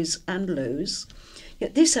highs and lows,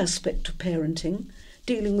 yet this aspect of parenting,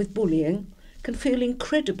 dealing with bullying, can feel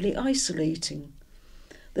incredibly isolating.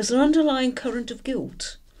 There's an underlying current of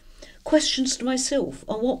guilt. Questions to myself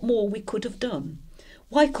on what more we could have done.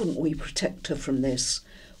 Why couldn't we protect her from this?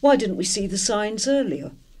 Why didn't we see the signs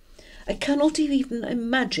earlier? I cannot even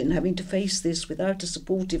imagine having to face this without a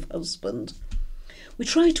supportive husband. We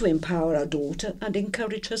try to empower our daughter and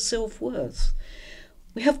encourage her self-worth.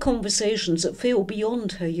 We have conversations that feel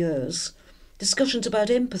beyond her years, discussions about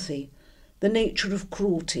empathy, the nature of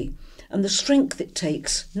cruelty, and the strength it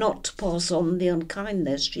takes not to pass on the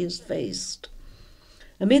unkindness she has faced.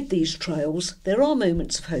 Amid these trials, there are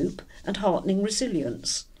moments of hope and heartening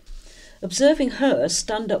resilience. Observing her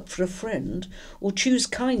stand up for a friend or choose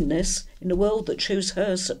kindness in a world that shows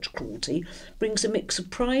her such cruelty brings a mix of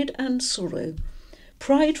pride and sorrow.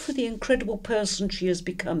 Pride for the incredible person she is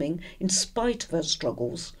becoming in spite of her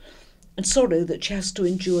struggles, and sorrow that she has to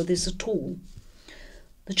endure this at all.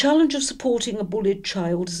 The challenge of supporting a bullied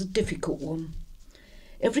child is a difficult one.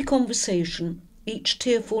 Every conversation, each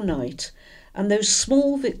tearful night, and those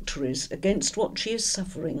small victories against what she is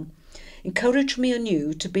suffering encourage me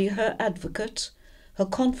anew to be her advocate, her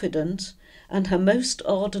confidant, and her most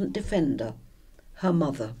ardent defender, her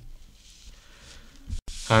mother.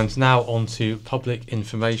 And now on to public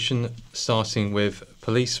information, starting with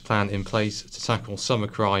police plan in place to tackle summer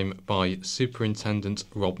crime by Superintendent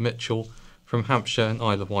Rob Mitchell from Hampshire and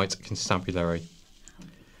Isle of Wight Constabulary.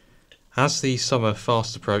 As the summer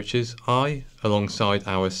fast approaches, I, alongside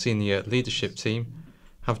our senior leadership team,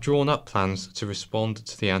 have drawn up plans to respond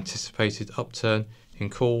to the anticipated upturn in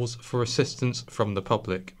calls for assistance from the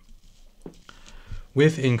public.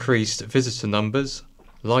 With increased visitor numbers,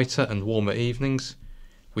 lighter and warmer evenings,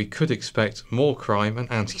 we could expect more crime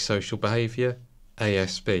and antisocial behaviour,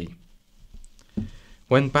 ASB.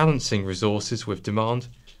 When balancing resources with demand,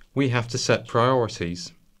 we have to set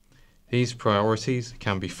priorities. These priorities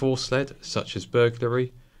can be force-led, such as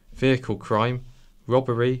burglary, vehicle crime,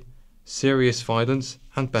 robbery, serious violence,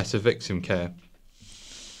 and better victim care.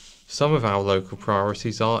 Some of our local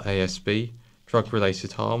priorities are ASB,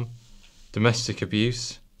 drug-related harm, domestic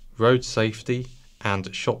abuse, road safety,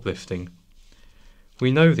 and shoplifting.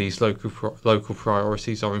 We know these local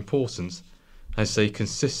priorities are important, as they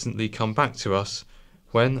consistently come back to us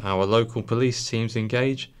when our local police teams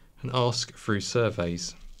engage and ask through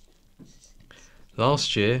surveys.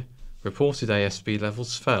 Last year, reported ASB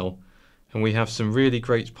levels fell, and we have some really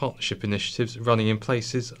great partnership initiatives running in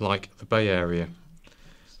places like the Bay Area.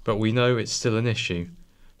 But we know it's still an issue,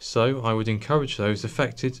 so I would encourage those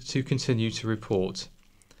affected to continue to report.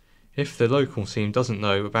 If the local team doesn't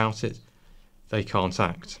know about it, they can't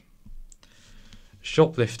act.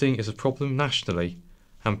 Shoplifting is a problem nationally,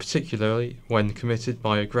 and particularly when committed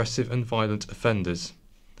by aggressive and violent offenders.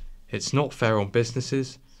 It's not fair on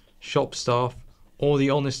businesses, shop staff, or the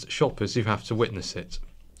honest shoppers who have to witness it.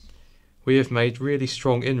 We have made really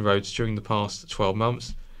strong inroads during the past 12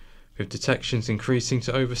 months, with detections increasing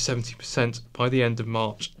to over 70% by the end of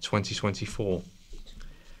March 2024.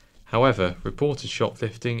 However, reported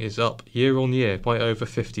shoplifting is up year on year by over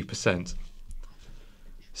 50%.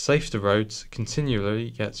 Safe to Roads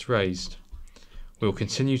continually gets raised. We will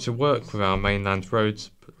continue to work with our mainland roads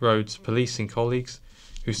policing colleagues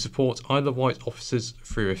who support Isle of Wight officers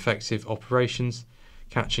through effective operations,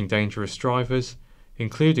 catching dangerous drivers,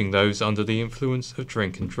 including those under the influence of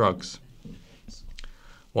drink and drugs.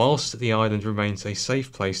 Whilst the island remains a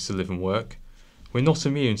safe place to live and work, we're not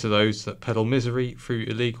immune to those that peddle misery through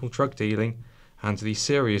illegal drug dealing and the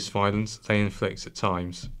serious violence they inflict at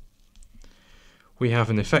times. We have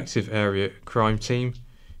an effective area crime team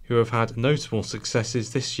who have had notable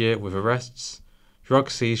successes this year with arrests, drug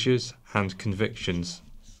seizures and convictions.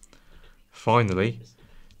 Finally,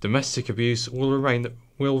 domestic abuse will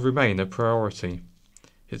remain a priority.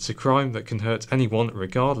 It's a crime that can hurt anyone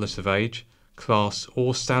regardless of age, class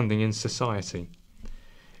or standing in society.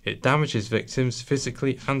 It damages victims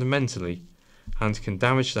physically and mentally, and can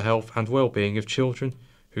damage the health and well-being of children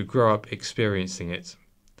who grow up experiencing it.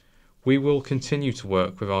 We will continue to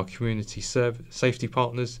work with our community safety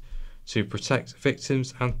partners to protect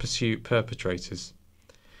victims and pursue perpetrators.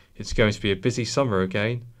 It's going to be a busy summer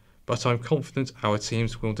again, but I'm confident our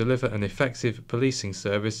teams will deliver an effective policing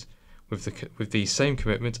service with the same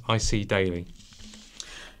commitment I see daily.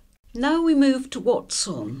 Now we move to What's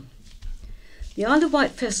On. The Isle of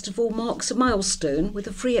Wight Festival marks a milestone with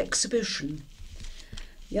a free exhibition.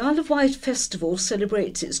 The Isle of Wight Festival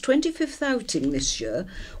celebrates its 25th outing this year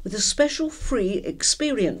with a special free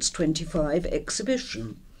Experience 25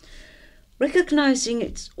 exhibition.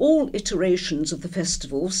 Recognising all iterations of the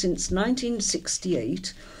festival since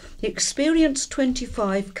 1968, the Experience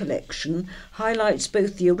 25 collection highlights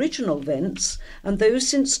both the original events and those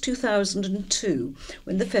since 2002,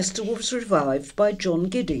 when the festival was revived by John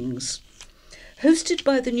Giddings. Hosted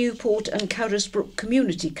by the Newport and Carisbrooke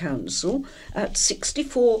Community Council at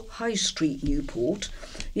 64 High Street, Newport,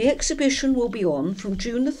 the exhibition will be on from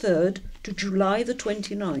June the 3rd to July the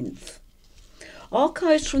 29th.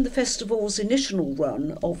 Archives from the festival's initial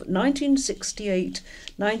run of 1968,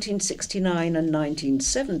 1969 and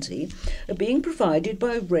 1970 are being provided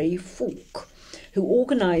by Ray Falk, who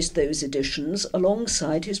organised those editions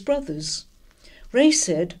alongside his brothers. Ray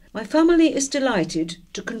said, "My family is delighted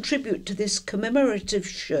to contribute to this commemorative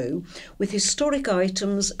show with historic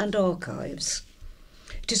items and archives.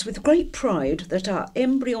 It is with great pride that our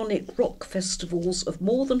embryonic rock festivals of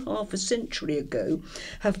more than half a century ago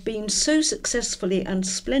have been so successfully and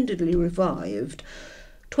splendidly revived.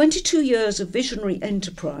 22 years of visionary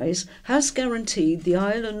enterprise has guaranteed the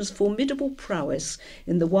island's formidable prowess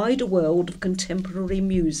in the wider world of contemporary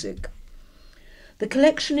music. The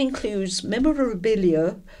collection includes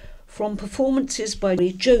memorabilia from performances by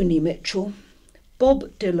Joni Mitchell,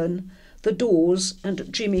 Bob Dylan, The Doors and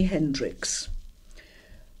Jimi Hendrix.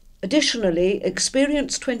 Additionally,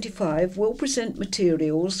 Experience 25 will present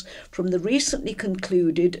materials from the recently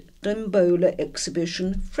concluded Dimbola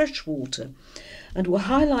exhibition Freshwater and will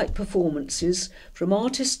highlight performances from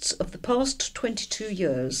artists of the past 22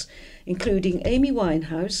 years, including Amy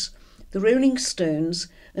Winehouse, the Rolling Stones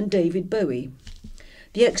and David Bowie.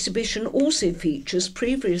 The exhibition also features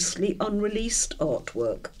previously unreleased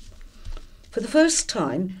artwork. For the first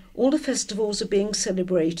time, all the festivals are being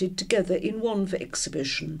celebrated together in one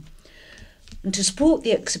exhibition. And to support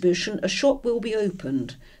the exhibition, a shop will be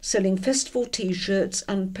opened, selling festival t-shirts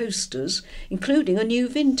and posters, including a new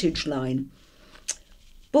vintage line.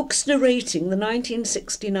 Books narrating the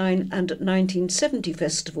 1969 and 1970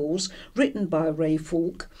 festivals, written by Ray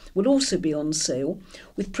Falk, will also be on sale,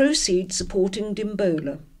 with proceeds supporting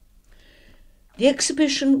Dimbola. The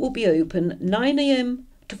exhibition will be open 9 a.m.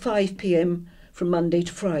 to 5 p.m. from Monday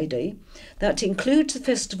to Friday. That includes the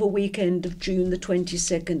festival weekend of June the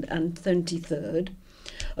 22nd and 23rd,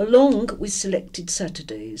 along with selected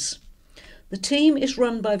Saturdays. The team is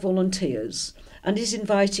run by volunteers and is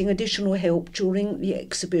inviting additional help during the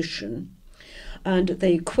exhibition, and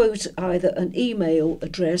they quote either an email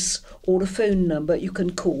address or a phone number you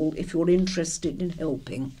can call if you're interested in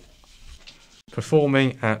helping.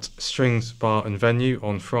 Performing at Strings Bar and Venue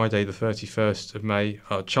on Friday the 31st of May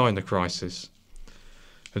are China Crisis.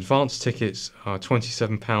 Advance tickets are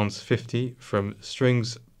 £27.50 from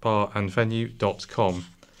stringsbarandvenue.com.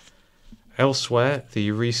 Elsewhere, the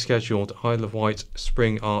rescheduled Isle of Wight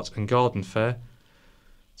Spring Art and Garden Fair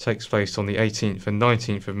takes place on the 18th and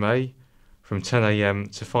 19th of May from 10 a.m.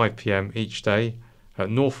 to 5 p.m. each day at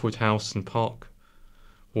Northwood House and Park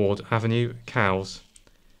Ward Avenue, Cowes.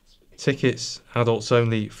 Tickets, adults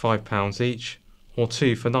only £5 each, or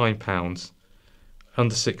 2 for £9,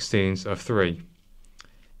 under 16s are free.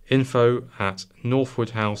 Info at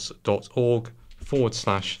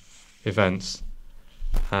northwoodhouse.org/events,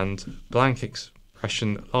 and Blank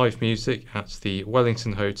Expression live music at the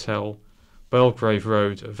Wellington Hotel, Belgrave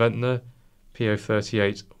Road, Ventnor,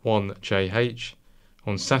 PO38 1JH,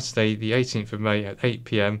 on Saturday the 18th of May at 8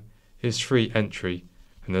 p.m. is free entry,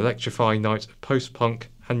 an electrifying night of post-punk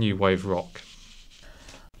and new wave rock.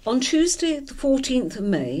 On Tuesday the 14th of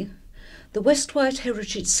May, the West Wight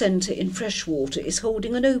Heritage Centre in Freshwater is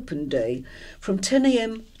holding an open day from 10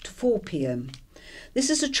 a.m. to 4 p.m. This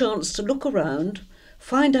is a chance to look around,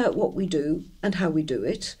 find out what we do and how we do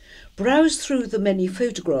it, browse through the many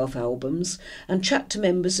photograph albums and chat to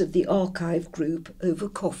members of the archive group over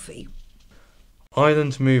coffee.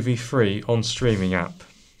 Island Movie Free on streaming app.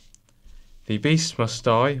 The Beast Must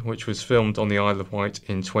Die, which was filmed on the Isle of Wight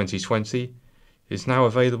in 2020, is now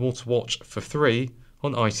available to watch for free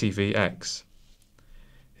on ITVX.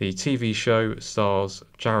 The TV show stars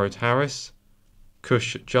Jared Harris,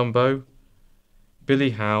 Cush Jumbo, Billy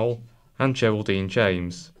Howell and Geraldine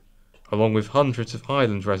James, along with hundreds of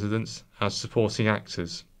island residents as supporting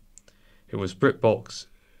actors. It was BritBox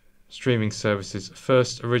streaming service's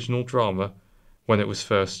first original drama when it was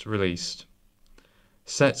first released.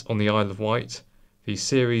 Set on the Isle of Wight, the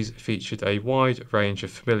series featured a wide range of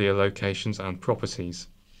familiar locations and properties.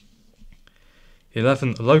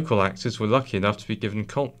 11 local actors were lucky enough to be given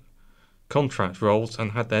contract roles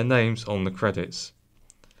and had their names on the credits.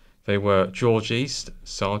 They were George East,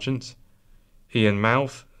 Sergeant, Ian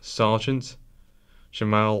Mouth, Sergeant,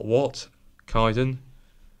 Jamal Watt, Kaiden,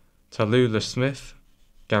 Tallulah Smith,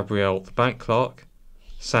 Gabrielle the Bank Clerk,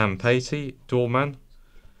 Sam Patey, Doorman,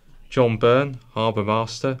 John Byrne, Harbour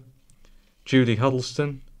Master, Julie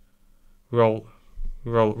Huddleston, Rollo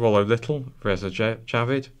Little, Reza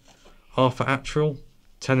Javid, Arthur Attrell,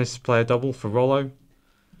 tennis player double for Rollo,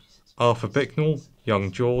 Arthur Bicknell,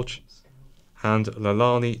 young George, and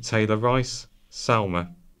Lalani Taylor-Rice, Salma.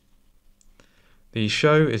 The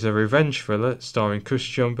show is a revenge thriller starring Cush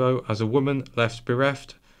Jumbo as a woman left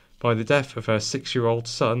bereft by the death of her 6-year-old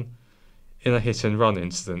son in a hit-and-run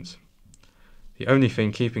incident. The only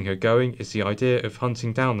thing keeping her going is the idea of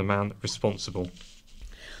hunting down the man responsible.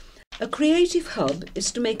 A creative hub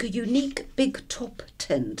is to make a unique big top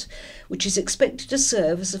tent, which is expected to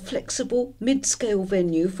serve as a flexible mid-scale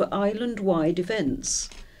venue for island-wide events.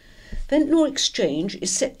 Ventnor Exchange is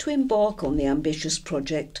set to embark on the ambitious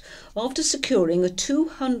project after securing a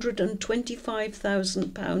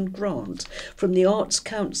 £225,000 grant from the Arts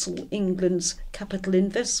Council England's Capital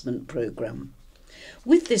Investment Programme.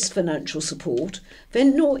 With this financial support,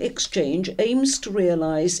 Ventnor Exchange aims to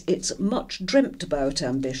realise its much dreamt about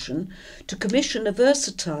ambition to commission a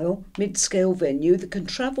versatile mid-scale venue that can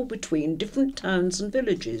travel between different towns and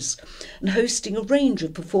villages and hosting a range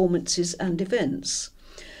of performances and events.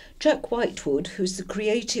 Jack Whitewood, who's the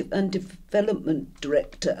Creative and Development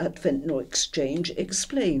Director at Ventnor Exchange,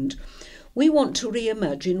 explained, "We want to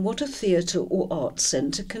reimagine what a theatre or arts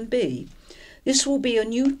centre can be. This will be a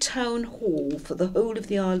new town hall for the whole of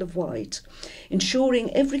the Isle of Wight,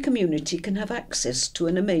 ensuring every community can have access to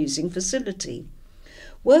an amazing facility.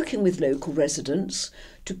 Working with local residents,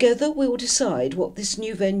 together we will decide what this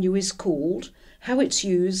new venue is called, how it's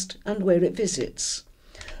used and where it visits.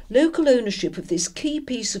 Local ownership of this key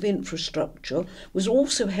piece of infrastructure was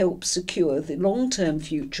also help secure the long-term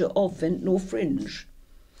future of Ventnor Fringe."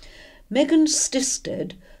 Megan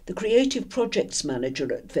Stisted, the Creative Projects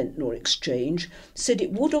Manager at Ventnor Exchange, said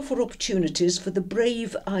it would offer opportunities for the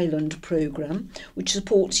Brave Island programme, which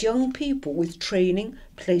supports young people with training,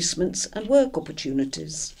 placements and work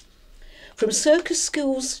opportunities. From circus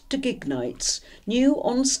skills to gig nights, new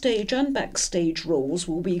on-stage and backstage roles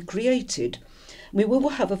will be created. We will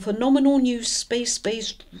have a phenomenal new space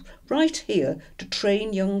based right here to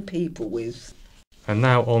train young people with. And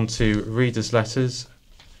now on to readers' letters,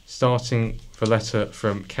 starting with a letter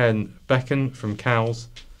from Ken Becken from Cowes,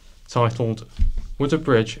 titled "Would a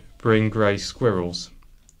Bridge Bring Grey Squirrels?"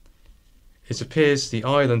 It appears the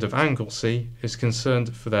island of Anglesey is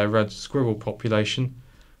concerned for their red squirrel population,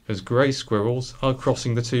 as grey squirrels are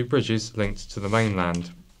crossing the 2 bridges linked to the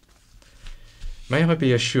mainland. May I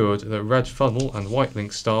be assured that Red Funnel and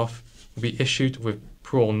Whitelink staff will be issued with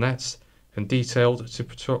prawn nets and detailed to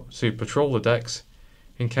patrol the decks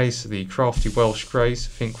in case the crafty Welsh greys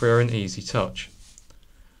think we're an easy touch.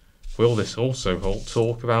 Will this also halt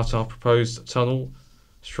talk about our proposed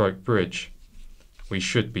tunnel/bridge? We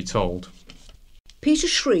should be told. Peter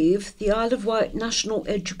Shreve, the Isle of Wight National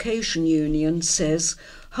Education Union, says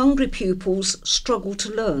hungry pupils struggle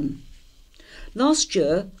to learn. Last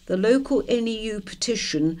year, the local NEU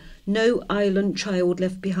petition, No Island Child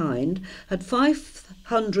Left Behind, had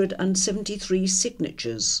 573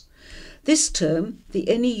 signatures. This term, the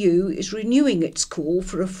NEU is renewing its call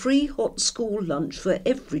for a free hot school lunch for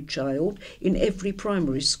every child in every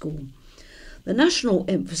primary school. The national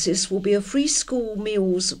emphasis will be a free school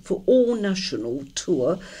meals for all national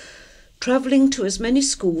tour, travelling to as many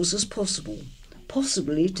schools as possible,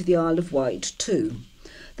 possibly to the Isle of Wight too.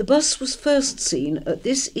 The bus was first seen at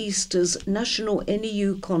this Easter's National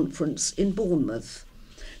NEU conference in Bournemouth.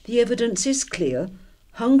 The evidence is clear: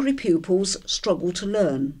 hungry pupils struggle to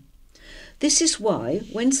learn. This is why,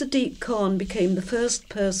 when Sadiq Khan became the first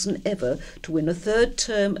person ever to win a third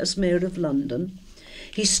term as Mayor of London,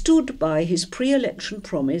 he stood by his pre-election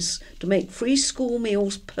promise to make free school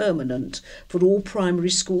meals permanent for all primary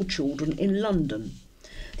school children in London.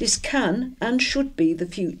 This can and should be the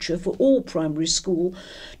future for all primary school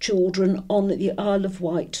children on the Isle of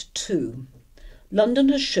Wight too. London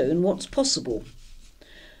has shown what's possible.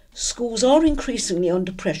 Schools are increasingly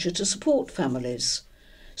under pressure to support families.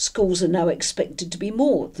 Schools are now expected to be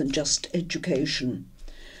more than just education.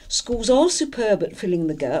 Schools are superb at filling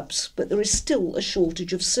the gaps, but there is still a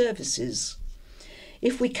shortage of services.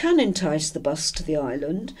 If we can entice the bus to the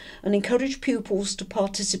island and encourage pupils to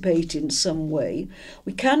participate in some way,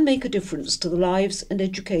 we can make a difference to the lives and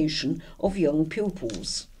education of young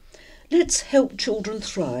pupils. Let's help children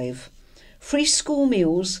thrive. Free school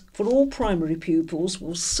meals for all primary pupils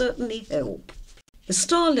will certainly help. The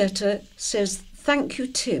Star letter says, "Thank you,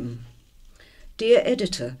 Tim. Dear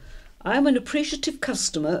Editor, I am an appreciative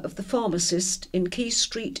customer of the pharmacist in Quay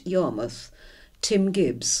Street, Yarmouth, Tim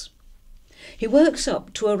Gibbs. He works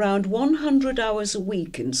up to around 100 hours a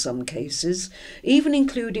week in some cases, even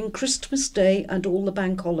including Christmas Day and all the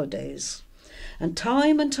bank holidays. And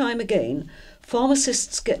time again,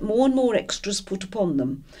 pharmacists get more and more extras put upon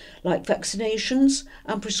them, like vaccinations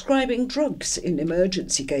and prescribing drugs in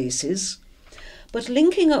emergency cases. But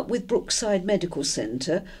linking up with Brookside Medical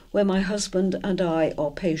Centre, where my husband and I are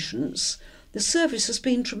patients, the service has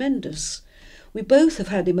been tremendous. We both have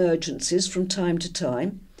had emergencies from time to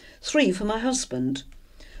time, 3 for my husband.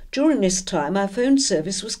 During this time, our phone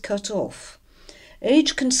service was cut off.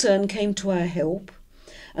 Age Concern came to our help,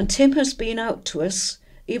 and Tim has been out to us,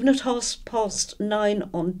 even at 9:30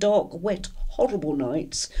 on dark, wet, horrible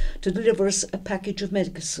nights, to deliver us a package of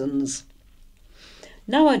medicines.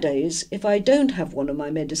 Nowadays, if I don't have one of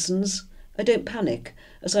my medicines, I don't panic,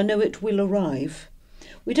 as I know it will arrive.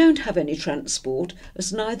 We don't have any transport,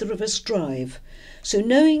 as neither of us drive, so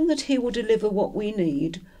knowing that he will deliver what we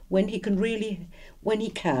need when he can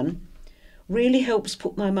really helps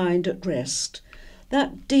put my mind at rest.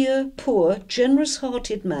 That dear, poor,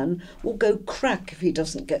 generous-hearted man will go crack if he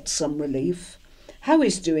doesn't get some relief. How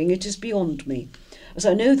he's doing it is beyond me, as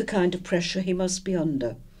I know the kind of pressure he must be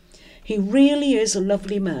under. He really is a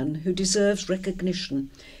lovely man who deserves recognition.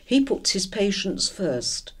 He puts his patients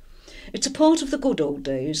first. It's a part of the good old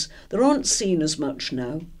days. There aren't seen as much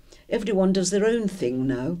now. Everyone does their own thing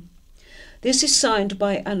now. This is signed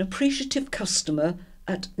by an appreciative customer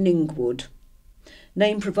at Ningwood.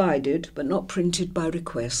 Name provided, but not printed by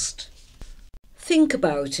request." "Think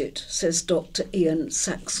about it," says Dr. Ian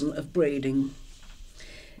Saxon of Brading.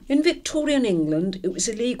 "In Victorian England, it was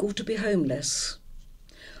illegal to be homeless.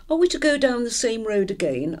 Are we to go down the same road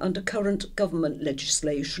again under current government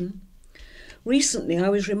legislation? Recently I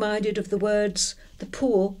was reminded of the words, 'The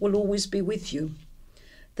poor will always be with you.'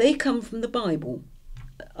 They come from the Bible.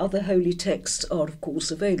 Other holy texts are, of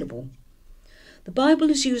course, available. The Bible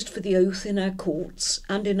is used for the oath in our courts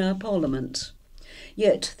and in our Parliament.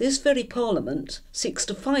 Yet this very Parliament seeks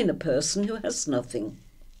to fine a person who has nothing.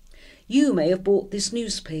 You may have bought this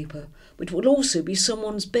newspaper, but it will also be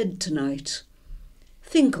someone's bed tonight.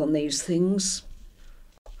 Think on these things."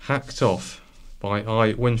 Hacked Off by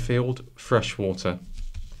I. Winfield, Freshwater.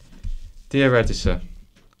 Dear Editor,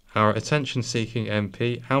 our attention-seeking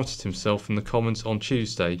MP outed himself in the Commons on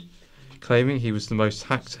Tuesday, claiming he was the most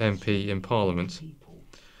hacked MP in Parliament.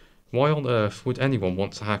 Why on earth would anyone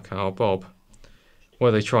want to hack our Bob?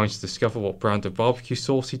 Were they trying to discover what brand of barbecue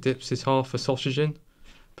sauce he dips his half a sausage in?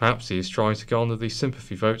 Perhaps he is trying to garner the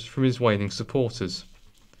sympathy votes from his waning supporters.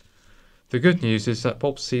 The good news is that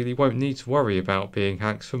Bob Seeley won't need to worry about being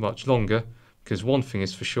hacked for much longer, Because one thing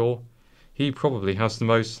is for sure, he probably has the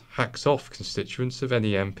most hacked-off constituents of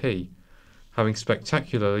any MP, having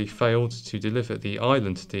spectacularly failed to deliver the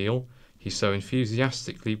island deal he so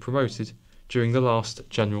enthusiastically promoted during the last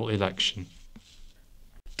general election.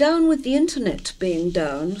 Down with the internet being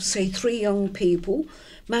down, say 3 young people,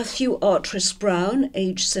 Matthew Artress Brown,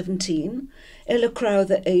 aged 17, Ella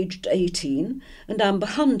Crowther, aged 18, and Amber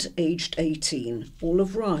Hunt, aged 18, all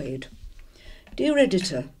of Ryde. Dear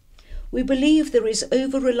Editor, we believe there is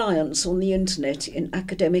over-reliance on the internet in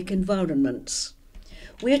academic environments.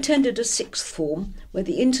 We attended a 6th form where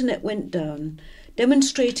the internet went down,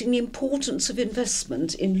 demonstrating the importance of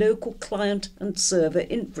investment in local client and server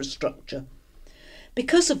infrastructure.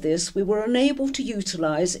 Because of this, we were unable to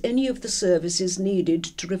utilise any of the services needed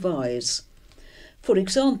to revise. For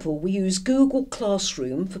example, we use Google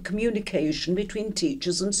Classroom for communication between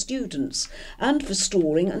teachers and students and for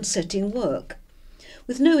storing and setting work.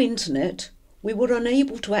 With no internet, we were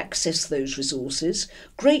unable to access those resources,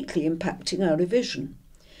 greatly impacting our revision.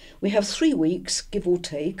 We have 3 weeks, give or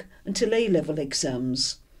take, until A-level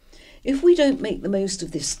exams. If we don't make the most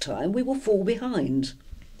of this time, we will fall behind.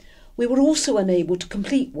 We were also unable to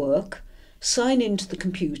complete work, sign into the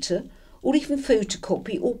computer, or even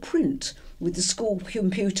photocopy or print with the school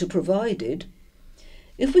computer provided.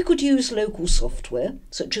 If we could use local software,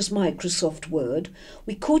 such as Microsoft Word,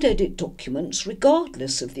 we could edit documents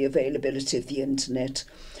regardless of the availability of the internet,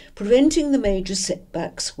 preventing the major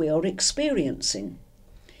setbacks we are experiencing.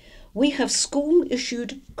 We have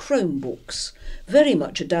school-issued Chromebooks, very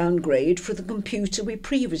much a downgrade from the computer we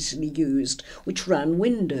previously used, which ran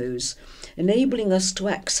Windows, enabling us to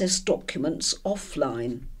access documents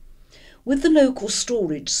offline. With the local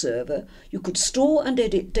storage server, you could store and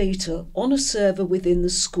edit data on a server within the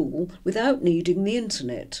school without needing the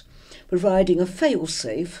internet, providing a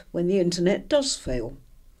fail-safe when the internet does fail.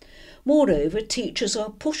 Moreover, teachers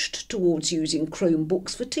are pushed towards using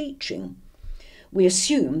Chromebooks for teaching. We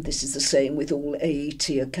assume this is the same with all AET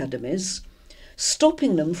academies,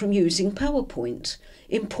 stopping them from using PowerPoint,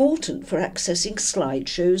 important for accessing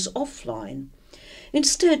slideshows offline.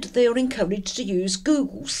 Instead, they are encouraged to use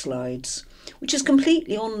Google Slides, which is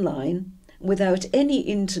completely online, without any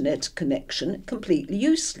internet connection, completely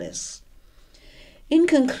useless. In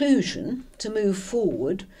conclusion, to move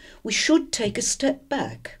forward, we should take a step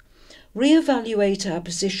back, re-evaluate our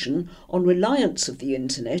position on reliance of the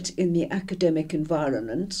internet in the academic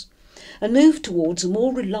environment, and move towards a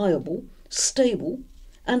more reliable, stable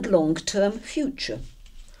and long-term future.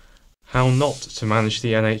 How Not to Manage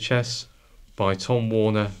the NHS by Tom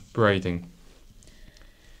Warner Brading.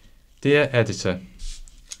 Dear Editor,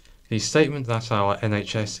 the statement that our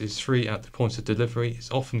NHS is free at the point of delivery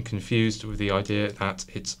is often confused with the idea that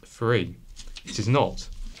it's free. It is not.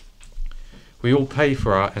 We all pay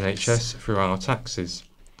for our NHS through our taxes.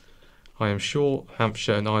 I am sure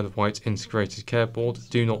Hampshire and Isle of Wight Integrated Care Board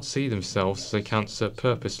do not see themselves as a cancer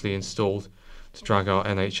purposely installed to drag our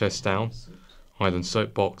NHS down. Island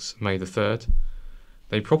Soapbox, May the 3rd.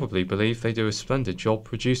 They probably believe they do a splendid job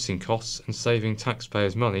reducing costs and saving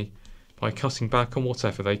taxpayers' money by cutting back on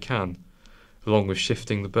whatever they can, along with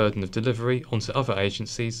shifting the burden of delivery onto other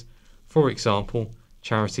agencies, for example,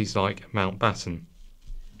 charities like Mountbatten.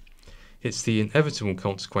 It's the inevitable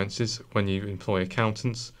consequences when you employ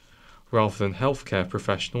accountants, rather than healthcare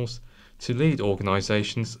professionals, to lead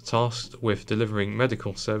organisations tasked with delivering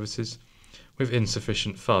medical services with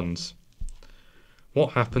insufficient funds.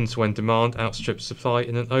 What happens when demand outstrips supply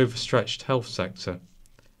in an overstretched health sector?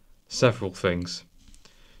 Several things.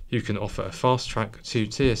 You can offer a fast-track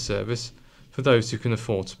 2-tier service for those who can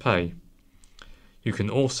afford to pay. You can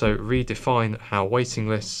also redefine how waiting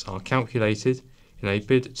lists are calculated in a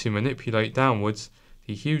bid to manipulate downwards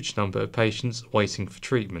the huge number of patients waiting for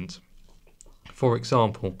treatment. For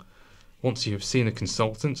example, once you have seen a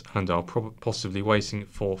consultant and are possibly waiting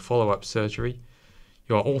for follow-up surgery,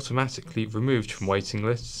 you are automatically removed from waiting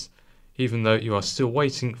lists, even though you are still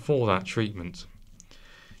waiting for that treatment.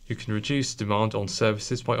 You can reduce demand on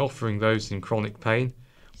services by offering those in chronic pain,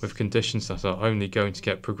 with conditions that are only going to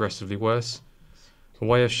get progressively worse, a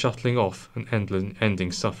way of shuttling off and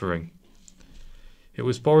ending suffering. It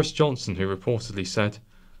was Boris Johnson who reportedly said,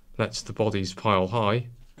 "Let the bodies pile high."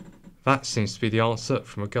 That seems to be the answer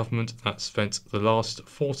from a government that spent the last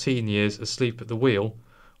 14 years asleep at the wheel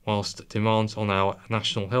whilst demands on our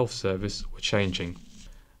National Health Service were changing.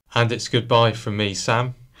 And it's goodbye from me,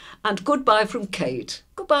 Sam. And goodbye from Kate.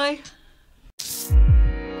 Goodbye.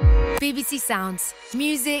 BBC Sounds.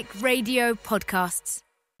 Music, radio, podcasts.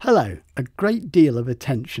 Hello. A great deal of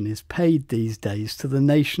attention is paid these days to the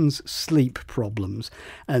nation's sleep problems,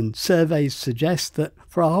 and surveys suggest that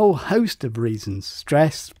for a whole host of reasons,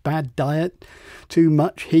 stress, bad diet, too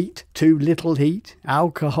much heat, too little heat,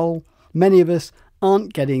 alcohol, many of us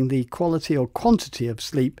aren't getting the quality or quantity of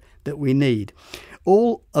sleep that we need.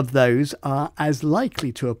 All of those are as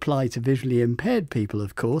likely to apply to visually impaired people,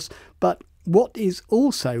 of course, but what is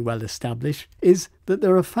also well established is that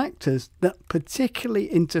there are factors that particularly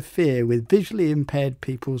interfere with visually impaired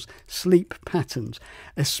people's sleep patterns,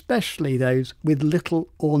 especially those with little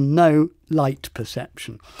or no light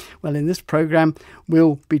perception. Well, in this programme,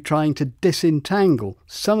 we'll be trying to disentangle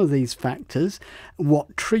some of these factors,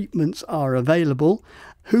 what treatments are available,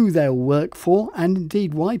 who they'll work for, and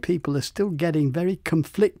indeed why people are still getting very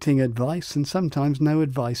conflicting advice and sometimes no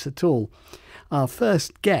advice at all. Our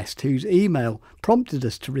first guest, whose email prompted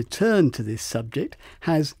us to return to this subject,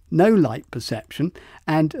 has no light perception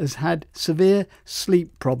and has had severe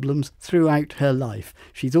sleep problems throughout her life.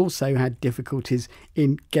 She's also had difficulties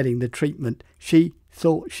in getting the treatment she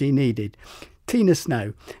thought she needed. Tina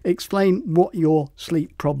Snow, explain what your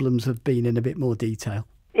sleep problems have been in a bit more detail.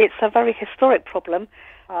 It's a very historic problem.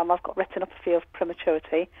 I've got retinopathy of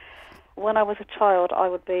prematurity. When I was a child, I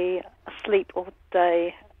would be asleep all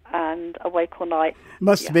day and awake all night.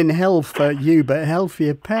 Must have been hell for you, but hell for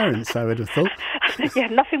your parents, I would have thought. Yeah,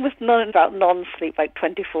 nothing was known about non-sleep, like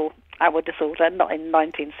 24-hour disorder, not in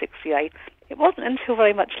 1968. It wasn't until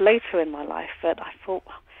very much later in my life that I thought,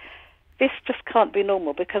 this just can't be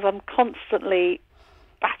normal, because I'm constantly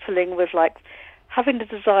battling with, like, having the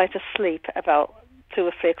desire to sleep at about 2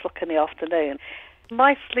 or 3 o'clock in the afternoon.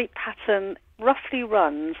 My sleep pattern roughly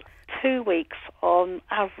runs 2 weeks on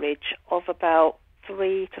average of about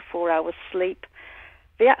 3 to 4 hours sleep.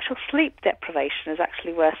 The actual sleep deprivation is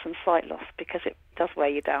actually worse than sight loss because it does wear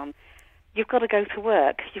you down. You've got to go to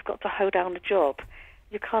work. You've got to hold down a job.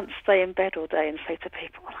 You can't stay in bed all day and say to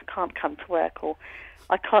people, well, I can't come to work, or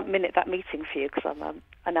I can't minute that meeting for you because I'm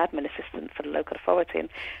an admin assistant for the local authority, and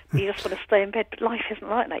you just want to stay in bed. But life isn't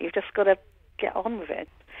like that. You've just got to get on with it.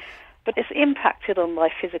 But it's impacted on my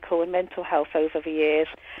physical and mental health over the years.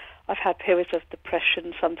 I've had periods of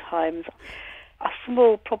depression sometimes. A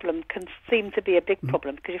small problem can seem to be a big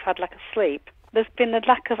problem because you've had lack of sleep. There's been a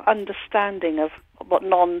lack of understanding of what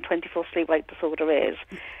non-24 sleep-wake disorder is.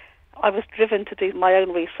 I was driven to do my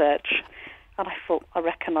own research, and I thought, I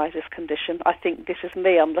recognise this condition. I think this is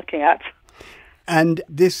me I'm looking at. And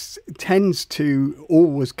this tends to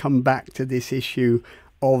always come back to this issue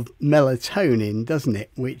of melatonin, doesn't it?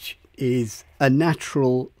 Which is a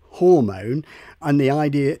natural hormone. And the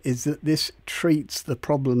idea is that this treats the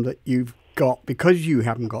problem that you've got. Because you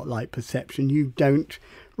haven't got light perception, you don't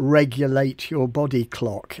regulate your body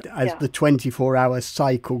clock as the 24-hour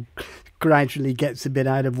cycle gradually gets a bit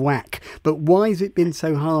out of whack. But why has it been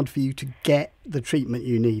so hard for you to get the treatment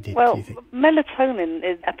you needed, do you think? Melatonin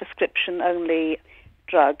is a prescription-only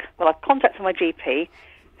drug. Well, I contacted my GP,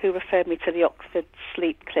 who referred me to the Oxford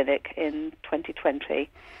Sleep Clinic in 2020.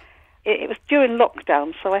 It was during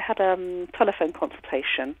lockdown, so I had a telephone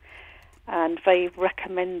consultation, and they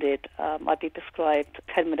recommended I be prescribed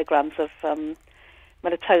 10 milligrams of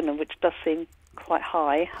melatonin, which does seem quite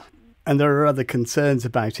high. And there are other concerns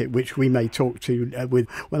about it, which we may talk to with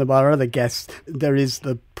one of our other guests. There is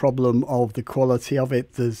the problem of the quality of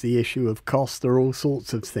it. There's the issue of cost. There are all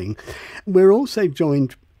sorts of things. We're also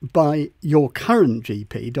joined by your current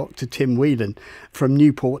GP, Dr. Tim Whelan, from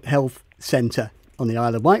Newport Health Centre on the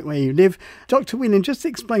Isle of Wight, where you live. Dr. Whelan, just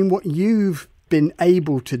explain what you've been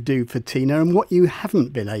able to do for Tina and what you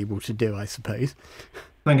haven't been able to do, I suppose.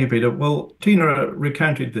 Thank you, Peter. Well, Tina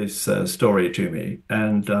recounted this story to me,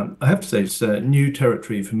 and I have to say it's new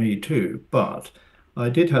territory for me too, but I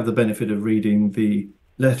did have the benefit of reading the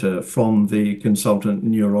letter from the consultant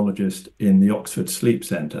neurologist in the Oxford Sleep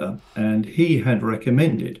Centre, and he had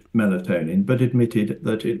recommended melatonin, but admitted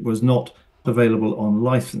that it was not available on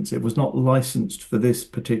licence. It was not licensed for this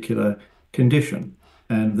particular condition,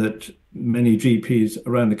 and that many GPs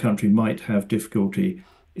around the country might have difficulty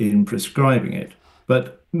in prescribing it.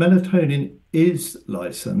 But melatonin is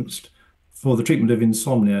licensed for the treatment of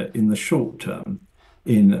insomnia in the short term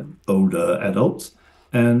in older adults,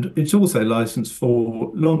 and it's also licensed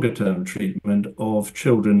for longer term treatment of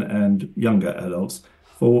children and younger adults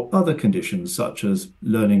for other conditions such as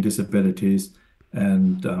learning disabilities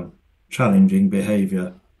and challenging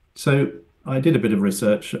behaviour. So I did a bit of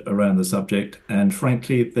research around the subject, and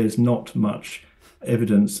frankly, there's not much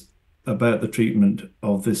evidence about the treatment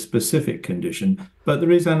of this specific condition, but there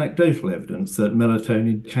is anecdotal evidence that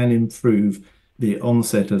melatonin can improve the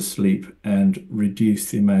onset of sleep and reduce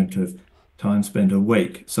the amount of time spent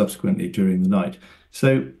awake subsequently during the night.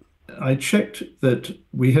 So I checked that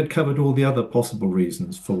we had covered all the other possible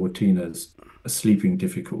reasons for Tina's sleeping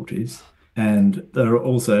difficulties. And there are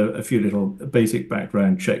also a few little basic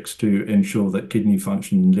background checks to ensure that kidney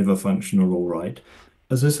function and liver function are all right.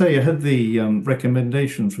 As I say, I had the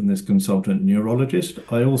recommendation from this consultant neurologist.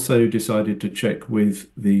 I also decided to check with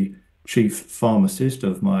the chief pharmacist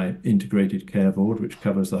of my integrated care board, which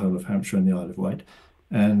covers the whole of Hampshire and the Isle of Wight.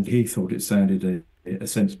 And he thought it sounded a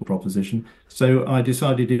sensible proposition. So I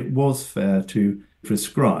decided it was fair to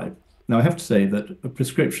prescribe. Now, I have to say that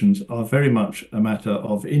prescriptions are very much a matter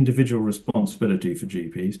of individual responsibility for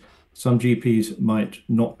GPs. Some GPs might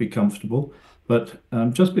not be comfortable, but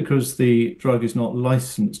just because the drug is not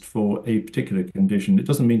licensed for a particular condition, it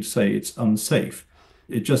doesn't mean to say it's unsafe.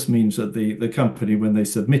 It just means that the company, when they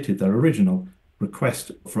submitted their original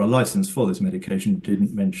request for a license for this medication,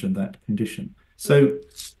 didn't mention that condition. So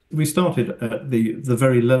we started at the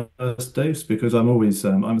very lowest dose, because I'm always,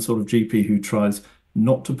 I'm a sort of GP who tries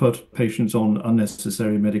not to put patients on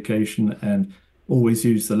unnecessary medication and always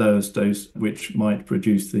use the lowest dose, which might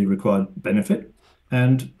produce the required benefit.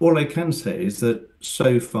 And all I can say is that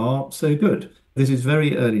so far, so good. This is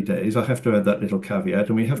very early days. I have to add that little caveat,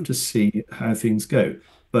 and we have to see how things go.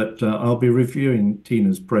 But I'll be reviewing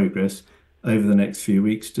Tina's progress over the next few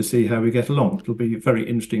weeks to see how we get along. It'll be very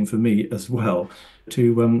interesting for me as well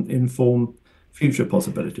to inform future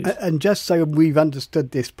possibilities. And just so we've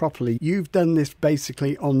understood this properly, you've done this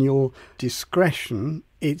basically on your discretion.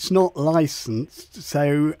 It's not licensed,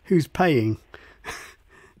 so who's paying?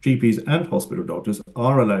 GPs and hospital doctors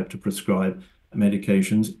are allowed to prescribe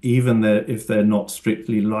medications, even if they're not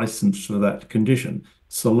strictly licensed for that condition,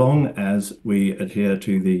 so long as we adhere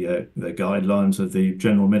to the guidelines of the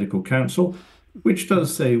General Medical Council, which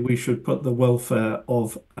does say we should put the welfare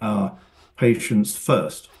of our patients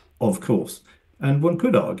first, of course. And one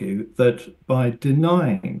could argue that by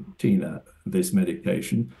denying Tina this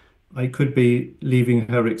medication, I could be leaving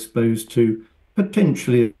her exposed to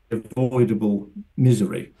potentially avoidable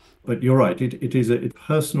misery. But you're right, it is a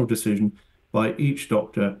personal decision by each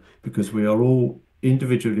doctor, because we are all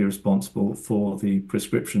individually responsible for the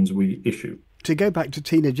prescriptions we issue. To go back to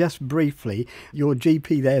Tina just briefly, your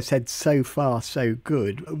GP there said so far so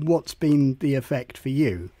good. What's been the effect for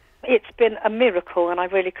you? It's been a miracle, and I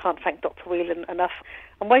really can't thank Dr. Whelan enough.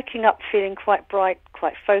 I'm waking up feeling quite bright,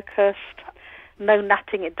 quite focused, no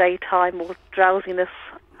napping at daytime or drowsiness,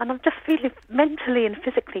 and I'm just feeling mentally and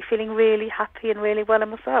physically feeling really happy and really well in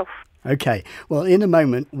myself. OK, well, in a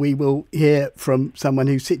moment we will hear from someone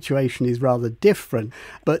whose situation is rather different,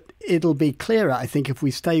 but it'll be clearer, I think, if we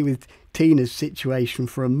stay with Tina's situation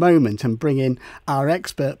for a moment and bring in our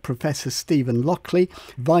expert, Professor Stephen Lockley,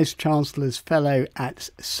 Vice-Chancellor's Fellow at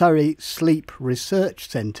Surrey Sleep Research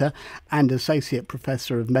Centre and Associate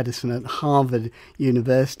Professor of Medicine at Harvard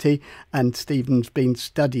University. And Stephen's been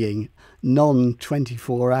studying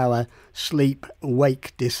non-24-hour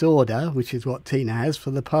sleep-wake disorder, which is what Tina has,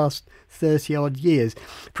 for the past 30-odd years.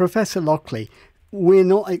 Professor Lockley, we're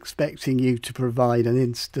not expecting you to provide an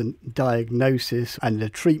instant diagnosis and a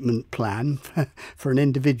treatment plan for an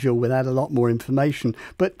individual without a lot more information.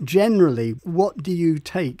 But generally, what do you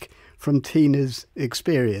take from Tina's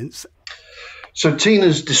experience? So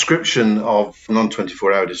Tina's description of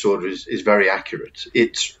non-24-hour disorder is very accurate.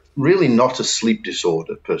 It's really not a sleep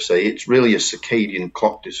disorder per se. It's really a circadian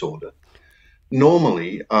clock disorder.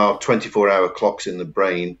 Normally, our 24-hour clocks in the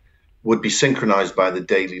brain would be synchronized by the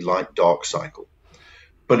daily light-dark cycle.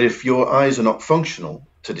 But if your eyes are not functional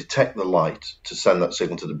to detect the light, to send that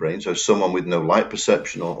signal to the brain, so someone with no light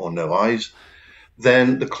perception or no eyes,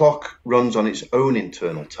 then the clock runs on its own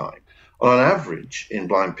internal time. On average, in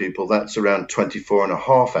blind people, that's around 24 and a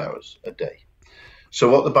half hours a day. So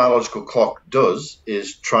what the biological clock does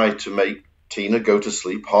is try to make Tina go to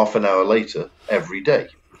sleep half an hour later every day.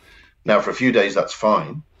 Now, for a few days, that's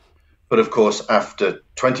fine. But of course, after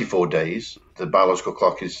 24 days, the biological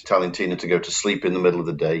clock is telling Tina to go to sleep in the middle of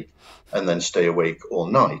the day and then stay awake all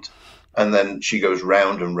night. And then she goes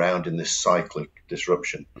round and round in this cyclic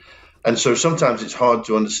disruption. And so sometimes it's hard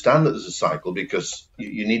to understand that there's a cycle, because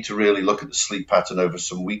you need to really look at the sleep pattern over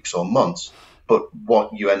some weeks or months. But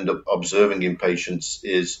what you end up observing in patients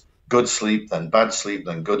is good sleep, then bad sleep,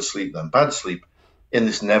 then good sleep, then bad sleep, in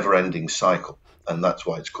this never-ending cycle. And that's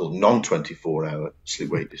why it's called non-24-hour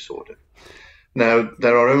sleep-wake disorder. Now,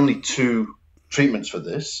 there are only two treatments for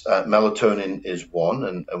this. Melatonin is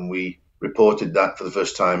one, and we reported that for the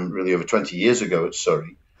first time really over 20 years ago at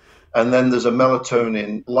Surrey. And then there's a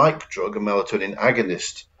melatonin-like drug, a melatonin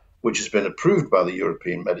agonist, which has been approved by the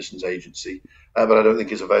European Medicines Agency, but I don't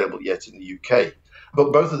think is available yet in the UK.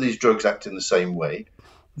 But both of these drugs act in the same way.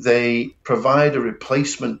 They provide a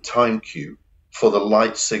replacement time cue for the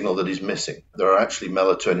light signal that is missing. There are actually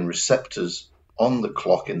melatonin receptors on the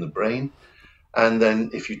clock in the brain. And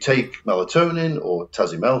then if you take melatonin or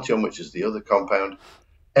tasimelteon, which is the other compound,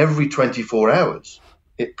 every 24 hours,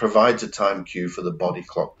 it provides a time cue for the body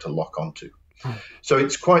clock to lock onto. So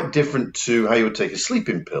it's quite different to how you would take a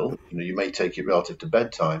sleeping pill. You may take it relative to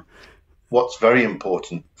bedtime. What's very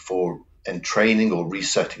important for entraining or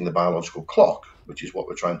resetting the biological clock, which is what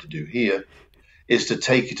we're trying to do here, is to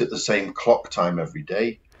take it at the same clock time every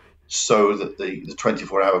day so that the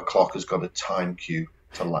 24-hour clock has got a time cue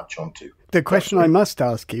to latch onto. The question I must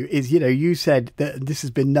ask you is, you said that this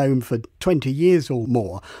has been known for 20 years or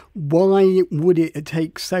more. Why would it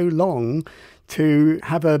take so long to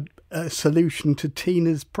have a solution to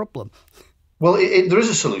Tina's problem? Well, there is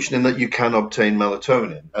a solution in that you can obtain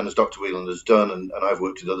melatonin. And as Dr. Whelan has done, and I've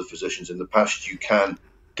worked with other physicians in the past, you can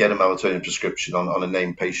get a melatonin prescription on a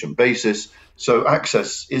named patient basis. So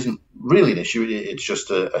access isn't really an issue. It's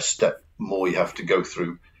just a step more you have to go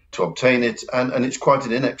through to obtain it. And it's quite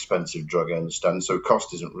an inexpensive drug, I understand. So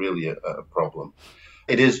cost isn't really a problem.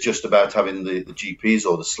 It is just about having the GPs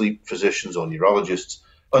or the sleep physicians or neurologists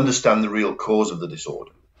understand the real cause of the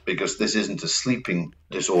disorder, because this isn't a sleeping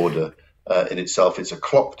disorder in itself. It's a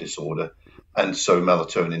clock disorder. And so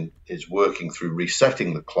melatonin is working through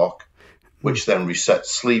resetting the clock, which then resets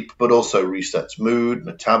sleep, but also resets mood,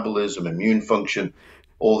 metabolism, immune function,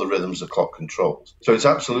 all the rhythms the clock controls. So it's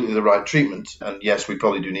absolutely the right treatment. And yes, we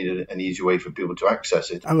probably do need an easy way for people to access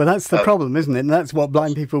it. Oh, well, that's the problem, isn't it? And that's what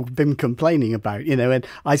blind people have been complaining about, And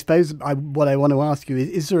I suppose what I want to ask you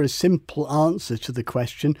is there a simple answer to the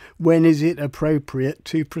question, when is it appropriate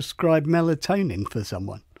to prescribe melatonin for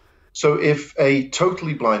someone? So if a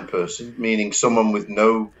totally blind person, meaning someone with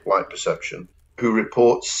no light perception, who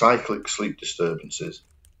reports cyclic sleep disturbances,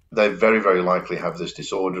 they very, very likely have this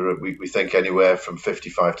disorder. We think anywhere from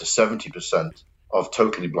 55 to 70% of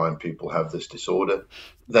totally blind people have this disorder.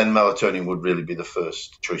 Then melatonin would really be the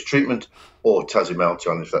first choice treatment, or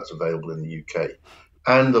tasimelteon if that's available in the UK.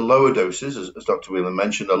 And the lower doses, as Dr. Whelan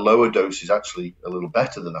mentioned, a lower dose is actually a little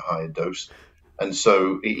better than a higher dose. And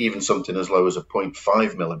so even something as low as a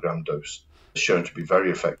 0.5 milligram dose is shown to be very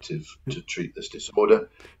effective to treat this disorder.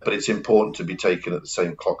 But it's important to be taken at the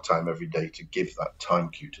same clock time every day to give that time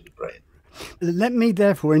cue to the brain. Let me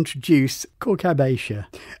therefore introduce Korkab.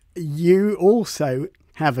 You also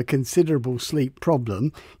have a considerable sleep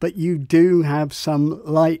problem, but you do have some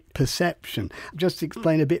light perception. Just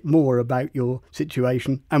explain a bit more about your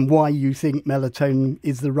situation and why you think melatonin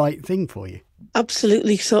is the right thing for you.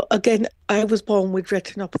 Absolutely. So again, I was born with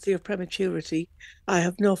retinopathy of prematurity. I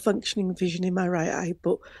have no functioning vision in my right eye,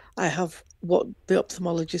 but I have what the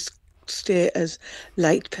ophthalmologists state as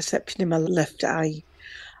light perception in my left eye.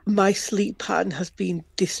 My sleep pattern has been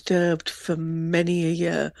disturbed for many a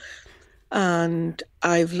year, and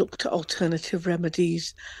I've looked at alternative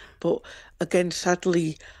remedies. But again,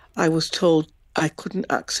 sadly, I was told I couldn't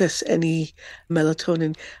access any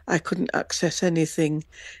melatonin. I couldn't access anything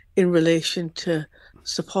in relation to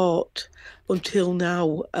support until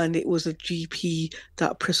now, and it was a GP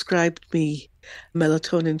that prescribed me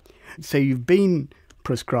melatonin. So you've been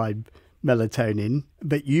prescribed melatonin,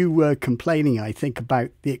 but you were complaining, I think, about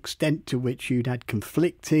the extent to which you'd had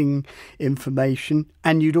conflicting information,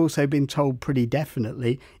 and you'd also been told pretty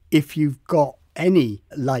definitely if you've got any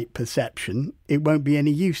light perception, it won't be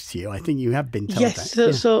any use to you. I think you have been told that.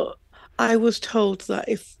 Yes, so I was told that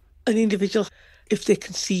if an individual, if they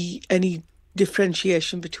can see any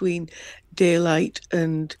differentiation between daylight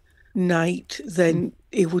and night, then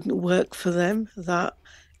it wouldn't work for them, that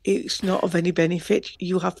it's not of any benefit.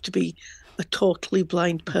 You have to be a totally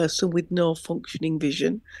blind person with no functioning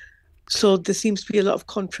vision. So there seems to be a lot of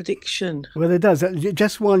contradiction. Well, there does.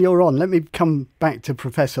 Just while you're on, let me come back to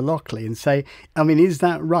Professor Lockley and say, I mean, is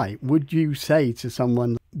that right? Would you say to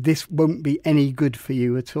someone, this won't be any good for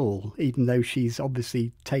you at all, even though she's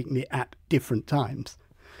obviously taken it at different times?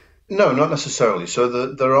 No, not necessarily. So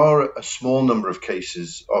there are a small number of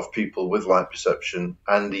cases of people with light perception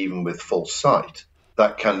and even with false sight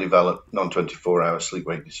that can develop non-24-hour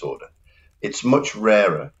sleep-wake disorder. It's much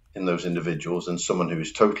rarer in those individuals than someone who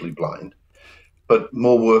is totally blind, but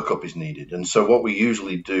more workup is needed. And so what we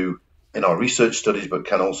usually do in our research studies, but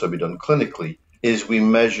can also be done clinically, is we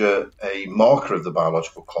measure a marker of the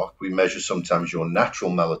biological clock. We measure sometimes your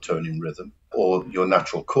natural melatonin rhythm or your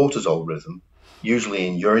natural cortisol rhythm, usually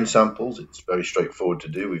in urine samples. It's very straightforward to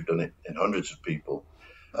do. We've done it in hundreds of people.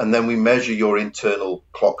 And then we measure your internal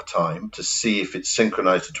clock time to see if it's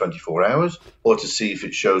synchronized to 24 hours or to see if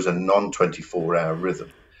it shows a non-24-hour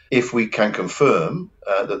rhythm. If we can confirm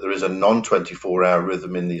that there is a non-24-hour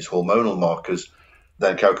rhythm in these hormonal markers,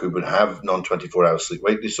 then Kauku would have non-24-hour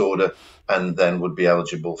sleep-wake disorder and then would be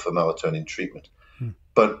eligible for melatonin treatment.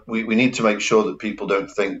 But we need to make sure that people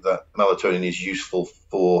don't think that melatonin is useful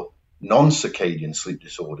for non-circadian sleep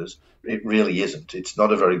disorders. It really isn't. It's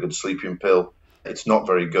not a very good sleeping pill. It's not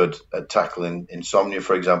very good at tackling insomnia,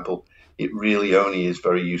 for example. It really only is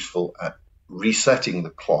very useful at resetting the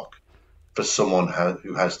clock for someone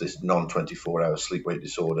who has this non-24-hour sleep-wake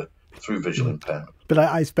disorder through visual impairment. But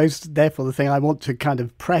I suppose, therefore, the thing I want to kind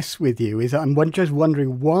of press with you is I'm just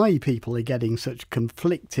wondering why people are getting such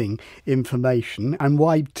conflicting information and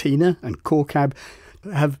why Tina and Corcab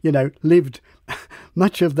have, lived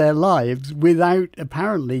much of their lives without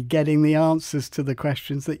apparently getting the answers to the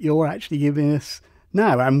questions that you're actually giving us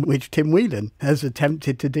now, and which Tim Whelan has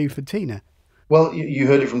attempted to do for Tina. Well, you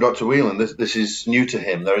heard it from Dr. Whelan. This is new to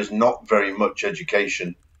him. There is not very much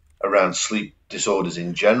education around sleep disorders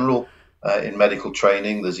in general. In medical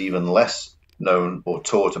training, there's even less known or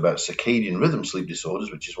taught about circadian rhythm sleep disorders,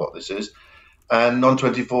 which is what this is. And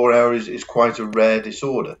non-24 hours is quite a rare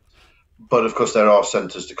disorder. But of course, there are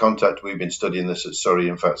centres to contact. We've been studying this at Surrey,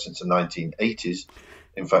 in fact, since the 1980s.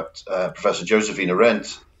 In fact, Professor Josephine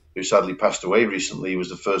Arendt, who sadly passed away recently, was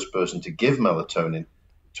the first person to give melatonin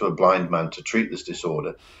to a blind man to treat this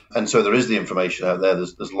disorder. And so there is the information out there.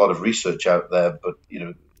 There's a lot of research out there, but,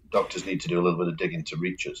 doctors need to do a little bit of digging to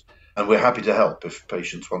reach us. And we're happy to help if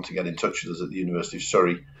patients want to get in touch with us at the University of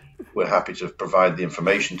Surrey. We're happy to provide the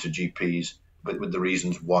information to GPs with the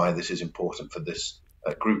reasons why this is important for this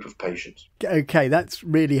group of patients. OK, that's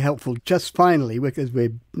really helpful. Just finally, because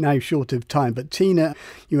we're now short of time, but Tina,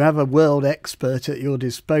 you have a world expert at your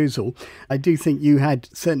disposal. I do think you had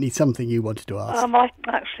certainly something you wanted to ask.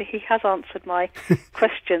 Actually, he has answered my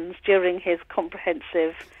questions during his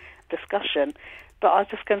comprehensive discussion. But I was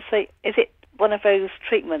just going to say, is it one of those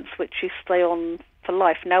treatments which you stay on for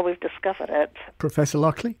life? Now we've discovered it. Professor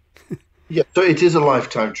Lockley? Yeah, so it is a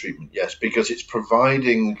lifetime treatment, yes, because it's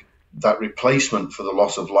providing that replacement for the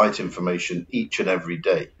loss of light information each and every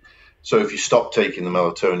day. So if you stop taking the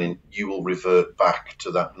melatonin, you will revert back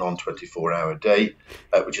to that non-24-hour day,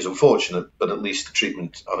 which is unfortunate, but at least the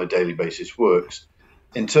treatment on a daily basis works.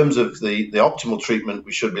 In terms of the optimal treatment,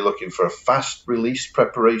 we should be looking for a fast release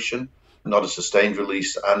preparation, not a sustained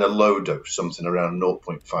release, and a low dose, something around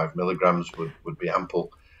 0.5 milligrams would be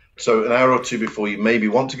ample. So an hour or two before you maybe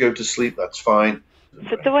want to go to sleep, that's fine.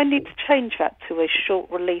 So do I need to change that to a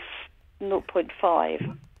short release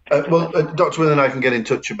 0.5? Dr. Whelan and I can get in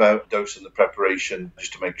touch about dose and the preparation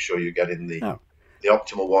just to make sure you're getting the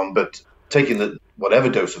optimal one. But taking whatever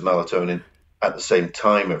dose of melatonin at the same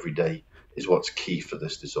time every day is what's key for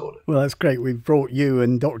this disorder. Well, that's great. We've brought you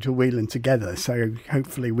and Dr. Whelan together, so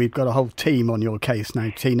hopefully we've got a whole team on your case now,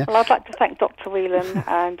 Tina. Well, I'd like to thank Dr. Whelan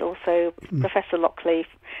and also Professor Lockley.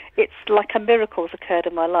 It's like a miracle has occurred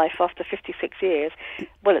in my life after 56 years.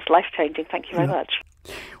 Well, it's life-changing. Thank you very much.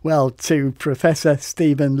 Well, to Professor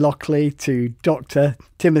Stephen Lockley, to Dr.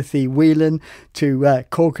 Timothy Whelan, to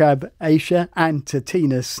Corcab Aisha and to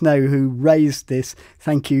Tina Snow, who raised this,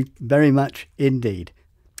 thank you very much indeed.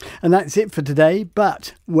 And that's it for today,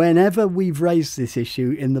 but whenever we've raised this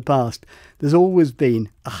issue in the past, there's always been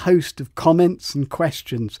a host of comments and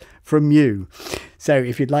questions from you. So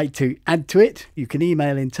if you'd like to add to it, you can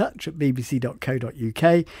email in touch at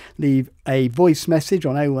bbc.co.uk, leave a voice message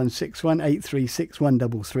on 0161 836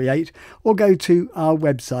 1338, or go to our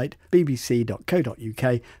website bbc.co.uk/in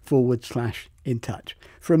touch.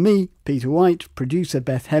 From me, Peter White, producer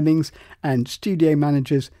Beth Hemmings, and studio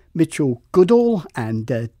managers Mitchell Goodall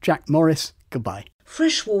and Jack Morris, goodbye.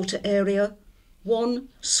 Freshwater area, 1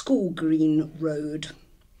 School Green Road.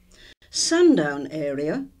 Sandown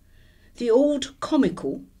area, the Old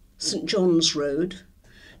Comical, St John's Road,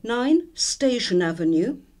 9 Station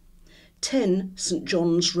Avenue, 10 St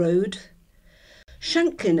John's Road.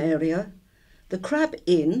 Shanklin area, the Crab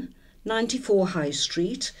Inn, 94 High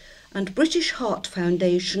Street, and British Heart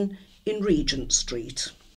Foundation in Regent Street.